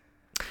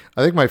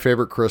 I think my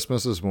favorite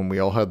Christmas is when we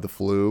all had the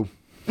flu.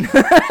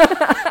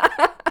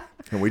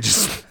 And we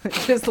just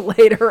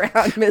laid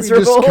around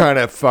miserable. We just kind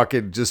of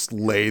fucking just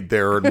laid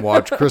there and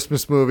watched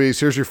Christmas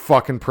movies. Here's your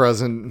fucking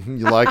present.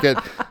 You like it?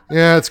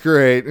 Yeah, it's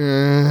great.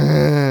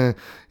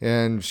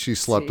 And she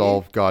slept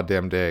all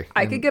goddamn day.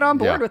 I could get on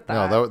board with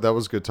that. No, that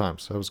was good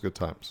times. That was good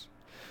times.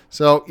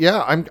 So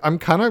yeah, I'm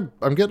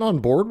getting on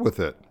board with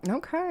it.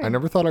 Okay. I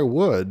never thought I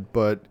would,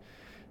 but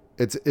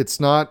it's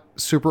not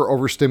super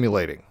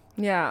overstimulating.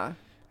 Yeah.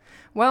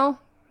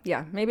 Well,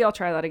 yeah, maybe I'll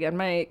try that again.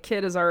 My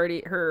kid is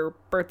her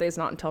birthday's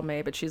not until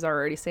May, but she's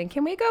already saying,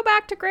 can we go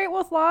back to Great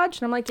Wolf Lodge?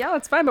 And I'm like, yeah,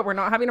 that's fine, but we're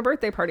not having a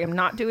birthday party. I'm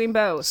not doing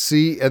both.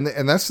 See, and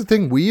that's the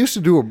thing. We used to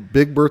do a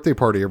big birthday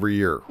party every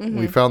year.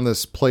 We found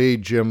this play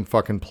gym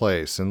fucking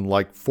place, and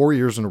like 4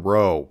 years in a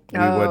row, we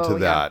went to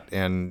that.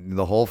 And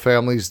the whole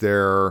family's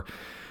there.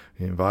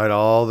 You invite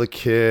all the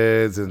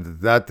kids and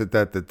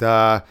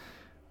The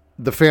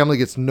family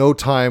gets no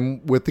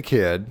time with the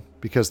kid,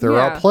 because they're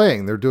out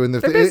playing. They're doing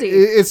their thing.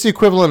 It's the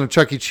equivalent of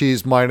Chuck E.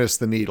 Cheese minus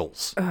the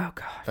needles. Oh,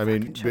 God. I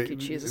mean, Chuck E.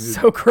 Cheese is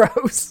so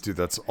gross. Dude,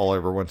 that's all I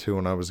ever went to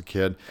when I was a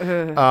kid.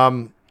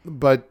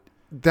 But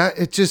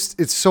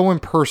it's so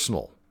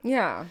impersonal.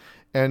 Yeah.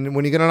 And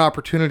when you get an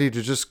opportunity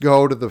to just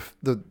go to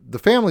the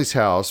family's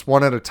house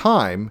one at a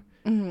time,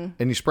 and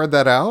you spread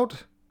that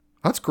out,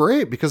 that's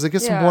great, because they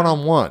get some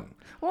one-on-one.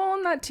 Well,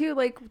 and that too,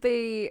 like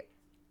they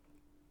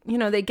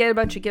get a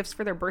bunch of gifts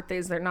for their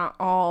birthdays. They're not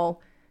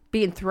all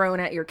being thrown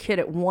at your kid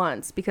at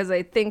once, because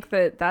I think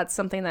that that's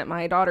something that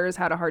my daughter has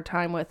had a hard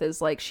time with,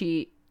 is like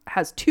she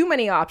has too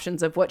many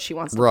options of what she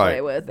wants to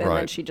play with, and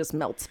then she just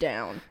melts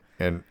down.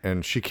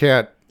 And she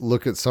can't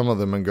look at some of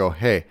them and go,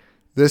 hey,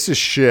 this is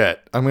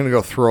shit. I'm going to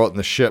go throw it in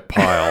the shit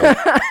pile,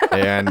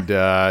 and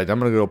I'm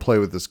going to go play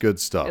with this good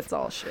stuff. It's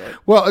all shit.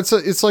 Well,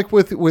 it's like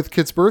with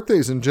kids'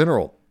 birthdays in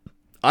general.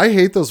 I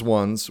hate those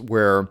ones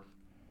where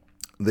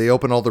they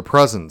open all their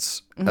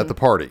presents at the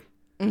party.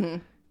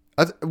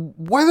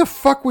 Why the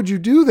fuck would you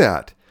do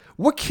that?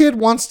 What kid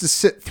wants to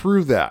sit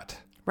through that?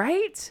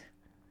 Right?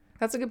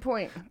 That's a good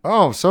point.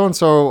 Oh,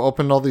 so-and-so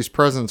opened all these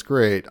presents.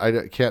 Great.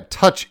 I can't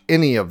touch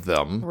any of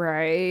them.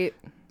 Right.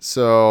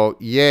 So,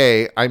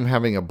 yay, I'm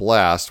having a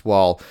blast.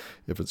 While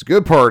if it's a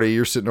good party,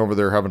 you're sitting over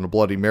there having a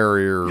Bloody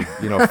Mary or,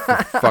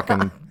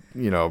 fucking,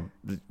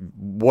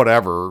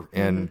 whatever,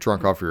 and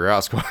drunk off your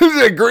ass. This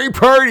is a great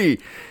party.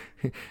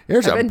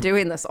 I've been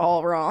doing this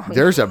all wrong.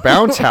 There's a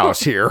bounce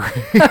house here.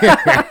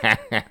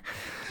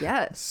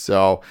 Yes.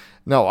 So,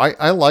 no,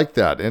 I like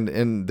that.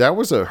 And that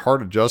was a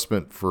hard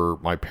adjustment for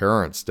my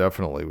parents,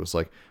 definitely. It was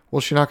like,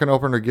 well, she's not going to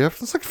open her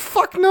gift? It's like,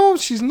 fuck no,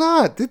 she's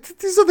not.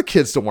 These other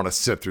kids don't want to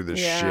sit through this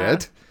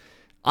shit.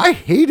 I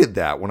hated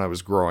that when I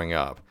was growing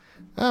up.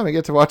 We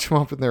get to watch them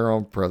open their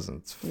own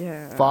presents.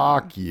 Yeah.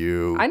 Fuck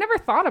you. I never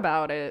thought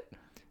about it.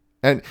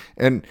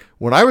 And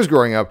when I was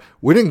growing up,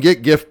 we didn't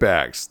get gift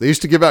bags. They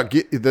used to give out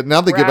now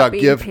they give out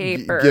gift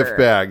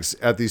bags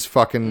at these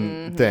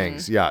fucking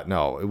things. Yeah,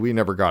 no, we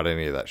never got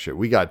any of that shit.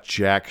 We got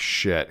jack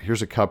shit.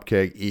 Here's a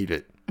cupcake, eat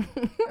it.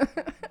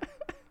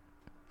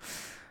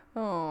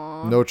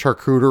 Aww. No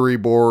charcuterie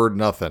board,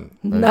 nothing.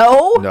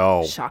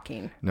 No?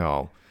 Shocking.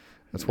 No.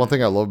 That's one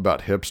thing I love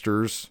about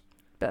hipsters.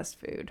 Best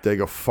food. They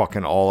go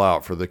fucking all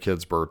out for the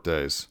kids'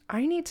 birthdays.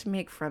 I need to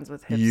make friends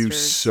with hipsters. You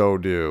so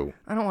do.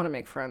 I don't want to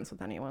make friends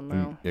with anyone,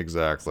 though.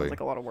 Exactly. Sounds like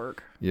a lot of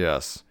work.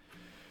 Yes.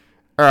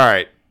 All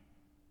right.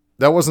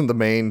 That wasn't the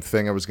main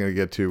thing I was going to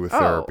get to with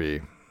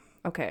therapy.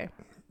 Okay.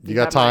 You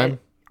got time?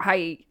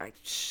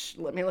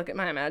 Let me look at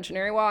my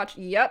imaginary watch.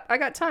 Yep, I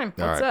got time.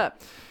 What's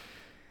up?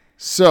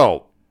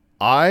 So,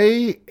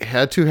 I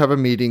had to have a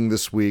meeting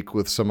this week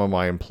with some of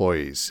my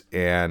employees,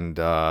 and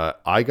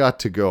I got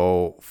to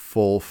go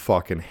full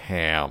fucking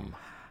ham.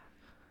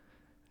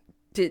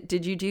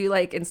 Did you do,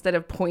 like, instead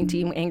of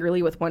pointing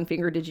angrily with one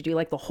finger, did you do,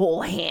 like, the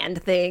whole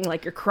hand thing,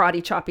 like you're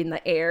karate chopping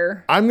the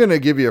air? I'm going to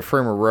give you a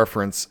frame of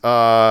reference.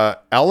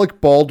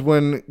 Alec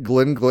Baldwin,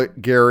 Glenn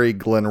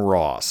Glenn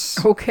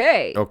Ross.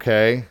 Okay.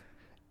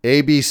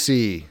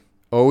 ABC,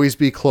 always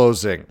be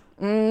closing.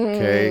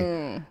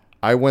 Okay.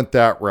 I went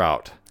that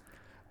route.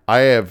 I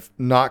have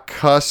not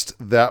cussed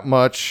that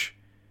much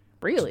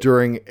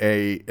during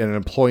an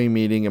employee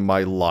meeting in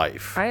my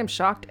life. I am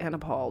shocked and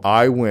appalled.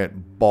 I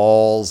went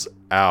balls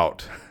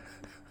out.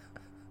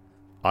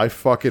 I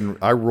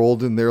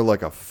rolled in there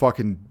like a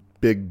fucking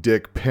big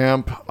dick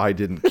pimp. I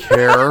didn't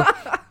care.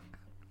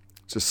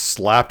 Just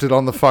slapped it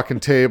on the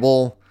fucking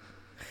table.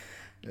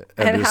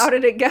 And how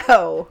did it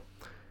go?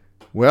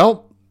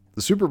 Well,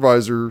 the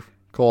supervisor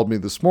called me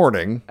this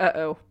morning.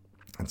 Uh-oh.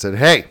 And said,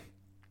 hey,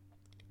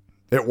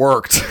 it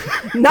worked.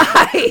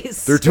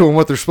 Nice. They're doing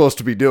what they're supposed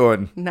to be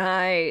doing.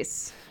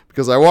 Nice.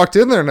 Because I walked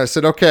in there and I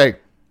said, okay,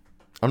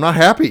 I'm not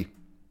happy.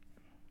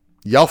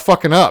 Y'all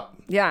fucking up.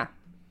 Yeah.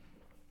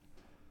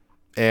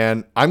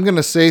 And I'm going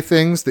to say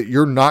things that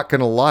you're not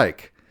going to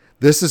like.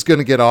 This is going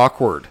to get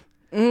awkward.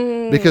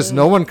 Because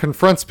no one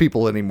confronts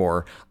people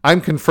anymore.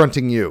 I'm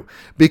confronting you.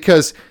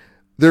 Because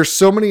there's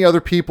so many other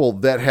people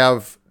that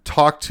have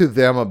talked to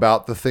them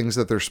about the things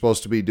that they're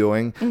supposed to be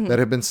doing that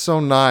have been so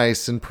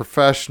nice and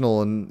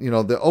professional, and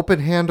the open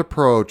hand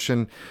approach,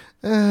 and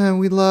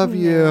we love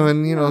you,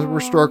 and we're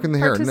stroking the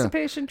hair.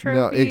 Participation trophy.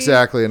 No,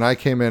 exactly. And I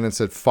came in and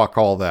said, fuck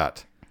all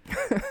that.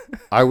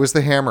 I was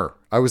the hammer.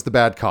 I was the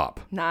bad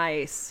cop.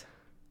 Nice.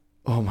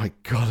 Oh my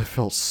God, it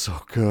felt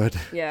so good.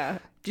 Yeah.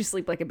 Did you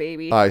sleep like a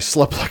baby? I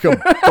slept like a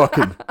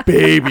fucking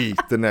baby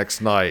the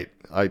next night.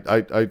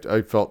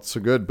 I felt so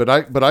good. But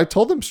I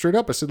told them straight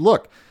up, I said,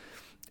 look,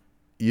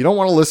 you don't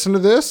want to listen to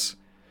this?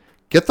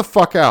 Get the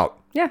fuck out.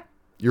 Yeah.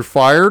 You're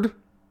fired?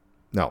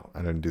 No, I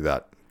didn't do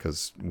that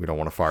because we don't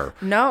want to fire.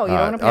 No, you don't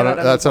want to pay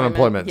that that's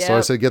unemployment. Yep. So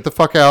I said, get the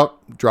fuck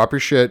out. Drop your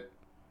shit.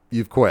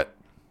 You've quit.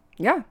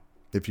 Yeah.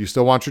 If you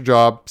still want your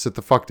job, sit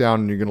the fuck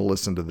down and you're going to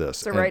listen to this.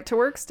 It's a right to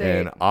work state.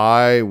 And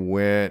I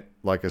went,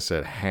 like I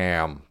said,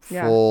 ham.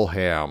 Full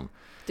ham.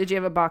 Did you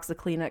have a box of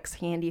Kleenex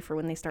handy for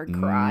when they started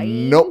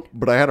crying? Nope,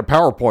 but I had a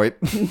PowerPoint.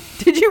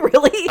 Did you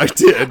really? I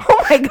did.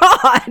 Oh my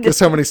God. Guess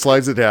how many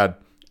slides it had?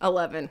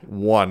 11.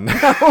 One.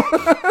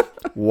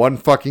 One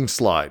fucking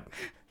slide.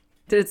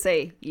 Did it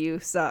say, you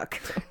suck?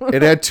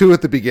 It had 2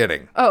 at the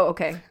beginning. Oh,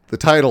 okay. The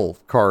title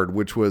card,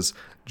 which was,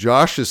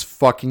 Josh is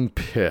fucking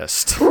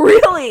pissed.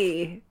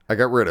 Really? I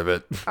got rid of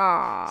it.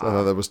 Aww. So I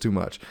thought that was too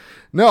much.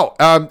 No,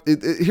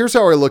 here's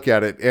how I look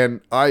at it.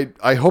 And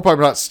I hope I'm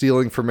not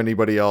stealing from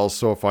anybody else.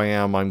 So if I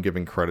am, I'm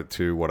giving credit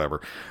to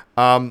whatever.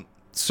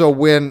 So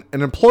when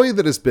an employee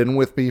that has been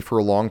with me for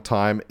a long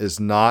time is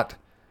not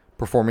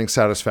performing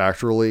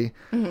satisfactorily,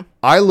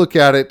 I look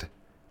at it.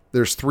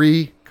 There's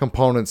 3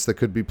 components that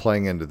could be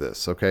playing into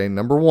this. Okay.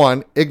 Number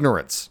 1,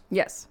 ignorance.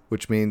 Yes.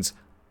 Which means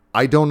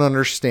I don't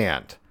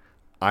understand.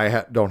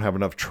 I don't have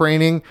enough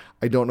training.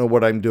 I don't know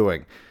what I'm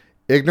doing.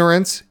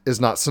 Ignorance is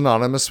not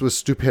synonymous with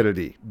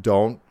stupidity.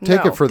 Don't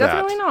take it for that.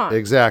 Definitely not.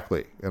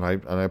 Exactly. And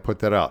I put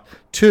that out.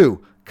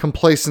 2,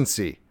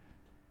 complacency,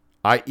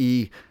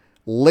 i.e.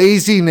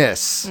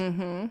 laziness.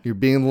 You're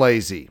being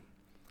lazy.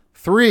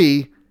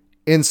 3,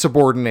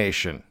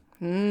 insubordination.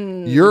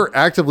 You're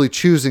actively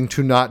choosing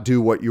to not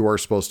do what you are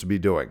supposed to be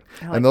doing.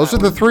 And those are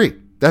the 3.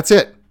 That's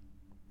it.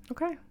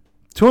 Okay.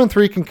 2 and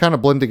 3 can kind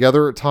of blend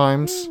together at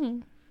times.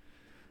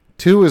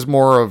 2 is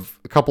more of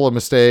a couple of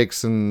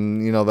mistakes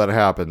and, that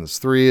happens.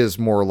 3 is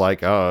more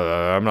like,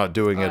 I'm not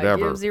doing it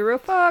ever. Give 0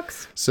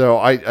 fucks. So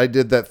I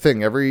did that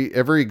thing.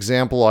 Every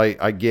example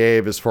I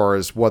gave as far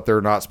as what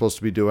they're not supposed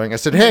to be doing, I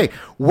said, hey,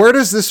 where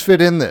does this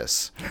fit in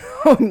this?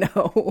 Oh,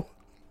 no.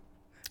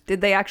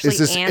 Did they actually Is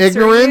this answer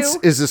ignorance?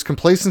 you? Is this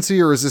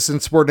complacency? Or is this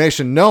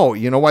insubordination? No.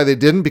 You know why they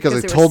didn't? Because I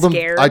they were told them.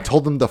 scared? I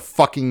told them to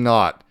fucking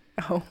not.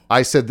 Oh.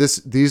 I said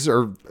this is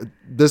Rhetorical.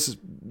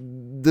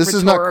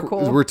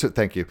 not.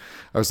 Thank you.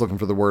 I was looking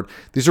for the word.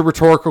 These are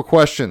rhetorical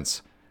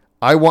questions.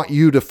 I want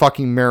you to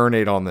fucking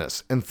marinate on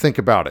this and think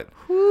about it.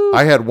 Whew.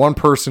 I had one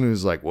person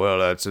who's like, "Well,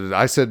 that's it."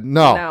 I said,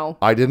 "No,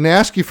 I didn't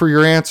ask you for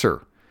your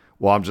answer."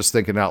 Well, I'm just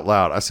thinking out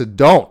loud. I said,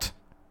 "Don't,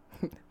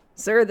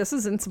 sir. This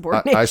is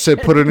insubordination." I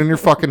said, "Put it in your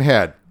fucking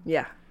head."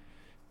 Yeah.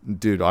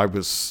 Dude, I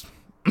was.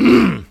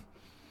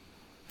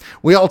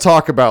 We all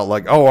talk about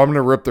like, oh, I'm going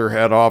to rip their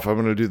head off. I'm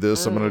going to do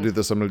this. I'm going to do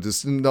this. I'm going to do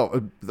this.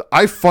 No,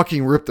 I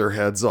fucking ripped their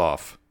heads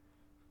off.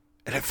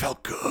 And it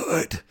felt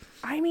good.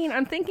 I mean,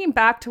 I'm thinking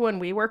back to when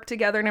we worked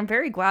together, and I'm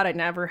very glad I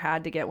never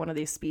had to get one of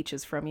these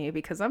speeches from you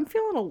because I'm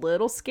feeling a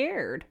little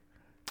scared.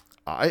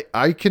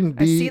 I can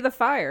be. I see the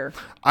fire.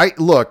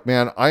 Look,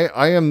 man,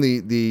 I am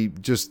the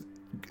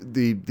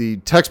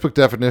textbook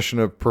definition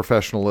of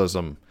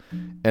professionalism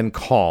and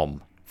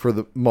calm for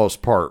the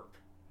most part.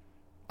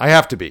 I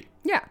have to be.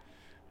 Yeah.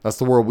 That's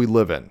the world we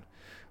live in.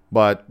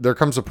 But there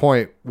comes a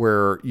point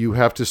where you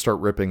have to start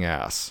ripping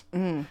ass.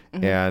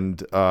 Mm-hmm.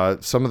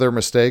 And some of their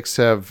mistakes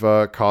have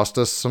cost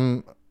us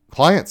some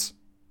clients.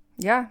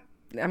 Yeah.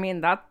 I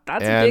mean, that's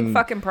a big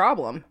fucking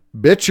problem.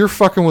 Bitch, you're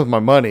fucking with my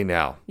money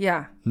now.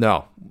 Yeah.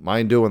 No, I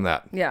ain't doing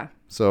that. Yeah.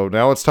 So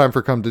now it's time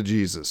for come to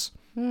Jesus.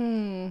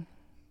 And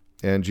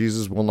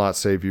Jesus will not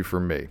save you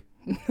from me.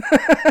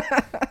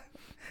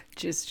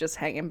 Just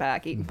hanging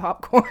back, eating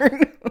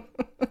popcorn.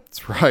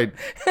 That's right.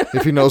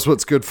 If he knows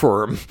what's good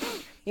for him.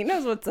 He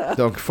knows what's up.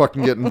 Don't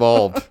fucking get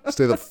involved.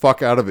 Stay the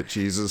fuck out of it,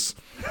 Jesus.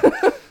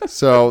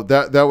 So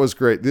that was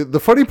great. The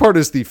funny part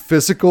is the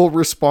physical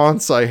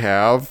response I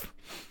have,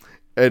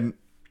 and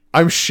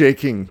I'm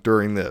shaking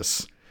during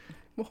this.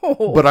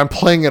 Whoa. But I'm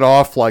playing it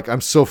off like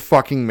I'm so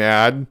fucking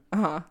mad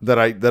that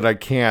I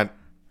can't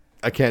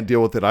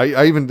deal with it.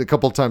 I even a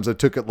couple of times I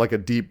took it like a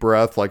deep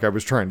breath, like I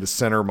was trying to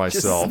center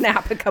myself. Just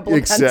snap a couple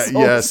of pencils.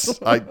 Yes,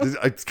 I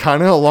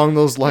kind of along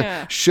those lines.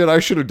 Yeah. Shit, I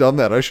should have done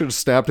that. I should have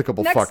snapped a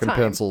couple fucking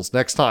pencils.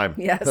 Next time.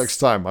 Yes. Next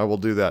time I will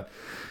do that.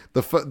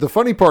 The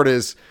funny part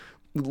is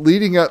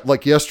leading up,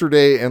 like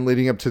yesterday and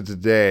leading up to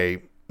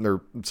today,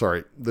 or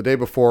sorry, the day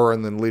before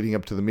and then leading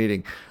up to the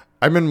meeting,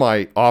 I'm in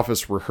my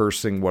office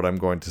rehearsing what I'm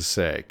going to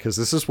say because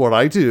this is what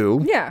I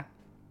do. Yeah.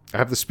 I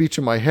have the speech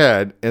in my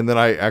head, and then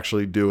I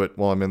actually do it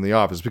while I'm in the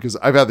office because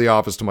I've had the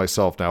office to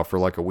myself now for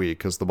like a week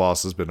because the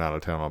boss has been out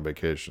of town on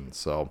vacation.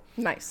 So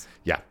nice.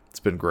 Yeah,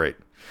 it's been great.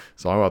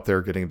 So I'm out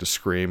there getting to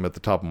scream at the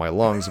top of my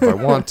lungs if I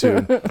want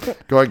to,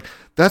 going,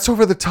 "That's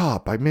over the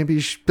top. Maybe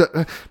I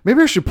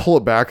should pull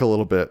it back a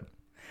little bit."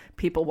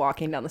 People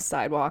walking down the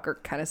sidewalk are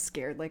kind of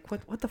scared, like,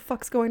 what the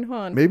fuck's going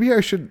on? Maybe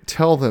I should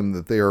tell them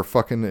that they are a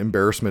fucking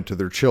embarrassment to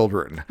their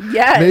children.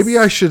 Yes. Maybe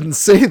I shouldn't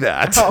say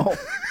that. Oh.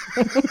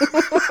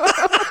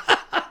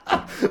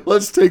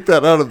 Let's take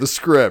that out of the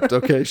script,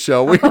 okay,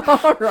 shall we?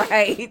 All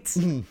right.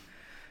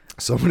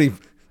 So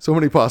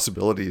many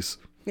possibilities.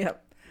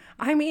 Yep.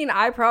 I mean,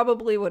 I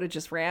probably would have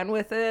just ran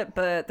with it,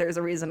 but there's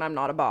a reason I'm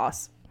not a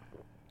boss.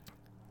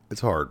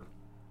 It's hard.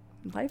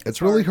 It's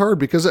hard. Really hard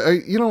because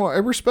I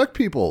respect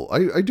people.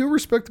 I do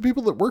respect the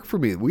people that work for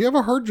me. We have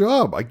a hard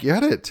job. I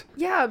get it.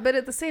 Yeah, but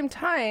at the same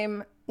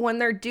time, when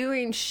they're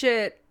doing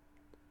shit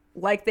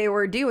like they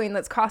were doing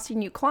that's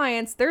costing you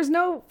clients, there's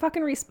no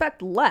fucking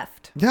respect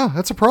left. Yeah,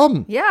 that's a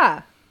problem.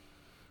 Yeah.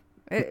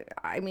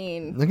 I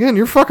mean... Again,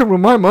 you're fucking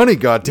with my money,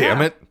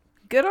 goddammit.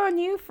 Good on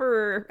you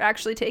for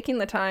actually taking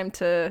the time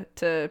to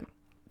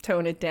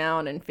tone it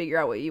down and figure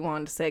out what you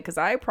wanted to say, because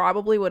I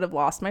probably would have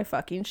lost my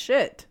fucking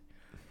shit.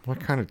 Well,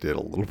 I kind of did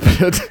a little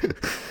bit,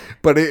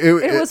 but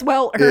it was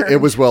well earned. It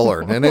was well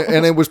earned, and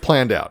it was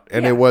planned out,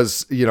 and it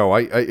was,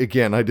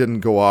 I didn't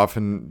go off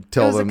and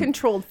tell them it was a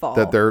controlled fall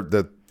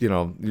that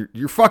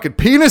your fucking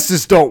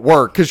penises don't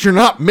work because you're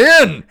not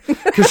men,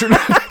 because you're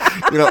not,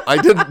 I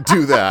didn't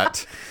do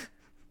that.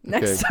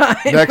 Next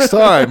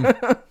time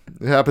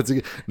it happens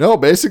again. No,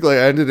 basically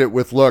I ended it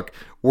with, look,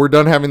 we're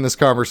done having this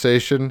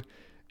conversation.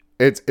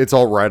 It's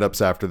all write-ups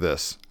after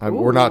this.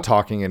 We're not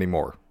talking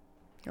anymore.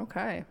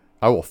 Okay.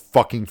 I will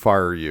fucking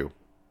fire you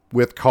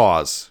with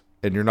cause,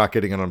 and you're not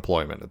getting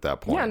unemployment at that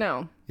point. Yeah,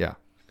 no. Yeah.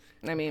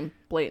 I mean,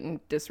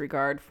 blatant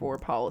disregard for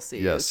policy.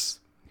 Yes.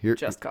 Is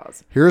just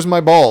cause. Here's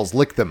my balls.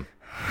 Lick them.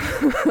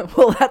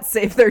 Will that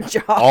save their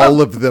job?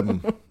 All of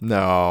them.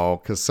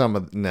 No, because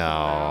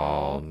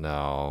no.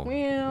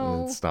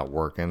 Well, It's not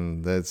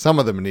working. Some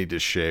of them need to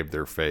shave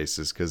their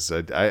faces because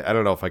I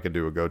don't know if I could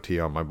do a goatee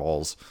on my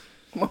balls.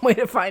 one way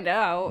to find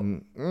out.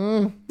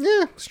 Yeah,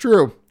 it's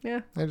true.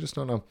 Yeah. I just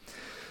don't know.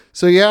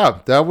 So yeah,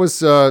 that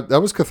was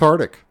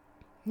cathartic.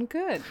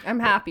 Good. I'm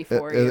happy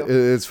for you.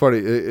 It's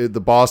funny.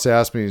 The boss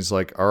asked me, he's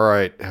like, all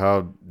right,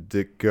 how did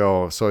it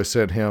go? So I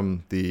sent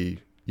him the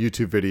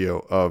YouTube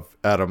video of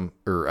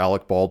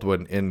Alec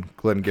Baldwin in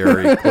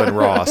Glengarry, Glen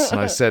Ross.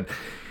 And I said,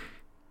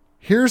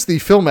 here's the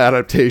film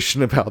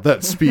adaptation of how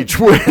that speech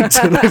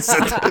went. And I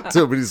said that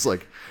to him, and he's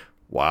like,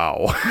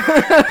 wow.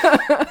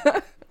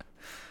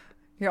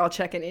 You're all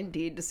checking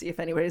Indeed to see if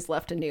anybody's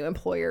left a new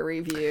employer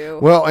review.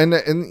 Well, and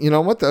you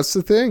know what? That's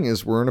the thing,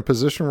 is we're in a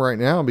position right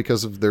now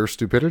because of their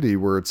stupidity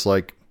where it's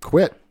like,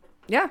 quit.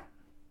 Yeah.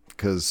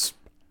 Because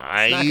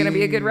it's not going to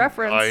be a good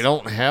reference. I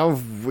don't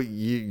have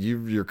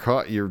you're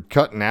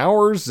cutting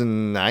hours,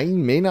 and I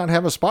may not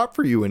have a spot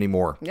for you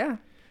anymore. Yeah.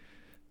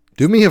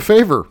 Do me a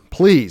favor,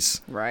 please.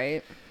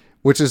 Right.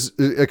 Which is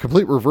a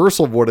complete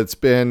reversal of what it's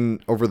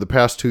been over the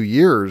past 2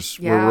 years,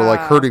 where we're like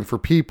hurting for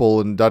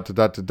people and ...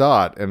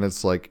 And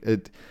it's like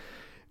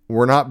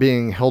we're not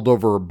being held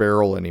over a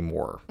barrel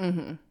anymore.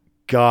 Mm-hmm.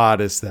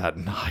 God, is that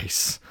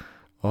nice?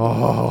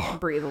 Oh,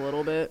 breathe a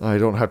little bit. I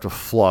don't have to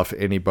fluff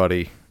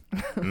anybody.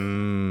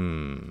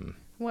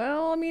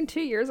 Well, I mean,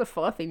 2 years of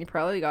fluffing, you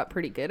probably got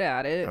pretty good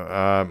at it.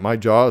 My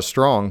jaw is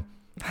strong.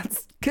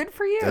 That's good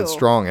for you. It's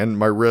strong, and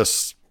my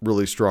wrist's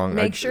really strong.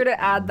 Make sure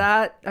to add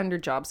that under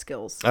job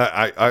skills.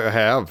 I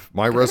have.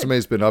 My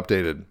resume's been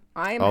updated.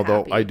 I am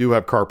Although happy. I do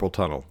have carpal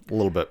tunnel a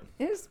little bit.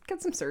 Just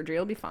get some surgery.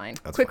 It'll be fine.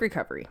 That's Quick fine.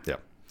 recovery. Yeah.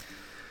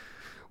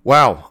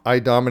 Wow. I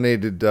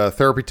dominated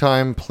therapy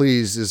time.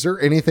 Please, is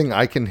there anything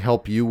I can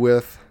help you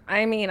with?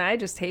 I mean, I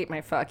just hate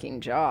my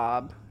fucking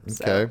job.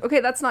 Okay.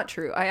 That's not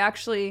true.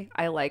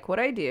 I like what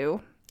I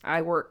do.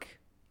 I work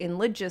in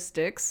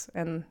logistics,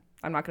 and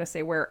I'm not going to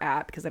say where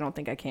at because I don't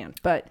think I can.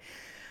 But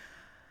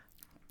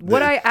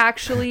what I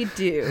actually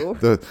do...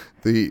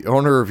 The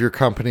owner of your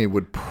company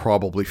would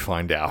probably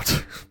find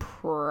out.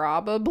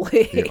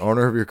 Probably. The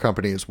owner of your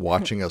company is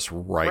watching us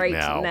right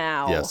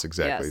now. Yes,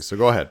 exactly. Yes. So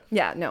go ahead.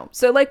 Yeah, no.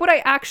 So like what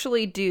I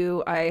actually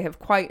do, I have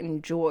quite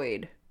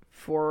enjoyed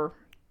for,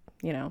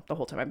 the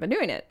whole time I've been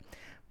doing it.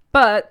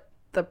 But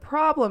the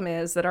problem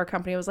is that our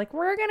company was like,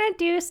 we're going to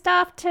do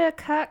stuff to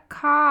cut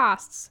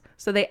costs.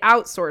 So they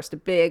outsourced a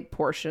big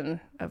portion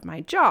of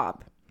my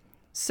job.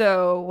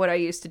 So what I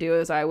used to do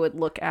is I would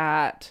look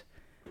at,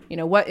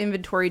 what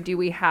inventory do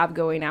we have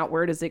going out?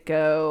 Where does it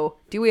go?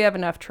 Do we have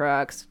enough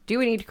trucks? Do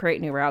we need to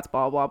create new routes?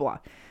 Blah, blah, blah.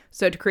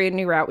 So to create a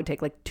new route would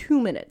take like 2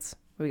 minutes.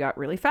 We got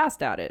really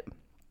fast at it.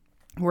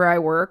 Where I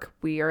work,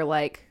 we are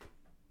like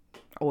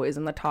always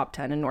in the top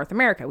 10 in North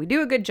America. We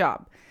do a good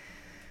job.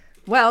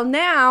 Well,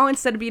 now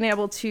instead of being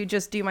able to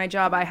just do my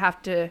job, I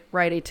have to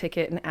write a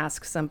ticket and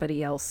ask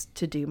somebody else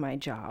to do my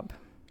job.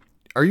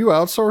 Are you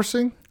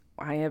outsourcing?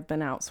 I have been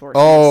outsourcing.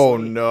 Oh,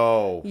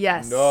 no.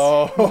 Yes.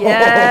 No.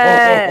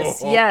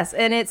 Yes.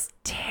 And it's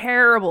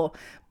terrible.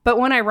 But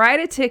when I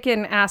write a ticket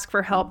and ask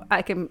for help,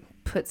 I can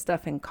put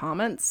stuff in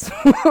comments.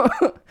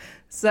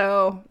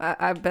 So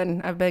I've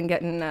been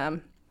getting a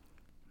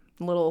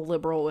little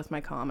liberal with my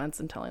comments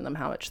and telling them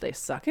how much they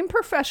suck in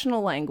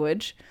professional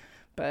language.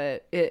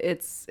 But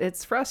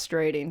it's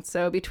frustrating.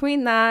 So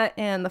between that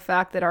and the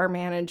fact that our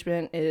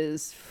management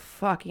is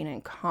fucking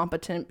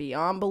incompetent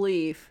beyond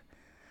belief,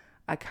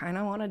 I kind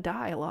of want to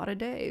die a lot of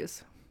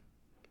days.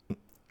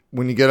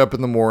 When you get up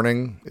in the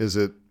morning, is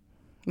it?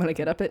 When I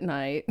get up at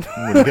night.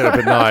 When you get up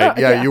at night.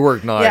 Yeah, you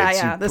work nights.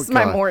 Yeah. This is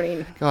my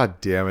morning.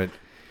 God damn it.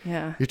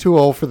 Yeah. You're too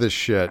old for this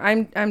shit.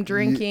 I'm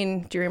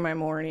drinking during my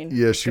morning.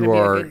 Yes, you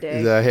are.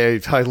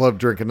 Hey, I love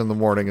drinking in the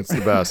morning. It's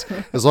the best.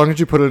 As long as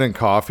you put it in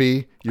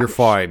coffee, you're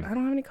fine. I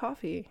don't have any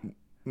coffee.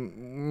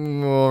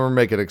 We'll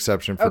make an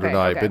exception for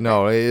tonight. But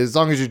no, as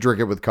long as you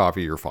drink it with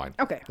coffee, you're fine.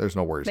 Okay. There's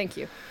no worries. Thank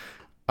you.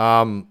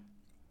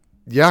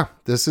 Yeah,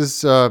 this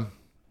is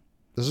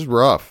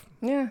rough.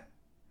 Yeah.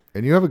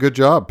 And you have a good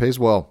job. Pays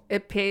well.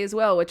 It pays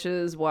well, which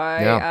is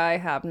why I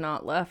have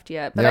not left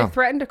yet. But I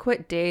threatened to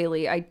quit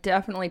daily. I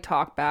definitely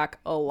talk back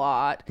a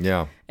lot.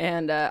 Yeah.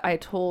 And I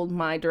told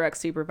my direct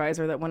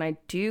supervisor that when I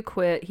do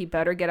quit, he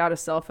better get out a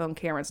cell phone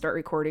camera and start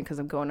recording because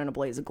I'm going in a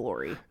blaze of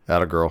glory.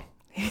 Atta girl.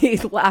 He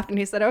laughed and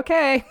he said,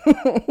 okay.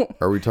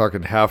 Are we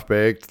talking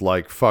half-baked?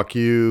 Like, fuck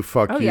you,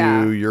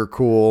 you're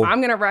cool. I'm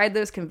going to ride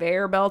those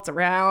conveyor belts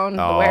around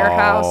the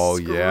warehouse,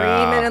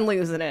 screaming and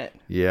losing it.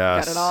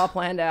 Yes. Got it all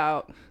planned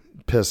out.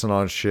 Pissing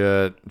on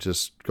shit,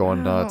 just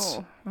going nuts.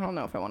 I don't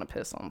know if I want to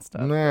piss on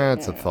stuff. Nah,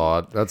 it's a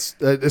thought. That's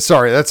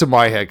that's in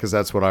my head because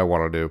that's what I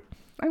want to do.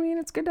 I mean,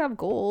 it's good to have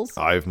goals.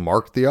 I've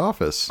marked the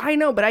office. I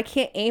know, but I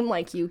can't aim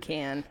like you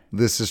can.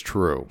 This is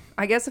true.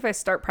 I guess if I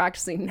start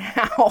practicing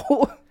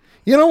now.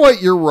 You know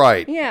what? You're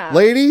right. Yeah.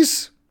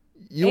 Ladies,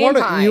 You Aim want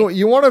to high.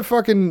 you want to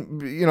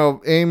fucking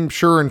aim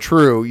sure and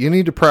true. You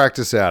need to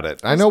practice at it.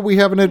 I know we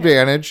have an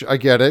advantage. I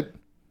get it,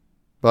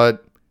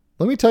 but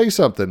let me tell you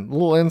something. A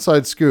little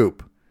inside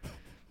scoop.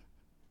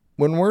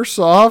 When we're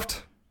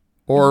soft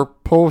or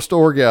post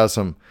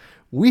orgasm,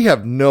 we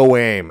have no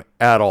aim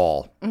at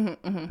all.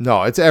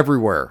 No, it's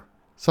everywhere.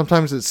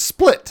 Sometimes it's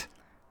split.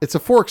 It's a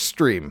fork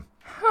stream.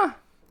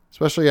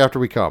 Especially after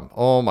we come.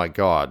 Oh my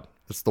God.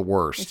 It's the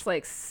worst. It's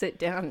like sit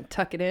down and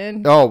tuck it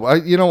in. Oh,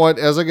 you know what?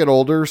 As I get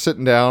older,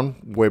 sitting down,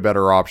 way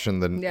better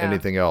option than Yeah.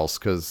 anything else,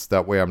 because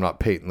that way I'm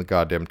not painting the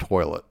goddamn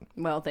toilet.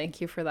 Well,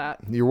 thank you for that.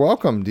 You're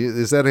welcome.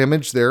 Is that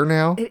image there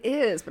now? It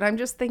is, but I'm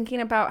just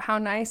thinking about how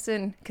nice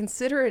and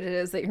considerate it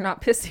is that you're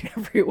not pissing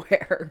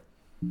everywhere.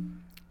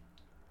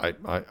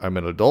 I'm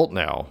an adult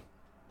now.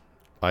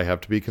 I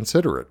have to be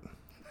considerate.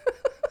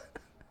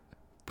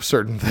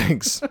 Certain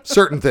things,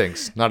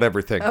 not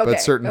everything, Okay,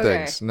 but certain okay.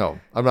 things. No,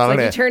 I'm not Like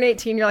an you turn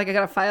 18, you're like, I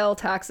gotta file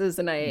taxes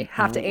and I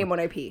have to aim when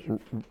I pee.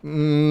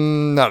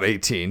 not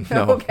 18.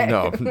 No, Okay.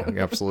 no,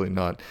 absolutely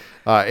not.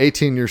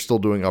 18, you're still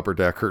doing upper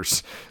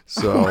deckers.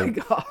 So, Oh my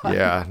God.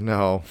 yeah,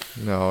 no.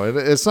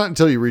 It's not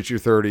until you reach your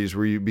 30s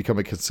where you become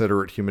a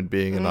considerate human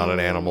being and not an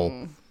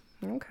animal.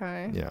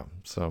 Okay. Yeah,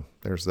 so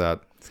there's that.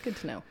 It's good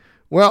to know.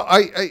 Well,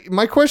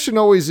 my question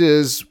always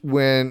is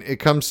when it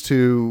comes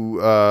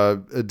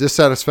to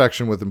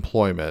dissatisfaction with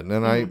employment,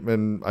 and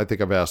I think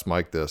I've asked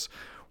Mike this.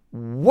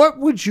 What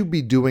would you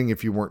be doing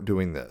if you weren't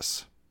doing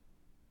this?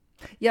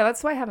 Yeah,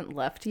 that's why I haven't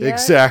left yet.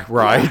 Exact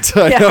right.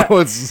 Yeah. I Yeah. know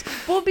it's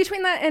Well,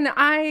 between that and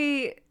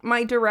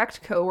my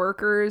direct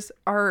coworkers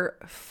are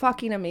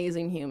fucking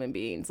amazing human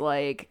beings.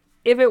 Like,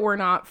 if it were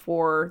not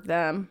for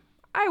them,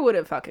 I would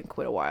have fucking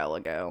quit a while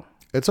ago.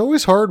 it's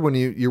always hard when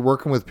you're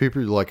working with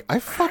people. You're like, I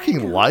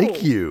fucking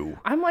like you.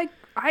 I'm like,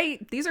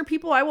 these are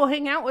people I will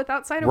hang out with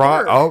outside of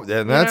Right. work. Oh,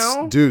 and that's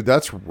know? dude.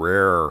 That's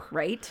rare.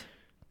 Right?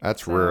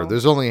 That's So- rare.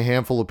 There's only a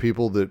handful of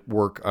people that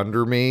work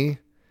under me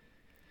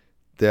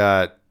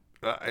that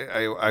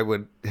I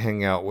would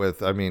hang out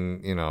with. I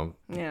mean,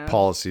 Yeah.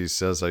 policy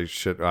says I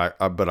should,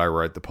 but I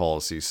write the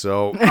policy,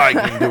 so I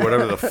can do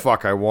whatever the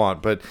fuck I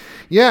want. But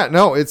yeah,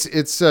 no, it's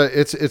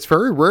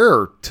very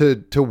rare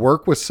to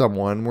work with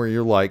someone where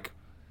you're like,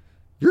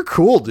 you're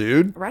cool,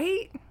 dude.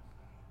 Right?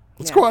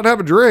 Let's go out and have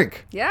a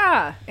drink.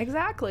 Yeah,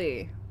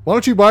 exactly. Why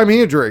don't you buy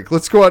me a drink?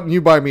 Let's go out and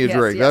you buy me a Yes,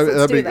 drink. yes, let's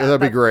That'd be do that.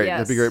 that'd be That- great. yes.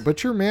 That'd be great.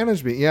 But you're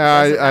management.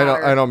 Yeah, Doesn't I don't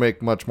matter. I don't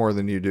make much more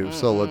than you do.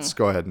 So let's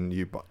go ahead and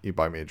you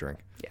buy me a drink.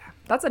 Yeah.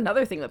 That's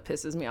another thing that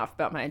pisses me off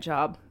about my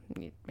job.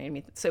 It made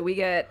me so we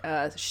get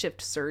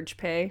shift surge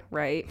pay,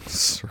 right?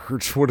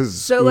 Surge. What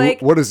is So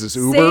like what is this Say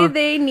Uber?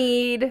 they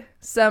need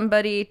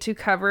somebody to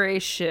cover a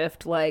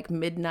shift like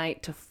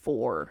midnight to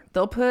 4.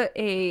 They'll put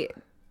a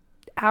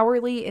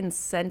hourly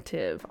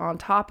incentive on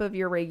top of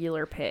your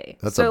regular pay.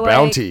 That's So, a like,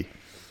 bounty.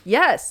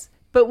 Yes.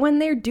 But when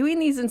they're doing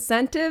these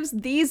incentives,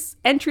 these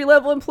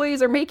entry-level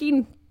employees are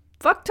making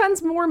fuck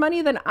tons more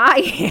money than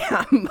I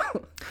am.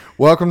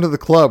 Welcome to the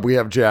club. We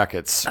have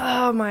jackets.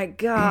 Oh my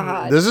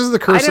God. This is the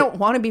I curse. don't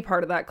want to be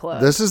part of that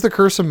club. This is the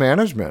curse of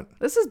management.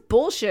 This is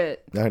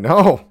bullshit. I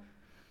know.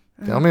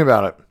 Tell me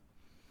about it.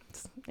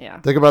 Yeah.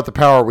 Think about the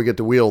power we get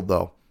to wield,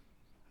 though.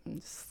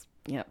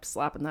 Yep.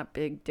 Slapping that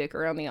big dick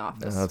around the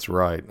office. That's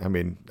right. I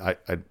mean, I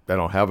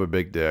don't have a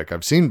big dick.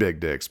 I've seen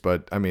big dicks,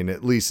 but I mean,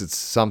 at least it's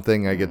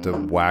something I get to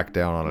whack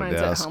down on a Mine's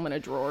desk. at home in a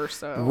drawer,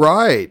 so.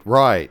 Right.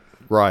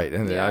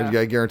 And Yeah.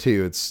 I guarantee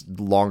you it's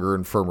longer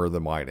and firmer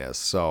than mine is.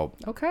 So,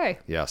 Okay.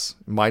 yes,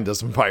 mine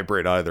doesn't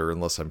vibrate either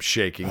unless I'm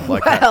shaking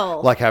like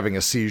Well. like having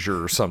a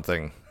seizure or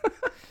something.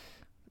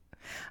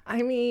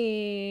 I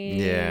mean.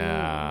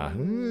 Yeah.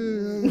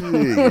 you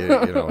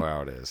know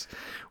how it is.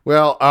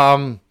 Well,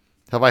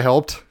 have I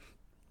helped?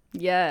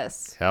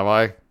 Yes. Have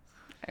I?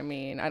 I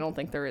mean, I don't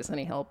think there is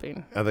any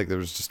helping. I think there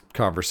was just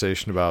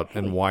conversation about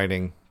and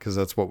whining because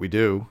that's what we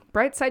do.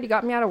 Bright side, you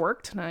got me out of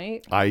work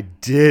tonight. I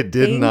did,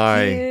 didn't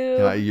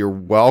Thank I? you. You're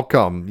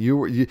welcome.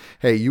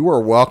 Hey, you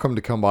are welcome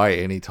to come by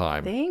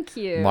anytime. Thank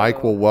you.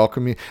 Mike will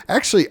welcome you.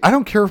 Actually, I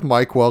don't care if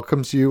Mike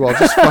welcomes you. I'll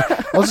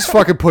just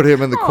fucking put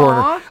him in the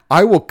corner. Aw.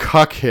 I will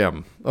cuck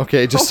him.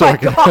 Okay, just so my I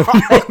can have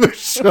you on the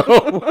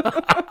show.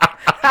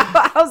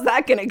 How's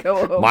that going to go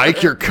over?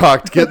 Mike, you're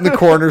cucked. Get in the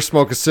corner,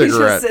 smoke a He's cigarette.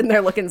 just sitting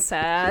there looking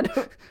sad.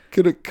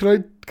 Can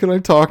I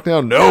talk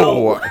now?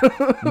 No.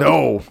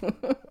 No.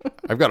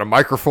 I've got a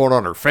microphone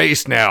on her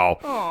face now.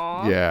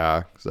 Aw.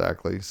 Yeah,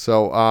 exactly.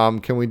 So,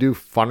 can we do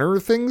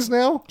funner things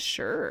now?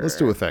 Sure. Let's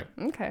do a thing.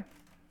 Okay.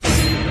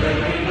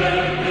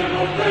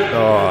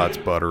 Oh, that's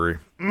buttery.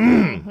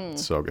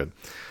 So good.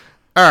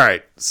 All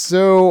right.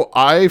 So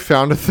I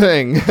found a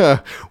thing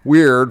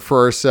weird for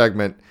our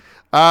segment.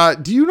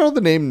 Do you know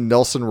the name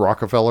Nelson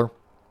Rockefeller?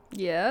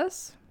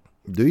 Yes.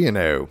 Do you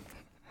know?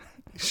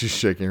 She's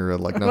shaking her head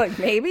like no. Like,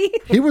 maybe?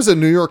 He was a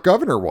New York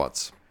governor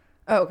once.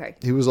 Oh, okay.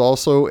 He was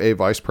also a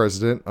vice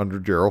president under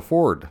Gerald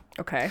Ford.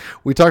 Okay.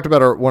 We talked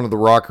about one of the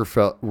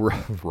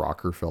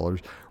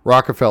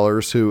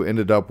Rockefellers who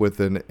ended up with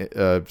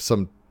a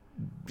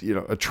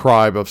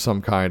tribe of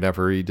some kind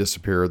after he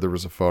disappeared. There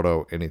was a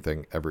photo,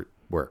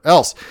 where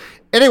else?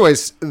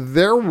 Anyways,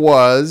 there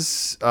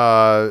was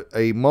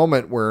a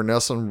moment where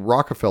Nelson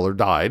Rockefeller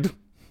died.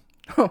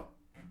 Oh.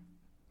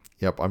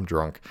 Yep, I'm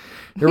drunk.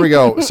 Here we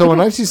go. So in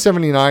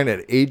 1979,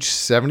 at age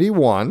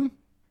 71,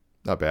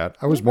 not bad.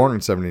 I was born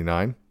in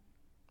 79.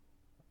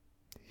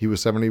 He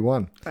was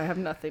 71. I have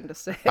nothing to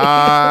say.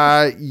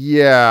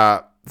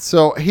 Yeah.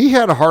 So he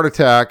had a heart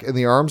attack in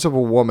the arms of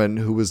a woman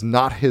who was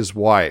not his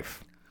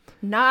wife.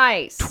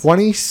 Nice.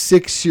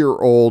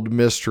 26-year-old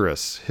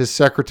mistress, his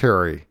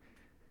secretary.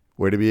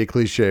 Way to be a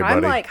cliche, buddy.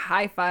 I'm like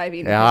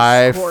high-fiving.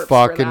 I his corpse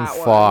fucking for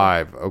that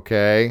five,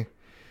 okay?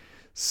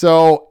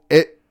 So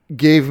it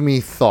gave me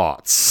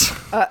thoughts.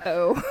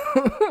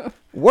 Uh-oh.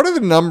 What are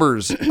the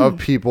numbers of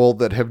people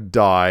that have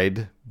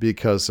died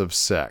because of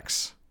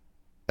sex?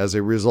 As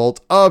a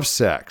result of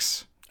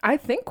sex? I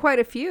think quite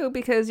a few,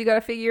 because you got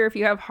to figure if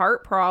you have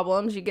heart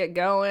problems, you get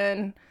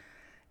going.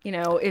 You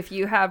know, if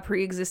you have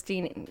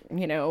pre-existing,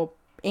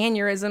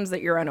 aneurysms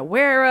that you're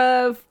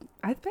unaware of,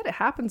 I bet it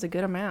happens a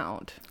good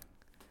amount.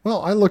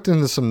 Well, I looked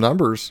into some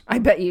numbers. I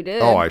bet you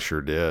did. Oh, I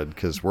sure did,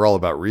 because we're all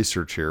about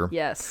research here.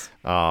 Yes.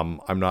 I'm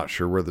not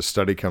sure where the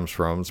study comes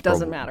from. It's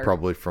Doesn't matter.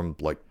 Probably from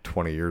like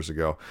 20 years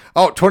ago.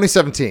 Oh,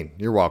 2017.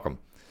 You're welcome.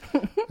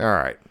 All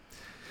right.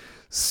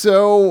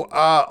 So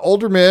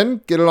older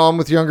men get it on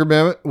with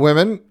younger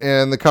women,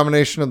 and the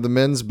combination of the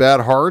men's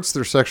bad hearts,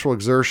 their sexual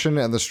exertion,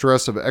 and the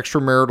stress of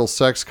extramarital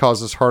sex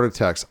causes heart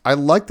attacks. I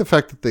like the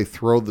fact that they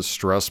throw the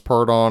stress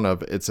part on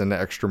of it's an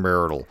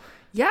extramarital.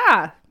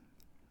 Yeah.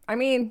 I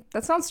mean,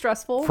 that sounds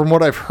stressful. From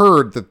what I've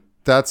heard,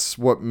 that's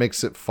what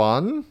makes it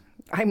fun.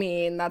 I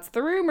mean, that's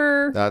the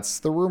rumor.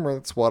 That's the rumor.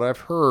 That's what I've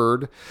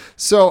heard.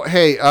 So,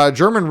 hey,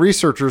 German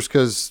researchers,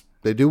 because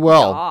they do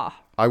well. Yeah.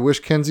 I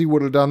wish Kenzie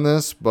would have done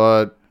this,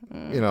 but...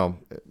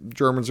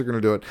 Germans are going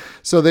to do it.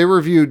 So they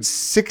reviewed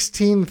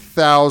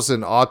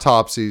 16,000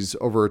 autopsies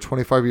over a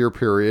 25-year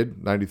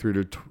period, 93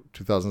 to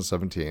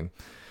 2017.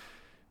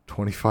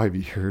 25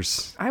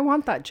 years. I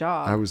want that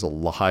job. I was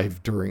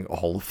alive during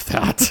all of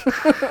that.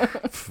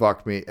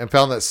 Fuck me. And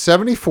found that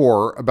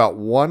 74, about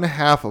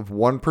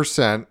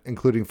 0.5%,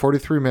 including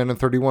 43 men and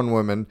 31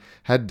 women,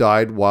 had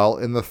died while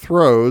in the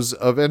throes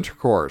of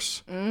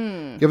intercourse.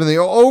 Given the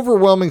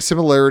overwhelming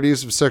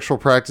similarities of sexual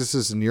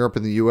practices in Europe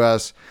and the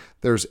U.S.,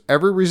 there's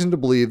every reason to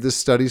believe this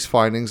study's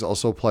findings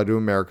also apply to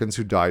Americans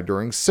who died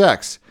during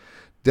sex.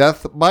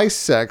 Death by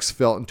sex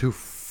fell into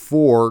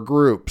 4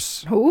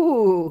 groups.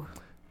 Ooh.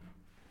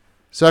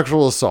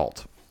 Sexual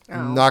assault.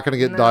 Oh, not going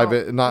to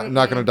no.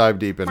 not going to dive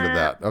deep into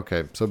that.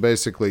 Okay, so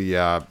basically,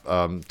 yeah.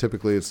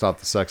 Typically, it's not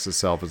the sex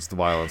itself; it's the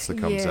violence that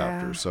comes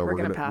after. So we're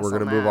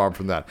gonna move on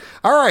from that.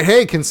 All right,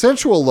 hey,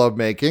 consensual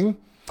lovemaking.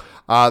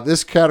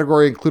 This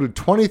category included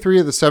 23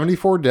 of the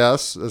 74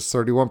 deaths. That's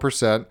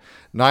 31%.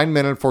 9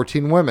 men and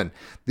 14 women.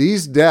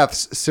 These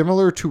deaths,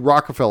 similar to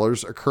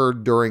Rockefeller's,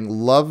 occurred during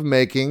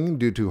lovemaking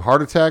due to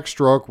heart attack,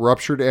 stroke,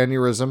 ruptured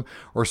aneurysm,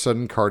 or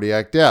sudden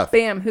cardiac death.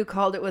 Bam, who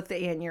called it with the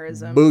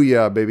aneurysm?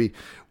 Booyah, baby.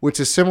 Which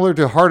is similar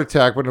to heart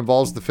attack but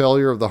involves the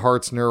failure of the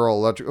heart's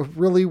neuroelectric...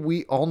 Really,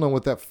 we all know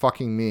what that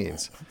fucking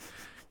means.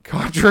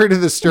 Contrary to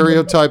the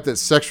stereotype that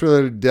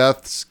sex-related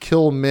deaths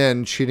kill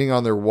men cheating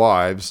on their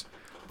wives,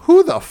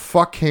 who the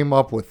fuck came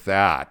up with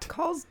that?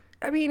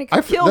 It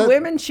could kill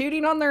women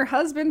cheating on their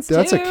husbands,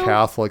 That's too. a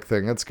Catholic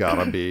thing. It's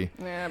gotta be.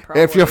 Yeah,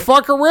 probably. If you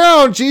fuck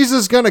around, Jesus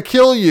is gonna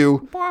kill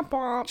you. Bop,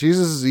 bop.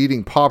 Jesus is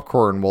eating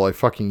popcorn while I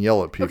fucking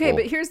yell at people. Okay,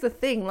 but here's the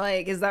thing.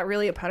 Like, is that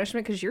really a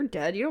punishment? Because you're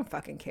dead. You don't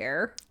fucking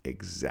care.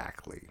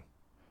 Exactly.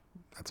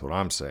 That's what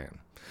I'm saying.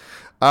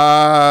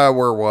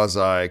 Where was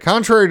I?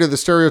 Contrary to the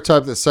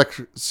stereotype that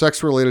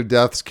sex-related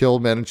deaths kill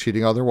men and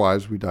cheating on their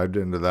wives, we dived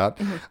into that.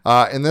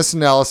 Mm-hmm. In this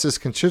analysis,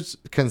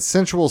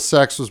 consensual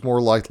sex was more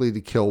likely to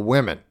kill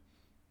women.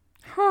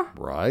 Huh.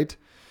 Right?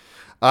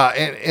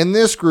 And in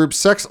this group,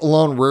 sex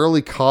alone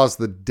rarely caused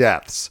the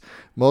deaths.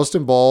 Most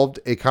involved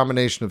a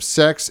combination of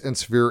sex and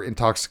severe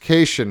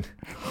intoxication.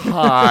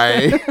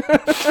 High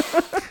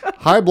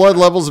blood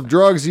levels of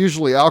drugs,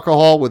 usually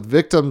alcohol, with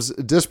victims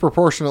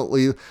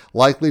disproportionately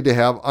likely to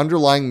have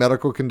underlying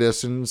medical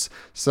conditions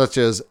such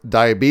as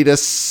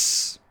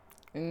diabetes.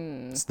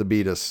 It's the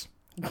beatus.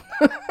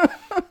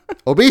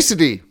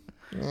 Obesity.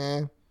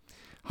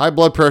 High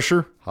blood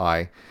pressure.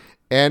 High.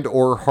 And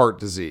or heart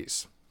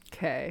disease.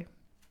 Okay.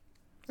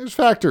 There's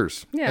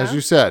factors, Yeah. as you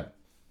said.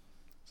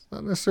 It's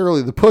not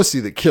necessarily the pussy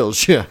that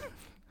kills you.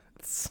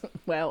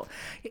 Well,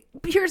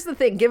 here's the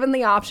thing. Given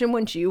the option,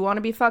 wouldn't you want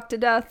to be fucked to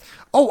death?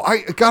 Oh,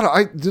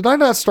 did I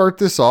not start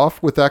this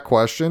off with that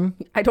question?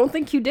 I don't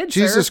think you did,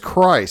 Jesus sir.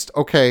 Christ.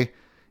 Okay.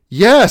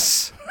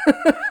 Yes.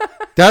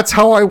 That's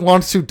how I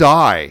want to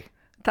die.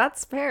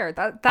 That's fair.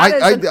 That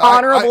is an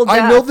honorable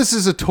death. I know this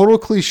is a total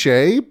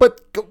cliche,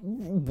 but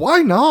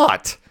why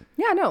not?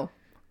 Yeah, no.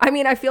 I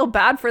mean, I feel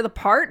bad for the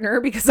partner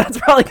because that's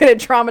probably going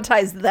to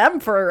traumatize them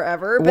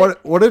forever.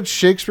 But... What did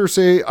Shakespeare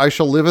say? I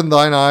shall live in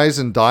thine eyes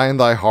and die in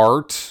thy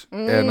heart.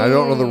 And I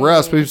don't know the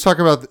rest, but he was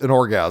talking about an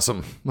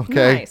orgasm.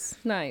 Okay.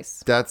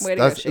 Nice. That's Way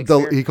to go,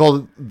 Shakespeare. he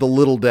called it the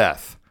little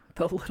death.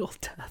 The little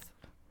death.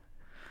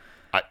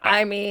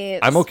 I mean,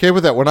 I'm okay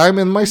with that. When I'm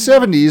in my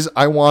 70s,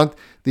 I want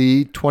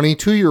the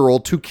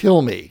 22-year-old to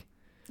kill me.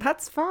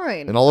 That's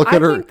fine. And I'll look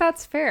at her. I think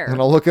that's fair. And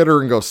I'll look at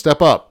her and go,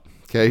 step up.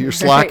 Okay, you're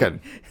slacking.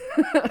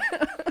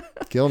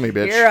 Kill me,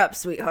 bitch. You're up,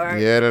 sweetheart.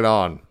 Get it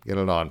on. Get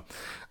it on.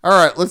 All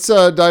right, let's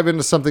dive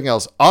into something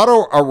else.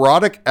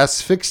 Autoerotic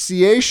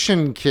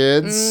asphyxiation,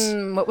 kids.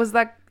 What was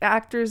that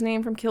actor's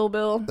name from Kill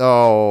Bill?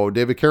 Oh,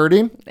 David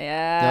Carradine?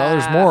 Yeah. No,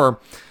 there's more.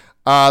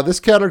 This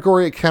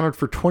category accounted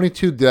for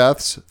 22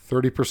 deaths,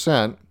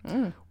 30%.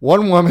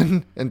 1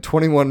 woman and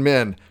 21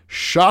 men.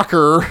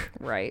 Shocker.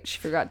 Right. She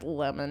forgot the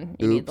lemon.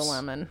 You need the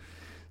lemon.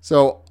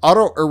 So,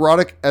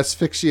 autoerotic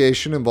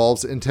asphyxiation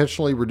involves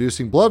intentionally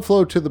reducing blood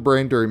flow to the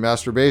brain during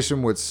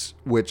masturbation,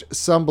 which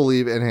some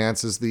believe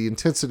enhances the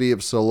intensity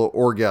of solo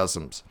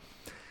orgasms.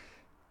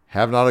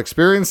 Have not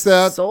experienced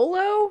that.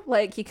 Solo?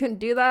 Like, you couldn't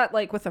do that,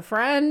 like, with a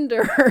friend?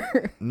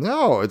 Or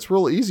No, it's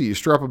real easy. You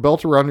strap a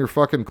belt around your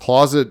fucking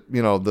closet,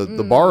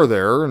 the bar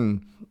there,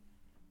 and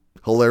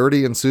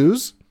hilarity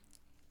ensues.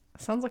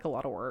 Sounds like a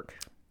lot of work.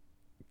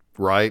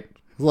 Right?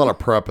 A lot of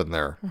prep in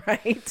there.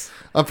 Right.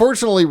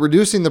 Unfortunately,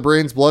 reducing the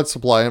brain's blood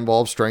supply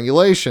involves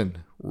strangulation.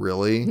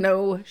 Really?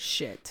 No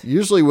shit.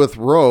 Usually with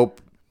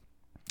rope,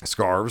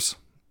 scarves,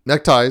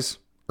 neckties,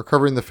 or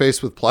covering the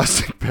face with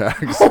plastic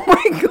bags. Oh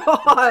my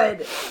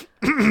God.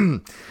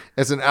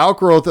 It's an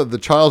outgrowth of the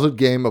childhood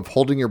game of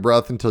holding your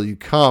breath until you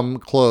come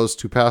close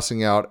to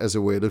passing out as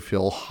a way to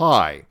feel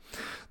high.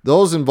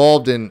 Those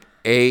involved in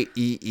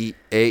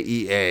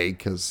AEA,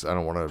 because I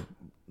don't want to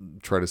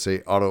try to say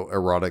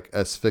autoerotic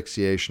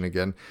asphyxiation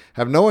again,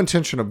 have no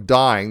intention of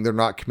dying. They're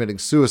not committing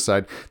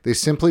suicide. They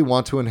simply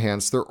want to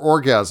enhance their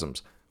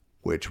orgasms,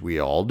 which we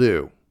all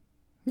do.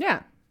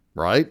 Yeah.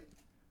 Right?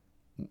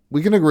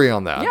 We can agree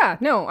on that. Yeah,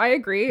 no, I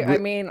agree. I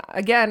mean,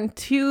 again,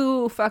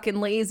 too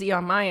fucking lazy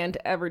on my end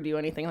to ever do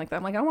anything like that.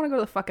 I'm like, I want to go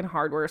to the fucking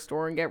hardware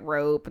store and get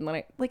rope, and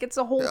then it's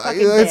a whole fucking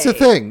It's day. a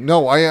thing.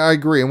 No, I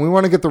agree. And we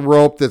want to get the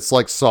rope that's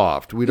like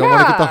soft. We don't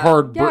want to get the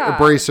hard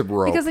abrasive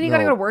rope. Because then you got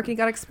to go to work and you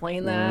got to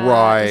explain that.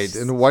 Right.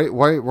 And why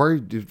are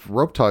you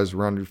rope ties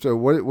around your, so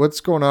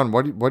what's going on?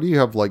 Why do you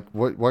have like,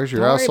 why is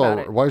your ass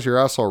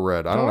all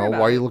red? I don't know.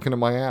 Why are you looking at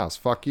my ass?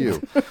 Fuck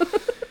you.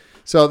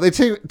 So they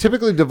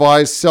typically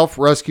devise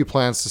self-rescue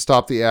plans to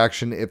stop the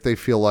action if they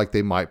feel like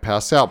they might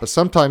pass out. But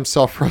sometimes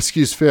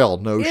self-rescues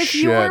fail. If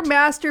your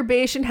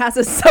masturbation has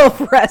a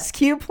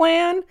self-rescue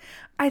plan,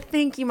 I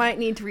think you might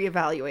need to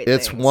reevaluate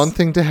It's things. one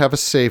thing to have a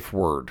safe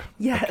word.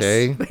 Yes,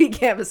 okay? but you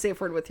can't have a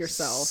safe word with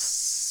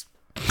yourself.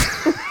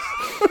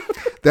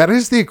 That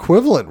is the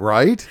equivalent,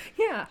 right?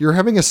 Yeah. You're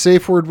having a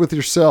safe word with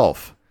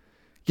yourself.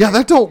 Yeah,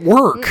 that don't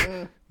work.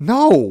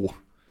 No.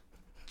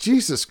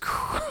 Jesus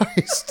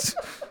Christ.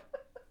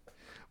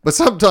 But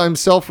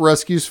sometimes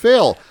self-rescues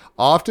fail,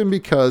 often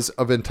because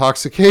of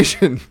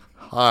intoxication.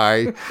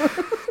 Hi.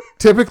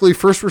 Typically,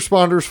 first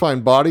responders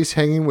find bodies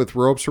hanging with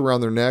ropes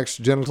around their necks,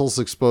 genitals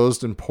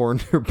exposed, and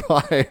porn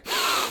nearby.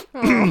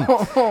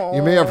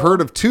 You may have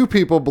heard of 2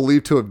 people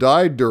believed to have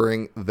died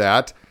during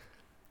that.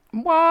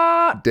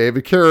 What?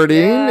 David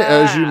Carradine,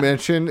 as you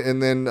mentioned,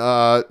 and then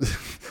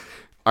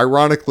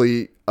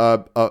ironically,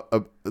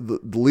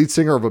 the lead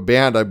singer of a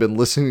band I've been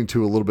listening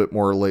to a little bit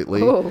more lately,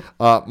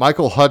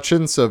 Michael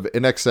Hutchence of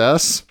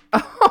NXS.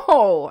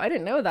 Oh, I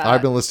didn't know that.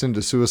 I've been listening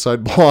to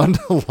Suicide Blonde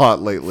a lot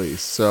lately.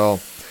 So,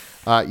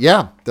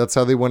 yeah, that's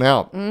how they went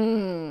out.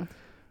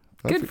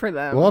 Good for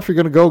them. Well, if you're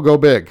going to go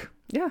big.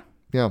 Yeah.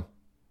 Yeah.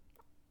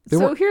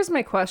 So here's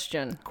my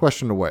question.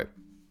 Question away.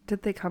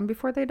 Did they come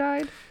before they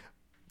died?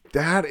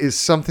 That is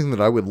something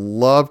that I would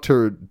love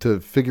to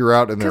figure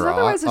out in their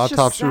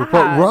autopsy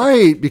report.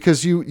 Right,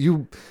 because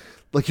you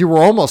were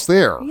almost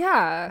there.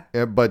 Yeah.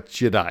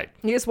 But you died.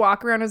 You just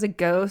walk around as a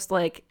ghost,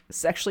 like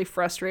sexually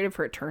frustrated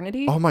for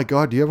eternity. Oh my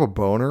God, do you have a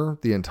boner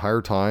the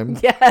entire time?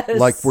 Yes.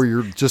 Like where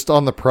you're just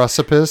on the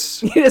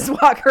precipice? You just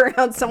walk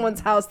around someone's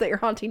house that you're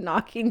haunting,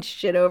 knocking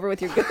shit over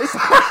with your ghost.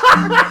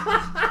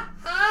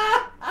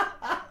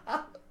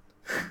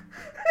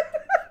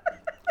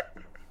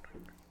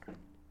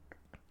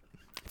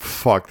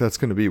 Fuck, that's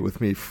going to be with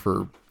me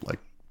for like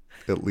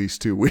at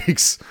least 2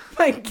 weeks.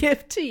 My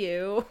gift to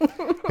you.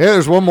 Hey,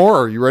 there's one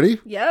more. Are you ready?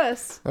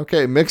 Yes.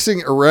 Okay, mixing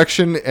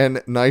erection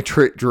and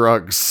nitrate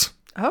drugs.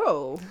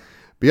 Oh.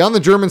 Beyond the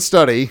German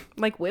study,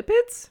 Like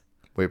whippets?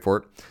 wait for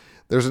it,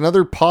 there's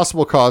another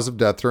possible cause of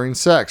death during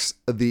sex.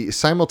 The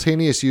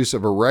simultaneous use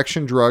of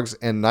erection drugs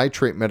and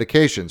nitrate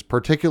medications,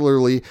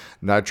 particularly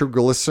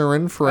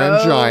nitroglycerin for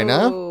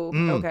angina. Oh,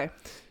 okay.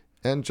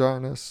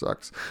 Angina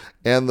sucks.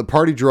 And the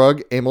party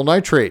drug, amyl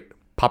nitrate.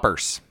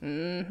 Poppers.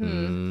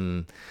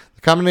 The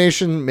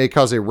combination may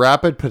cause a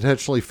rapid,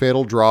 potentially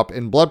fatal drop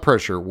in blood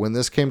pressure. When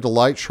this came to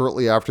light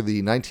shortly after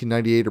the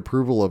 1998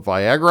 approval of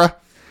Viagra,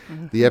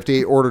 the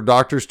FDA ordered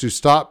doctors to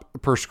stop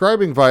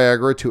prescribing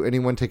Viagra to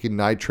anyone taking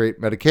nitrate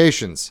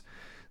medications.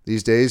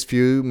 These days,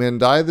 few men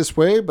die this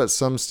way, but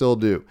some still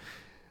do.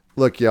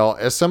 Look, y'all,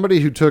 as somebody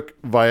who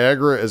took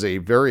Viagra as a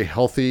very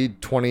healthy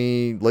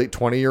late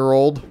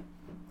 20-year-old,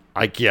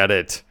 I get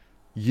it.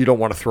 You don't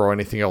want to throw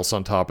anything else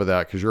on top of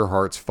that because your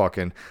heart's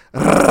fucking...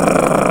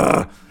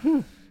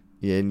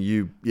 and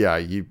you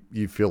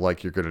feel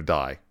like you're going to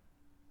die.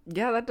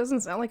 Yeah, that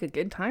doesn't sound like a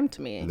good time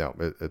to me. No,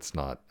 it's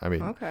not. I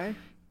mean, Okay.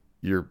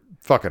 your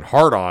fucking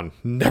hard on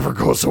never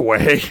goes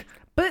away.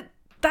 But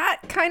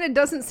that kind of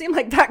doesn't seem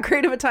like that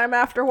great of a time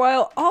after a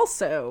while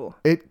also.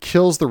 It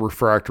kills the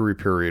refractory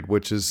period,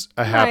 which is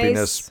a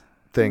happiness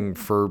thing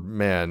for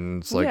men.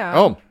 It's like,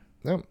 oh,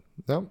 no,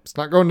 it's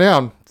not going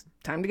down.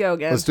 Time to go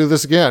again. Let's do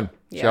this again,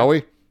 shall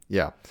we?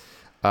 Yeah.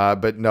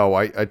 But no,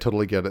 I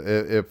totally get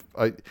it.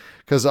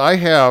 Because I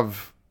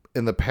have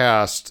in the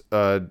past,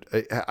 I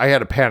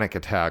had a panic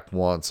attack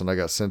once and I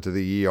got sent to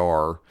the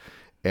ER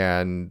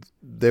and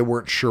they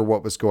weren't sure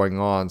what was going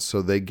on.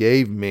 So they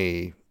gave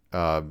me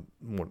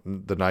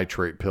the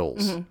nitrate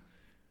pills. Mm-hmm.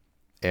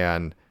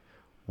 And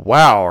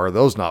wow, are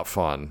those not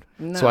fun?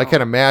 No. So I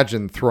can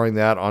imagine throwing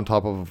that on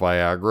top of a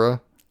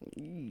Viagra.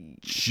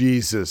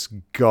 Jesus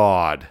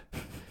God.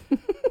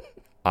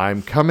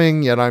 I'm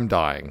coming, yet I'm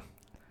dying.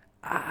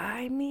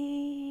 I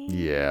mean...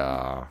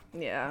 Yeah.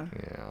 Yeah.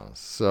 Yeah.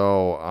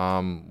 So,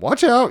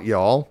 watch out,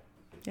 y'all.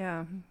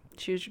 Yeah.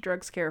 Choose your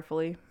drugs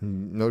carefully.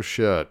 No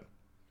shit.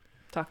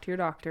 Talk to your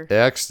doctor.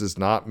 X does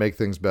not make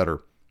things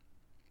better.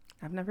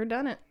 I've never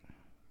done it.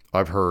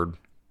 I've heard.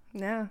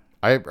 Yeah.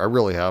 I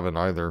really haven't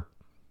either.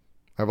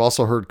 I've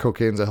also heard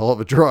cocaine's a hell of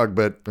a drug,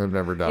 but I've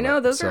never done it. You know,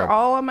 those are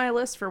all on my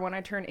list for when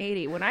I turn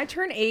 80. When I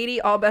turn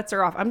 80, all bets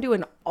are off. I'm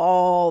doing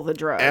all the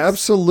drugs.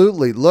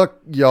 Absolutely. Look,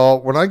 y'all,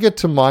 when I get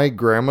to my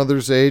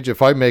grandmother's age,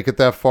 if I make it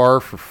that far,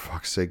 for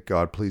fuck's sake,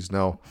 God, please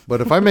no.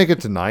 But if I make it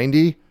to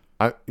 90,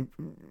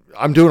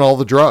 I'm doing all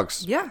the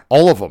drugs. Yeah.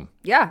 All of them.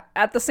 Yeah,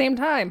 at the same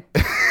time.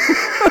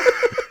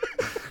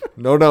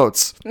 No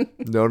notes.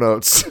 No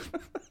notes.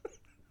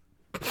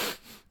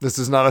 This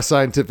is not a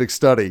scientific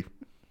study.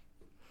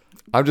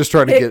 I'm just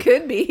trying to It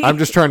could be. I'm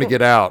just trying to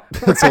get out.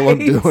 That's all I'm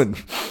doing.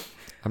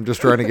 I'm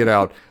just trying to get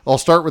out. I'll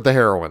start with the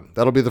heroin.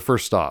 That'll be the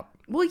first stop.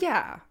 Well,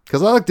 yeah.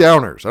 Because I like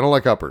downers. I don't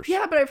like uppers.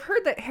 Yeah, but I've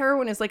heard that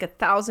heroin is like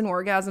 1,000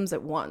 orgasms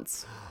at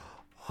once.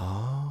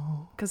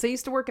 Oh. Because I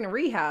used to work in a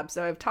rehab,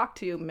 so I've talked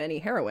to many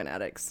heroin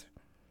addicts.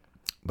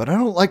 But I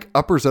don't like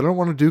uppers. I don't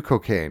want to do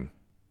cocaine.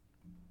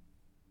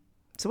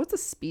 So what's a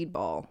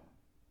speedball?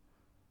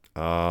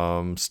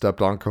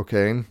 Stepped on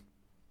cocaine.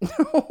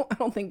 No, I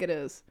don't think it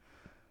is.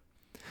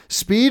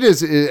 Speed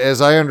is,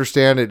 as I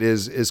understand it,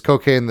 is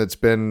cocaine that's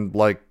been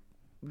like,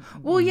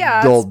 well,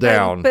 yeah, dulled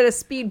down. But a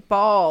speed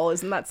ball,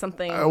 isn't that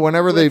something?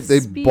 Whenever they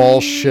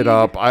ball shit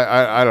up,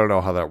 I don't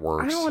know how that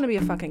works. I don't want to be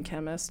a fucking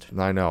chemist.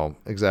 I know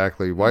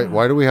exactly.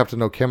 Why do we have to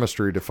know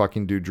chemistry to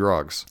fucking do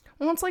drugs?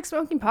 Well, it's like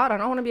smoking pot. I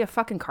don't want to be a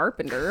fucking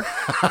carpenter.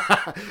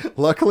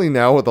 Luckily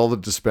now with all the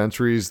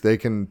dispensaries, they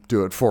can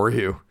do it for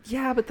you.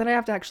 Yeah, but then I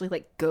have to actually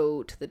like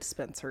go to the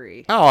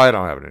dispensary. Oh, I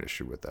don't have an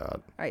issue with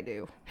that. I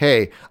do.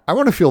 Hey, I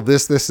want to feel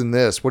this, and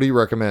this. What do you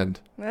recommend?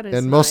 That is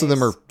And most of nice.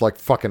 them are like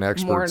fucking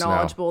experts now. More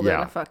knowledgeable than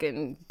Yeah. a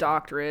fucking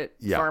doctorate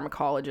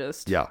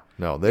pharmacologist. Yeah.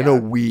 No, they know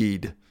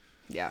weed.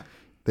 Yeah.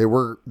 They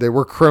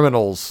were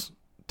criminals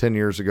 10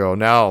 years ago.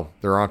 Now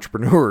they're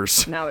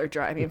entrepreneurs. Now they're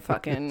driving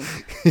fucking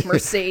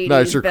Mercedes.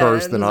 Nicer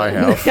cars than I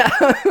have.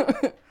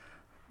 Yeah.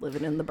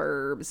 Living in the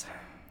burbs.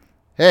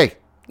 Hey,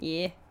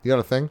 Yeah. you got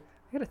a thing?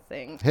 I got a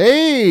thing.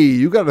 Hey,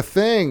 you got a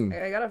thing.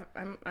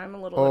 I'm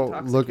a little Oh,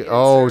 intoxicated.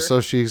 look. Sir. So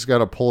she's got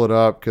to pull it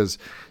up because,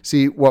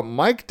 see, what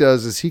Mike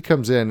does is he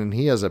comes in and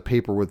he has a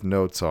paper with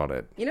notes on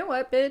it. You know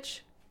what,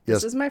 bitch? Yes.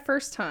 This is my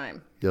first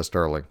time. Yes,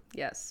 darling.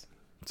 Yes.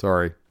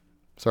 Sorry,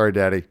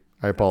 Daddy.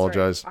 I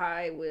apologize.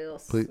 I will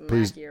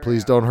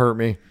Please don't hurt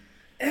me.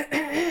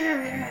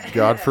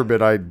 God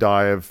forbid I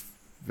die of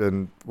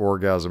an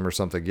orgasm or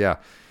something. Yeah.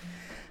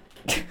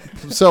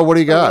 So what do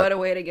you got? What a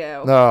way to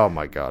go. Oh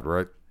my God,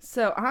 right?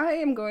 So I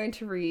am going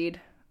to read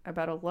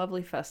about a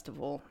lovely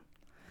festival.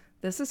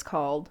 This is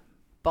called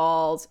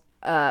Balls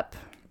Up.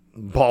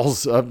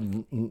 Balls up.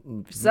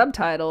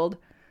 Subtitled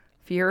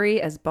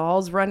Fury as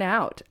Balls Run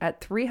Out at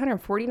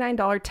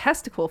 $349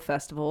 Testicle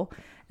Festival,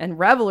 and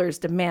revelers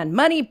demand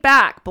money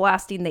back,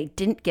 blasting they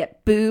didn't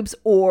get boobs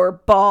or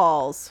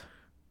balls.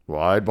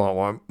 Well, I'd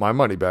want my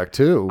money back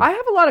too. I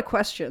have a lot of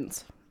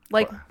questions.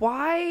 Like,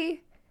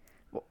 why?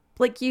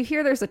 Like, you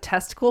hear there's a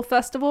testicle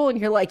festival, and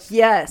you're like,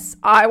 yes,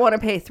 I want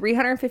to pay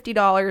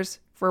 $350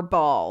 for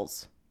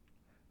balls.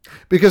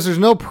 Because there's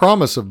no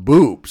promise of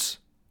boobs.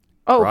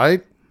 Oh,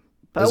 right?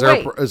 But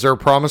Is there a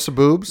promise of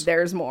boobs?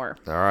 There's more.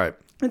 All right.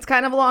 It's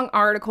kind of a long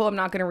article. I'm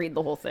not going to read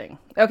the whole thing.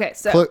 Okay,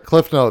 so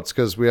Cliff notes,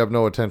 because we have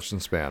no attention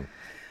span.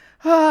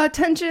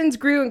 tensions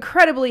grew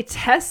incredibly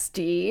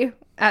testy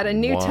at a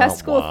new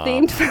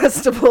testicle-themed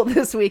festival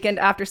this weekend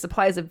after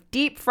supplies of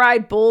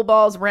deep-fried bull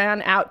balls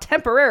ran out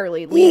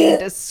temporarily, leaving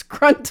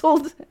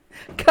disgruntled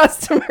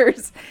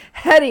customers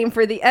heading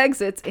for the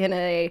exits in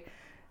a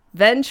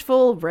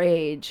vengeful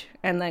rage.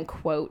 And then,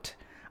 quote,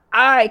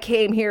 I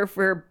came here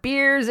for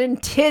beers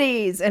and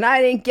titties, and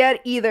I didn't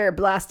get either,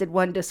 blasted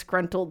one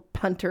disgruntled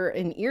punter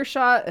in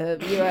earshot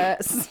of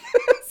U.S.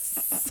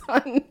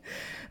 Sun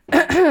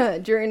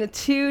during a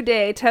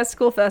 2-day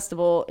testicle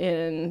festival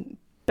in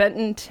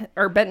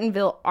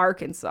Bentonville,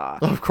 Arkansas.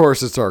 Of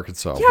course, it's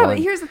Arkansas. Yeah, but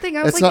here's the thing.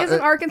 I was It's like, not-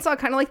 isn't Arkansas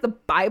kind of like the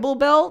Bible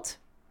Belt?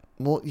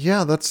 Well,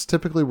 yeah, that's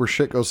typically where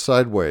shit goes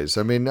sideways.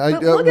 I mean,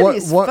 But look at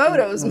these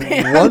photos,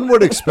 man. One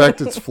would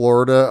expect it's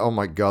Florida. Oh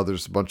my God,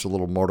 there's a bunch of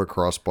little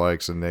motocross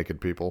bikes and naked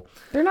people.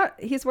 They're not.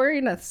 He's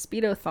wearing a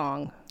Speedo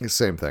thong.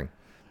 Same thing.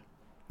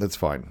 It's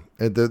fine.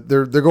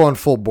 They're going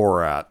full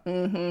Borat.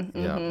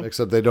 Yeah,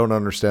 except they don't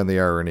understand the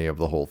irony of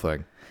the whole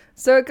thing.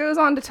 So it goes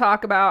on to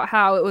talk about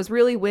how it was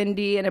really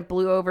windy and it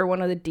blew over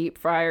one of the deep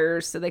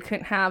fryers, so they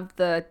couldn't have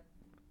the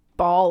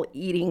ball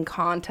eating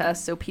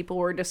contest, so people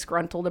were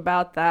disgruntled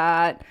about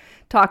that.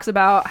 Talks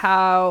about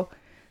how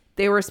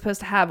they were supposed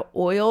to have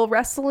oil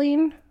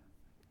wrestling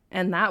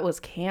and that was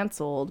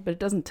canceled, but it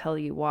doesn't tell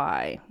you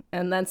why.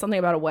 And then something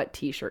about a wet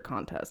t-shirt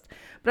contest.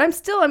 But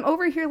I'm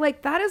over here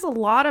like, that is a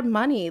lot of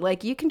money.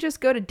 Like, you can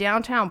just go to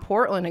downtown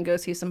Portland and go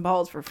see some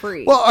balls for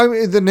free. Well, I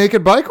mean, the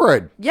naked bike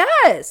ride.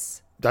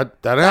 Yes.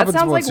 That That happens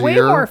sounds once like a way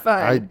year. more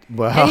fun. And you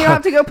don't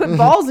have to go put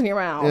balls in your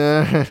mouth.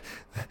 Yeah,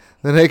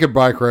 the naked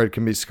bike ride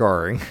can be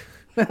scarring.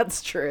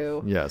 That's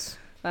true. Yes.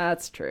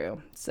 That's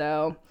true.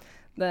 So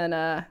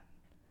then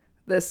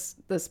this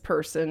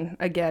person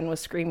again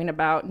was screaming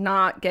about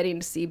not getting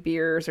to see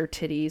beers or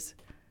titties.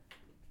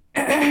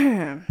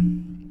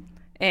 And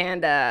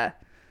that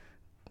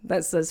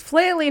says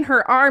flailing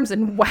her arms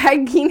and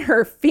wagging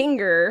her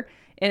finger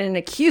in an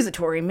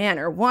accusatory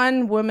manner.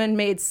 One woman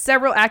made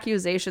several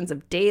accusations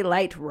of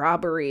daylight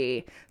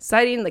robbery,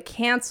 citing the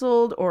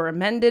canceled or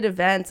amended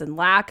events and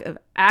lack of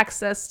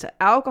access to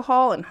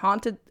alcohol and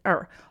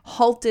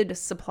halted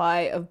supply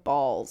of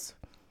balls.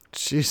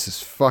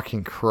 Jesus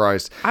fucking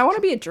Christ. I want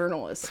to be a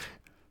journalist.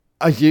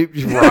 You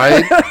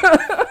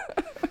right?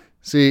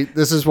 See,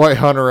 this is why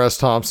Hunter S.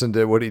 Thompson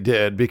did what he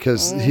did,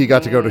 because he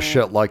got to go to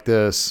shit like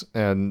this,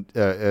 and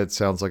it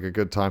sounds like a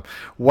good time.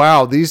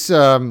 Wow, these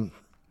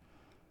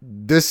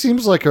this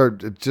seems like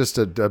just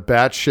a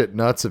batshit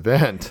nuts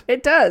event.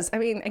 It does. I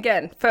mean,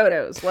 again,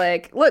 photos.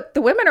 Like, look,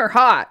 the women are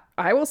hot.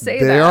 I will say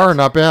that. They are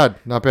not bad,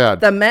 not bad.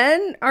 The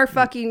men are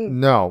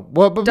fucking No,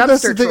 well, but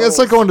that's the dumpster thing. It's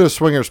like trolls. going to a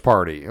swingers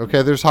party.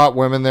 Okay, there's hot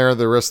women there.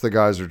 The rest of the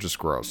guys are just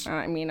gross.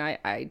 I mean,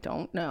 I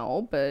don't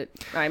know, but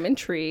I'm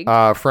intrigued.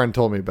 A friend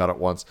told me about it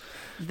once.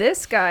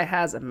 This guy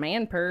has a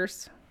man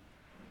purse.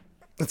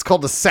 It's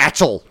called a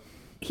satchel.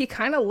 He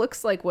kind of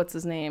looks like, what's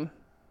his name?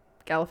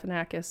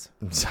 Galifianakis.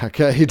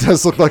 He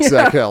does look like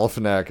Zach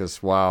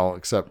Galifianakis. Wow,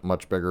 except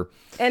much bigger.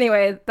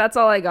 Anyway, that's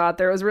all I got.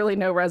 There was really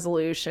no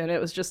resolution.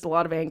 It was just a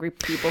lot of angry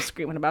people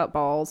screaming about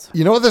balls.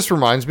 You know what this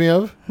reminds me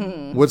of?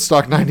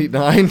 Woodstock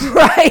 99.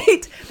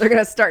 Right? They're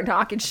going to start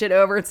knocking shit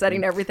over and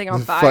setting everything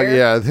on Fuck fire.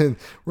 yeah. Then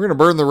we're going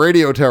to burn the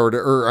radio tower,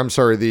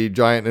 the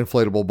giant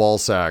inflatable ball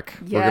sack.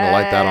 We're going to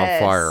light that on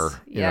fire.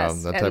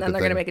 Yes. That And type then of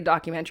they're going to thing. make a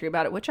documentary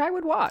about it, which I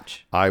would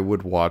watch. I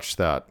would watch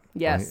that.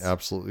 Yes. I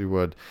absolutely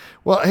would.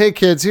 Well, hey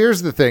kids,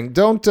 here's the thing.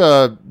 Don't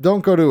go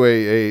to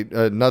a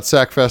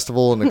nutsack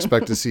festival and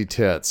expect to see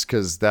tits,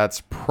 because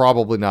that's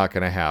probably not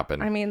going to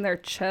happen. I mean, they're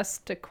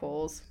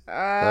chesticles. Oh,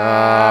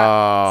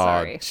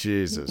 sorry.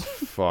 Jesus.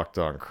 Fucked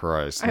on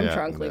Christ. I'm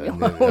drunk, leave me Yeah,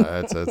 alone.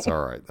 that's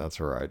all right.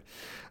 That's all right.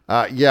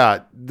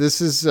 Yeah,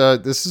 this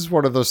is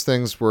one of those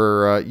things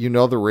where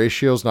the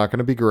ratio's not going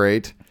to be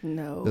great.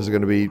 No. It's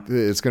going to be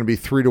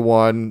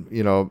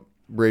 3-to-1,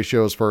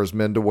 ratio as far as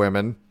men to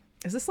women.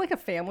 Is this like a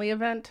family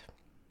event?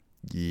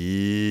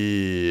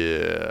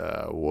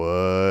 Yeah.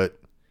 What?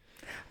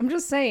 I'm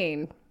just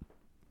saying.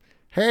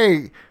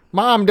 Hey,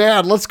 Mom,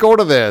 Dad, let's go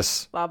to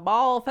this. The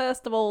ball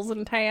festivals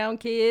in town,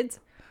 kids.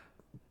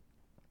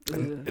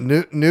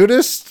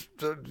 Nudists,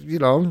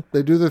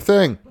 they do their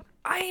thing.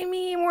 I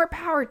mean, more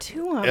power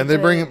to them. And they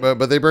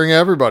bring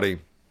everybody.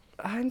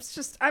 I'm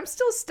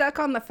still stuck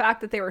on the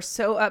fact that they were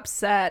so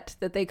upset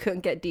that they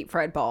couldn't get deep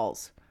fried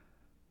balls.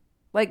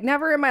 Like,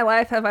 never in my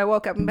life have I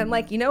woke up and been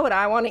like, you know what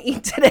I want to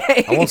eat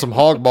today? I want some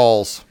hog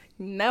balls.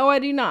 No, I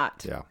do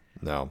not. Yeah,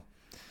 no.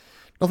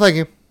 No, thank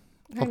you.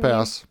 I'll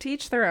pass. To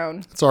each their own.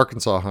 It's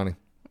Arkansas, honey.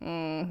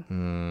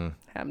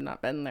 Have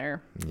not been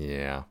there.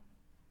 Yeah.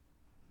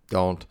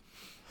 Don't.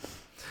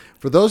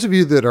 For those of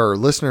you that are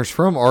listeners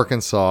from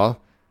Arkansas,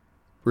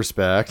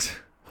 respect.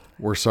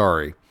 We're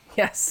sorry.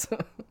 Yes.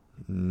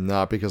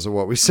 Not because of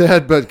what we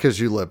said, but because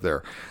you live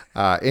there.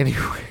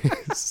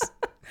 Anyways.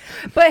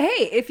 But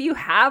hey, if you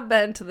have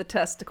been to the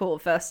Testicle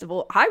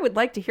Festival, I would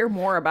like to hear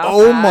more about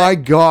Oh that. my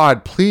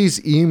God.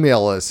 Please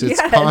email us. It's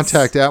Yes.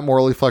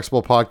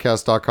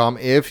 contact@morallyflexiblepodcast.com.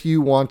 If you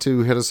want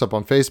to hit us up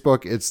on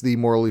Facebook, it's the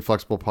Morally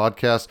Flexible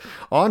Podcast.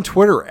 On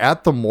Twitter,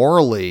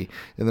 @themorally.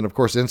 And then, of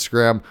course,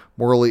 Instagram,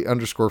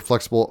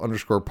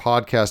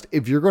 morally_flexible_podcast.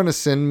 If you're going to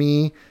send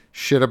me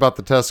shit about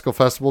the Testicle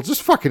Festival,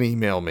 just fucking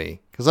email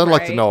me, because I'd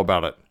like to Right. know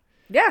about it.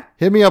 Yeah.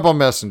 Hit me up on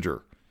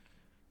Messenger.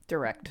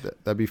 Direct.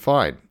 That'd be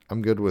fine.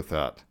 I'm good with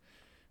that.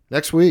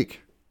 Next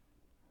week.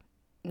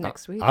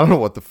 Next week. I don't know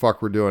what the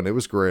fuck we're doing. It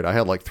was great. I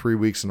had like 3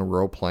 weeks in a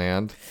row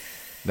planned.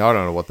 Now I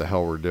don't know what the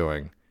hell we're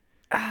doing.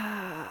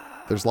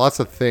 There's lots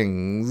of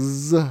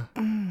things,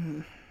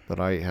 but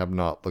I have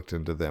not looked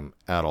into them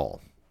at all.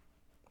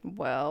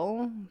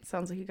 Well,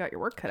 sounds like you got your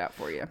work cut out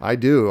for you. I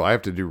do. I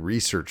have to do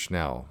research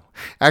now.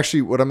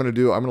 Actually, what I'm going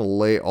to do, I'm going to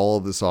lay all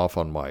of this off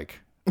on Mike.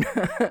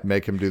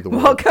 Make him do the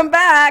work. Welcome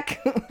back.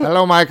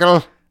 Hello,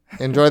 Michael.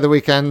 Enjoy the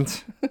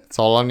weekend. It's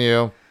all on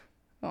you.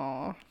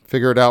 Aw.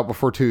 Figure it out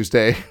before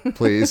Tuesday,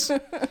 please.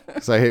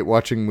 Because I hate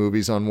watching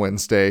movies on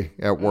Wednesday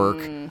at work.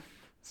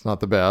 It's not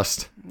the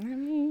best.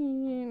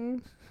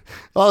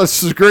 Oh,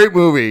 this is a great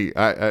movie.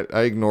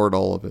 I ignored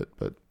all of it,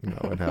 but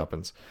it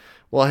happens.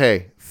 Well,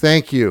 hey,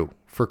 thank you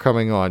for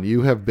coming on.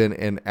 You have been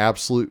an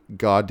absolute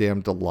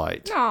goddamn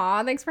delight.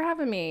 Aw, thanks for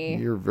having me.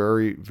 You're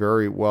very,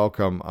 very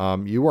welcome.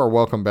 You are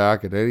welcome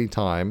back at any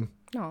time.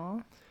 Aw.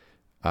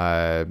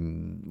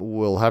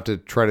 We'll have to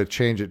try to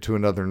change it to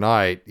another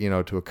night,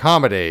 to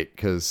accommodate,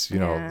 because,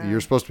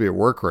 you're supposed to be at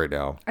work right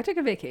now. I took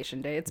a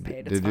vacation day. It's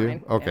paid. It's Did fine.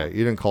 you? Okay. Yeah.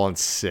 You didn't call in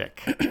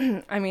sick.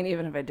 I mean,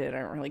 even if I did,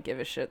 I don't really give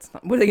a shit. It's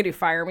not, what are they going to do?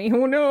 Fire me?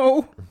 Oh,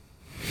 no.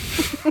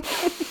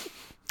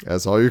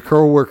 As all your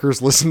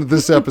co-workers listen to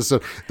this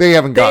episode, they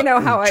haven't got... They know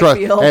how I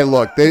feel. Hey,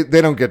 look, they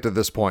don't get to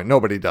this point.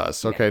 Nobody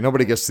does, okay?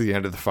 Nobody gets to the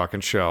end of the fucking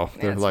show.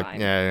 They're it's like,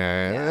 fine.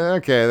 yeah,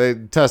 okay, they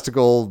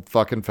testicle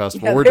fucking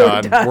festival. Yeah, We're they're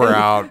done. done. We're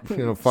out.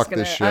 Just Fuck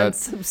this shit.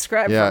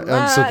 Unsubscribe Yeah, from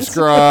that.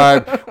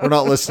 unsubscribe. We're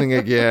not listening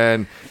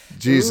again.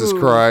 Jesus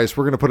Christ.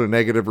 We're going to put a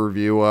negative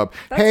review up.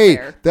 That's hey,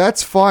 fair.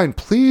 that's fine.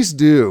 Please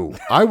do.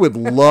 I would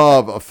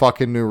love a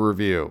fucking new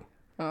review.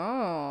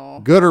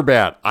 Oh, Good or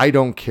bad. I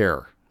don't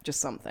care. just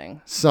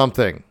something.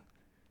 Something.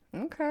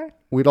 Okay.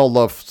 We'd all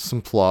love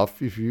some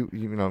fluff. If you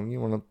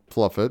want to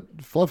fluff it.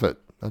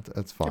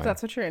 That's fine. If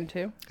that's what you're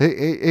into.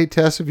 Hey,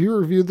 Tess, have you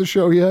reviewed the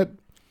show yet?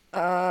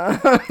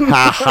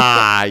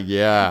 Haha,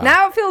 yeah.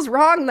 Now it feels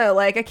wrong, though.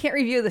 Like, I can't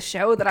review the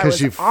show that I was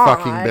Because you've on.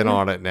 fucking been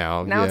on it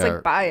now. Now it's Yeah.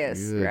 like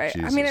biased, Yeah, right? I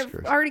Jesus mean, it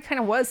Christ. already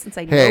kind of was since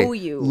I Hey, know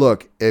you.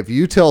 look, if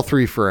you tell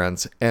 3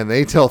 friends, and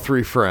they tell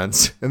 3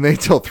 friends, and they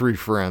tell 3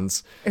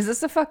 friends, Is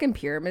this a fucking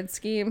pyramid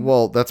scheme?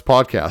 well, that's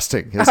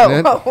podcasting, isn't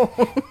it? Oh.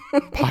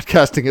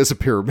 Podcasting is a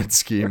pyramid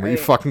scheme. Are you Right.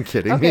 fucking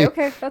kidding me?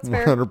 Okay, that's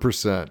fair.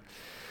 100%.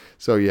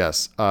 So,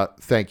 yes,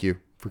 thank you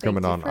for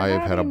coming you on. for I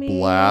have had a having me.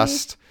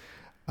 blast.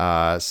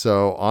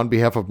 So, on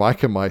behalf of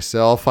Mike and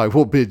myself, I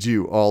will bid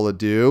you all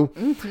adieu.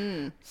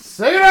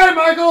 Say goodnight,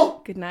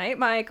 Michael. Good night,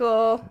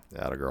 Michael.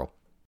 Atta girl.